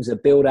team's a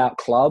build-out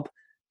club,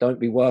 don't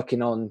be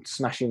working on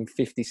smashing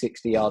 50,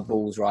 60-yard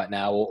balls right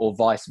now, or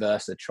vice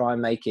versa. Try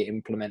and make it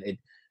implemented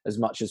as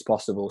much as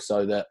possible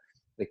so that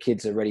the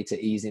kids are ready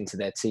to ease into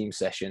their team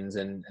sessions.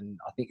 And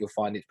I think you'll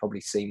find it's probably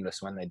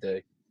seamless when they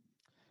do.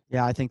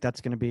 Yeah, I think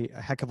that's going to be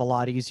a heck of a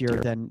lot easier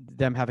than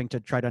them having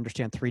to try to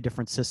understand 3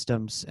 different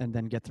systems and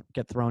then get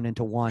thrown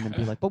into one and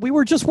be like, but we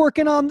were just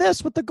working on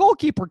this with the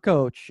goalkeeper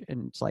coach.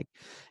 And it's like,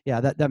 yeah,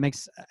 that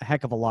makes a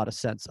heck of a lot of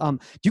sense. Do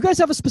you guys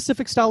have a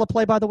specific style of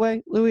play, by the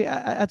way, Louis,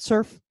 at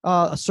Surf?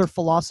 A Surf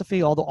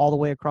philosophy all the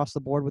way across the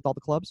board with all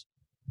the clubs?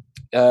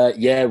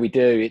 Yeah, we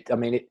do.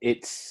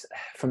 It's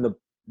from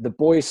the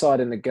boys' side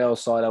and the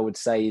girls' side, I would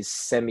say, is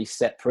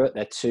semi-separate.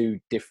 They're 2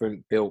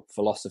 different built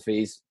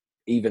philosophies,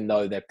 even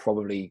though they're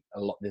probably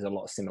there's a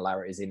lot of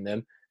similarities in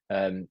them.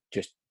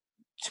 Just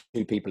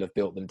 2 people have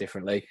built them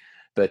differently.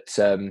 But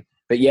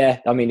yeah,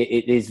 I mean,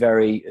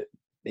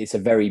 it's a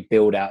very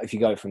build out. If you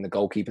go from the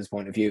goalkeeper's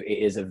point of view, it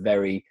is a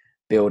very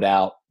build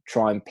out,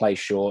 try and play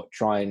short,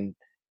 try and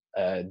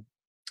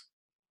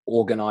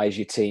organize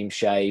your team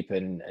shape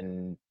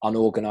and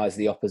unorganize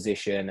the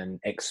opposition and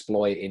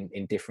exploit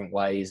in different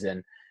ways.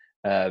 And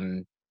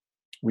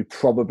we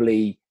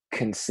probably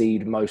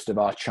concede most of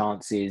our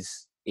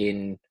chances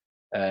in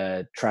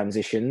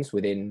transitions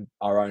within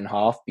our own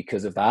half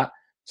because of that.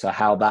 So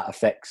how that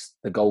affects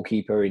the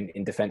goalkeeper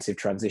in defensive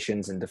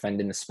transitions and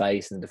defending the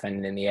space and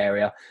defending in the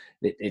area,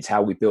 it's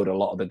how we build a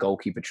lot of the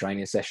goalkeeper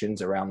training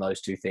sessions around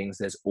those 2 things.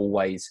 There's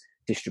always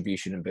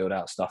distribution and build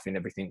out stuff in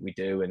everything we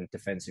do, and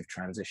defensive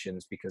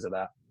transitions because of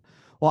that.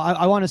 Well,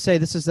 I want to say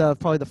this is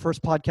probably the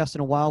first podcast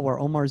in a while where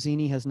Omar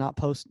Zini has not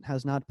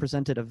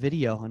presented a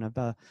video,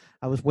 and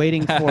I was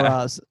waiting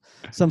for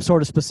some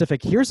sort of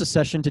specific. Here's a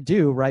session to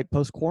do right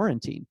post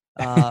quarantine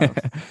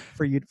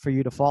for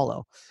you to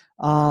follow.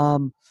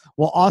 Well,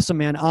 awesome,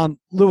 man.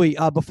 Louis,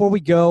 before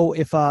we go,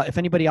 if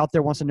anybody out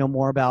there wants to know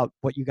more about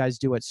what you guys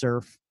do at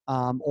Surf,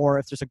 or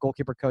if there's a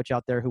goalkeeper coach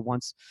out there who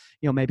wants,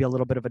 maybe a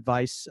little bit of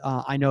advice,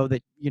 I know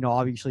that,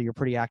 obviously you're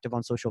pretty active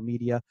on social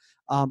media.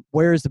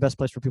 Where is the best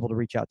place for people to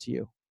reach out to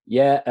you?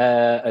 Yeah,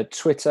 at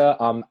Twitter,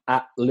 I'm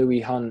at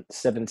Louis Hunt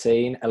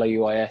 17,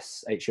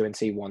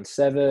 LOUISHUNT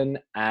 17,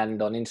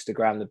 and on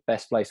Instagram, the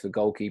best place for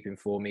goalkeeping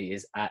for me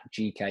is at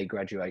GK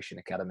Graduation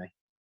Academy.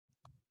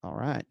 All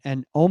right,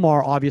 and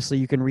Omar, obviously,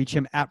 you can reach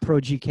him at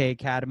ProGK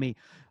Academy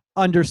 _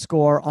 on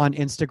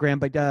Instagram,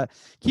 but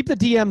keep the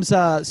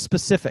DMs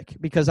specific,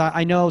 because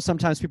I know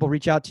sometimes people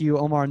reach out to you,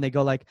 Omar, and they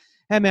go like,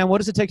 hey man, what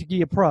does it take to get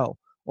you pro?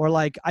 Or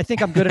like, I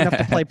think I'm good enough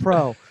to play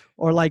pro.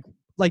 Or like,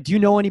 do you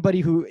know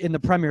anybody who in the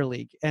Premier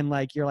League? And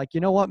like, you're like, you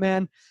know what,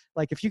 man,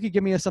 like if you could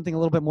give me something a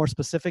little bit more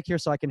specific here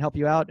so I can help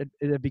you out,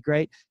 it'd be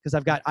great. Cause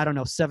I've got,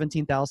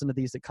 17,000 of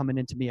these that coming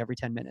into me every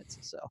 10 minutes.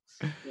 So,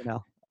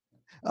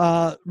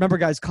 remember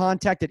guys,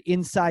 contact at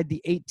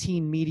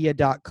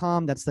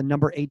insidethe18media.com. That's the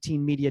number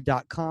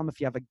 18media.com. If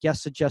you have a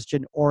guest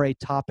suggestion or a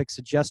topic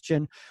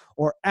suggestion,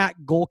 or at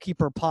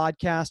Goalkeeper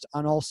Podcast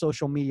on all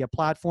social media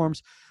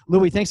platforms.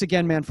 Louis, thanks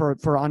again, man, for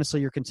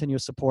honestly your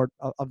continuous support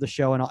of the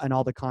show and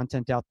all the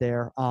content out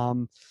there.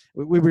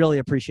 We really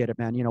appreciate it,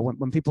 man.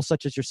 When people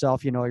such as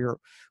yourself,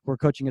 we're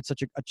coaching at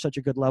such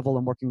a good level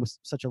and working with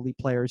such elite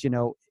players,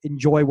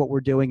 enjoy what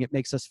we're doing. It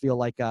makes us feel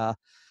like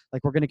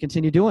we're going to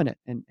continue doing it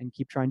and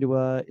keep trying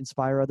to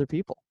inspire other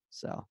people.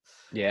 So,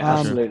 yeah,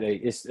 absolutely.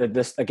 It's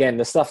this, again,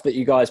 the stuff that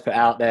you guys put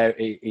out there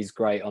is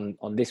great on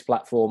this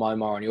platform,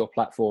 Omar, on your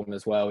platform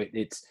as well.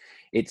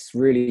 It's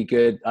really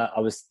good. I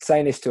was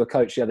saying this to a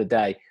coach the other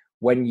day.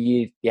 When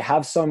you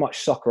have so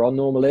much soccer on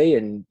normally,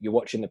 and you're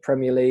watching the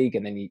Premier League,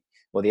 and then the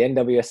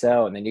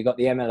NWSL, and then you got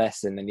the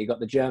MLS, and then you got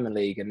the German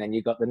League, and then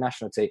you got the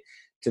national team,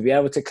 to be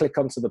able to click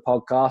onto the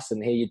podcast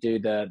and hear you do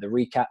the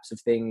recaps of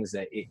things,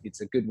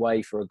 it's a good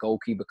way for a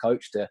goalkeeper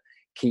coach to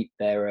keep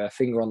their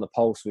finger on the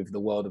pulse with the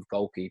world of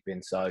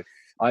goalkeeping. So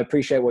I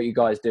appreciate what you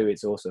guys do.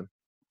 It's awesome.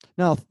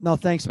 No,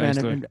 thanks,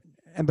 man.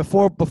 And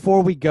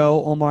before we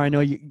go, Omar, I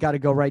know you got to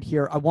go right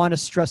here. I want to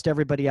stress to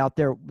everybody out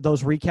there,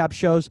 those recap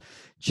shows,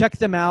 check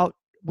them out.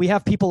 We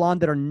have people on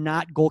that are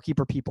not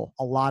goalkeeper people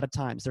a lot of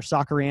times. They're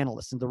soccer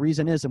analysts. And the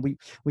reason is, and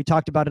we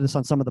talked about this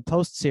on some of the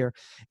posts here,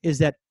 is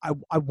that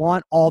I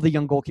want all the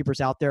young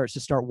goalkeepers out there to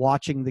start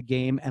watching the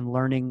game and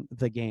learning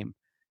the game.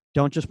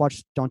 Don't just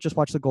watch the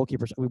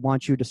goalkeepers. We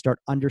want you to start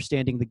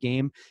understanding the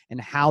game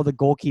and how the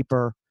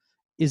goalkeeper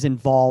is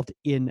involved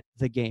in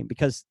the game.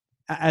 Because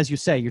as you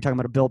say, you're talking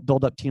about a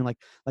build-up team like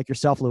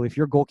yourself, Louis. If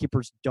your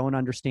goalkeepers don't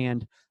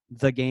understand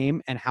the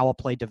game and how a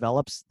play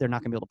develops, they're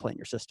not going to be able to play in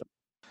your system.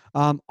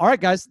 All right,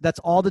 guys, that's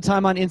all the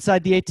time on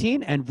Inside the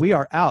 18, and we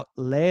are out.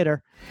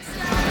 Later.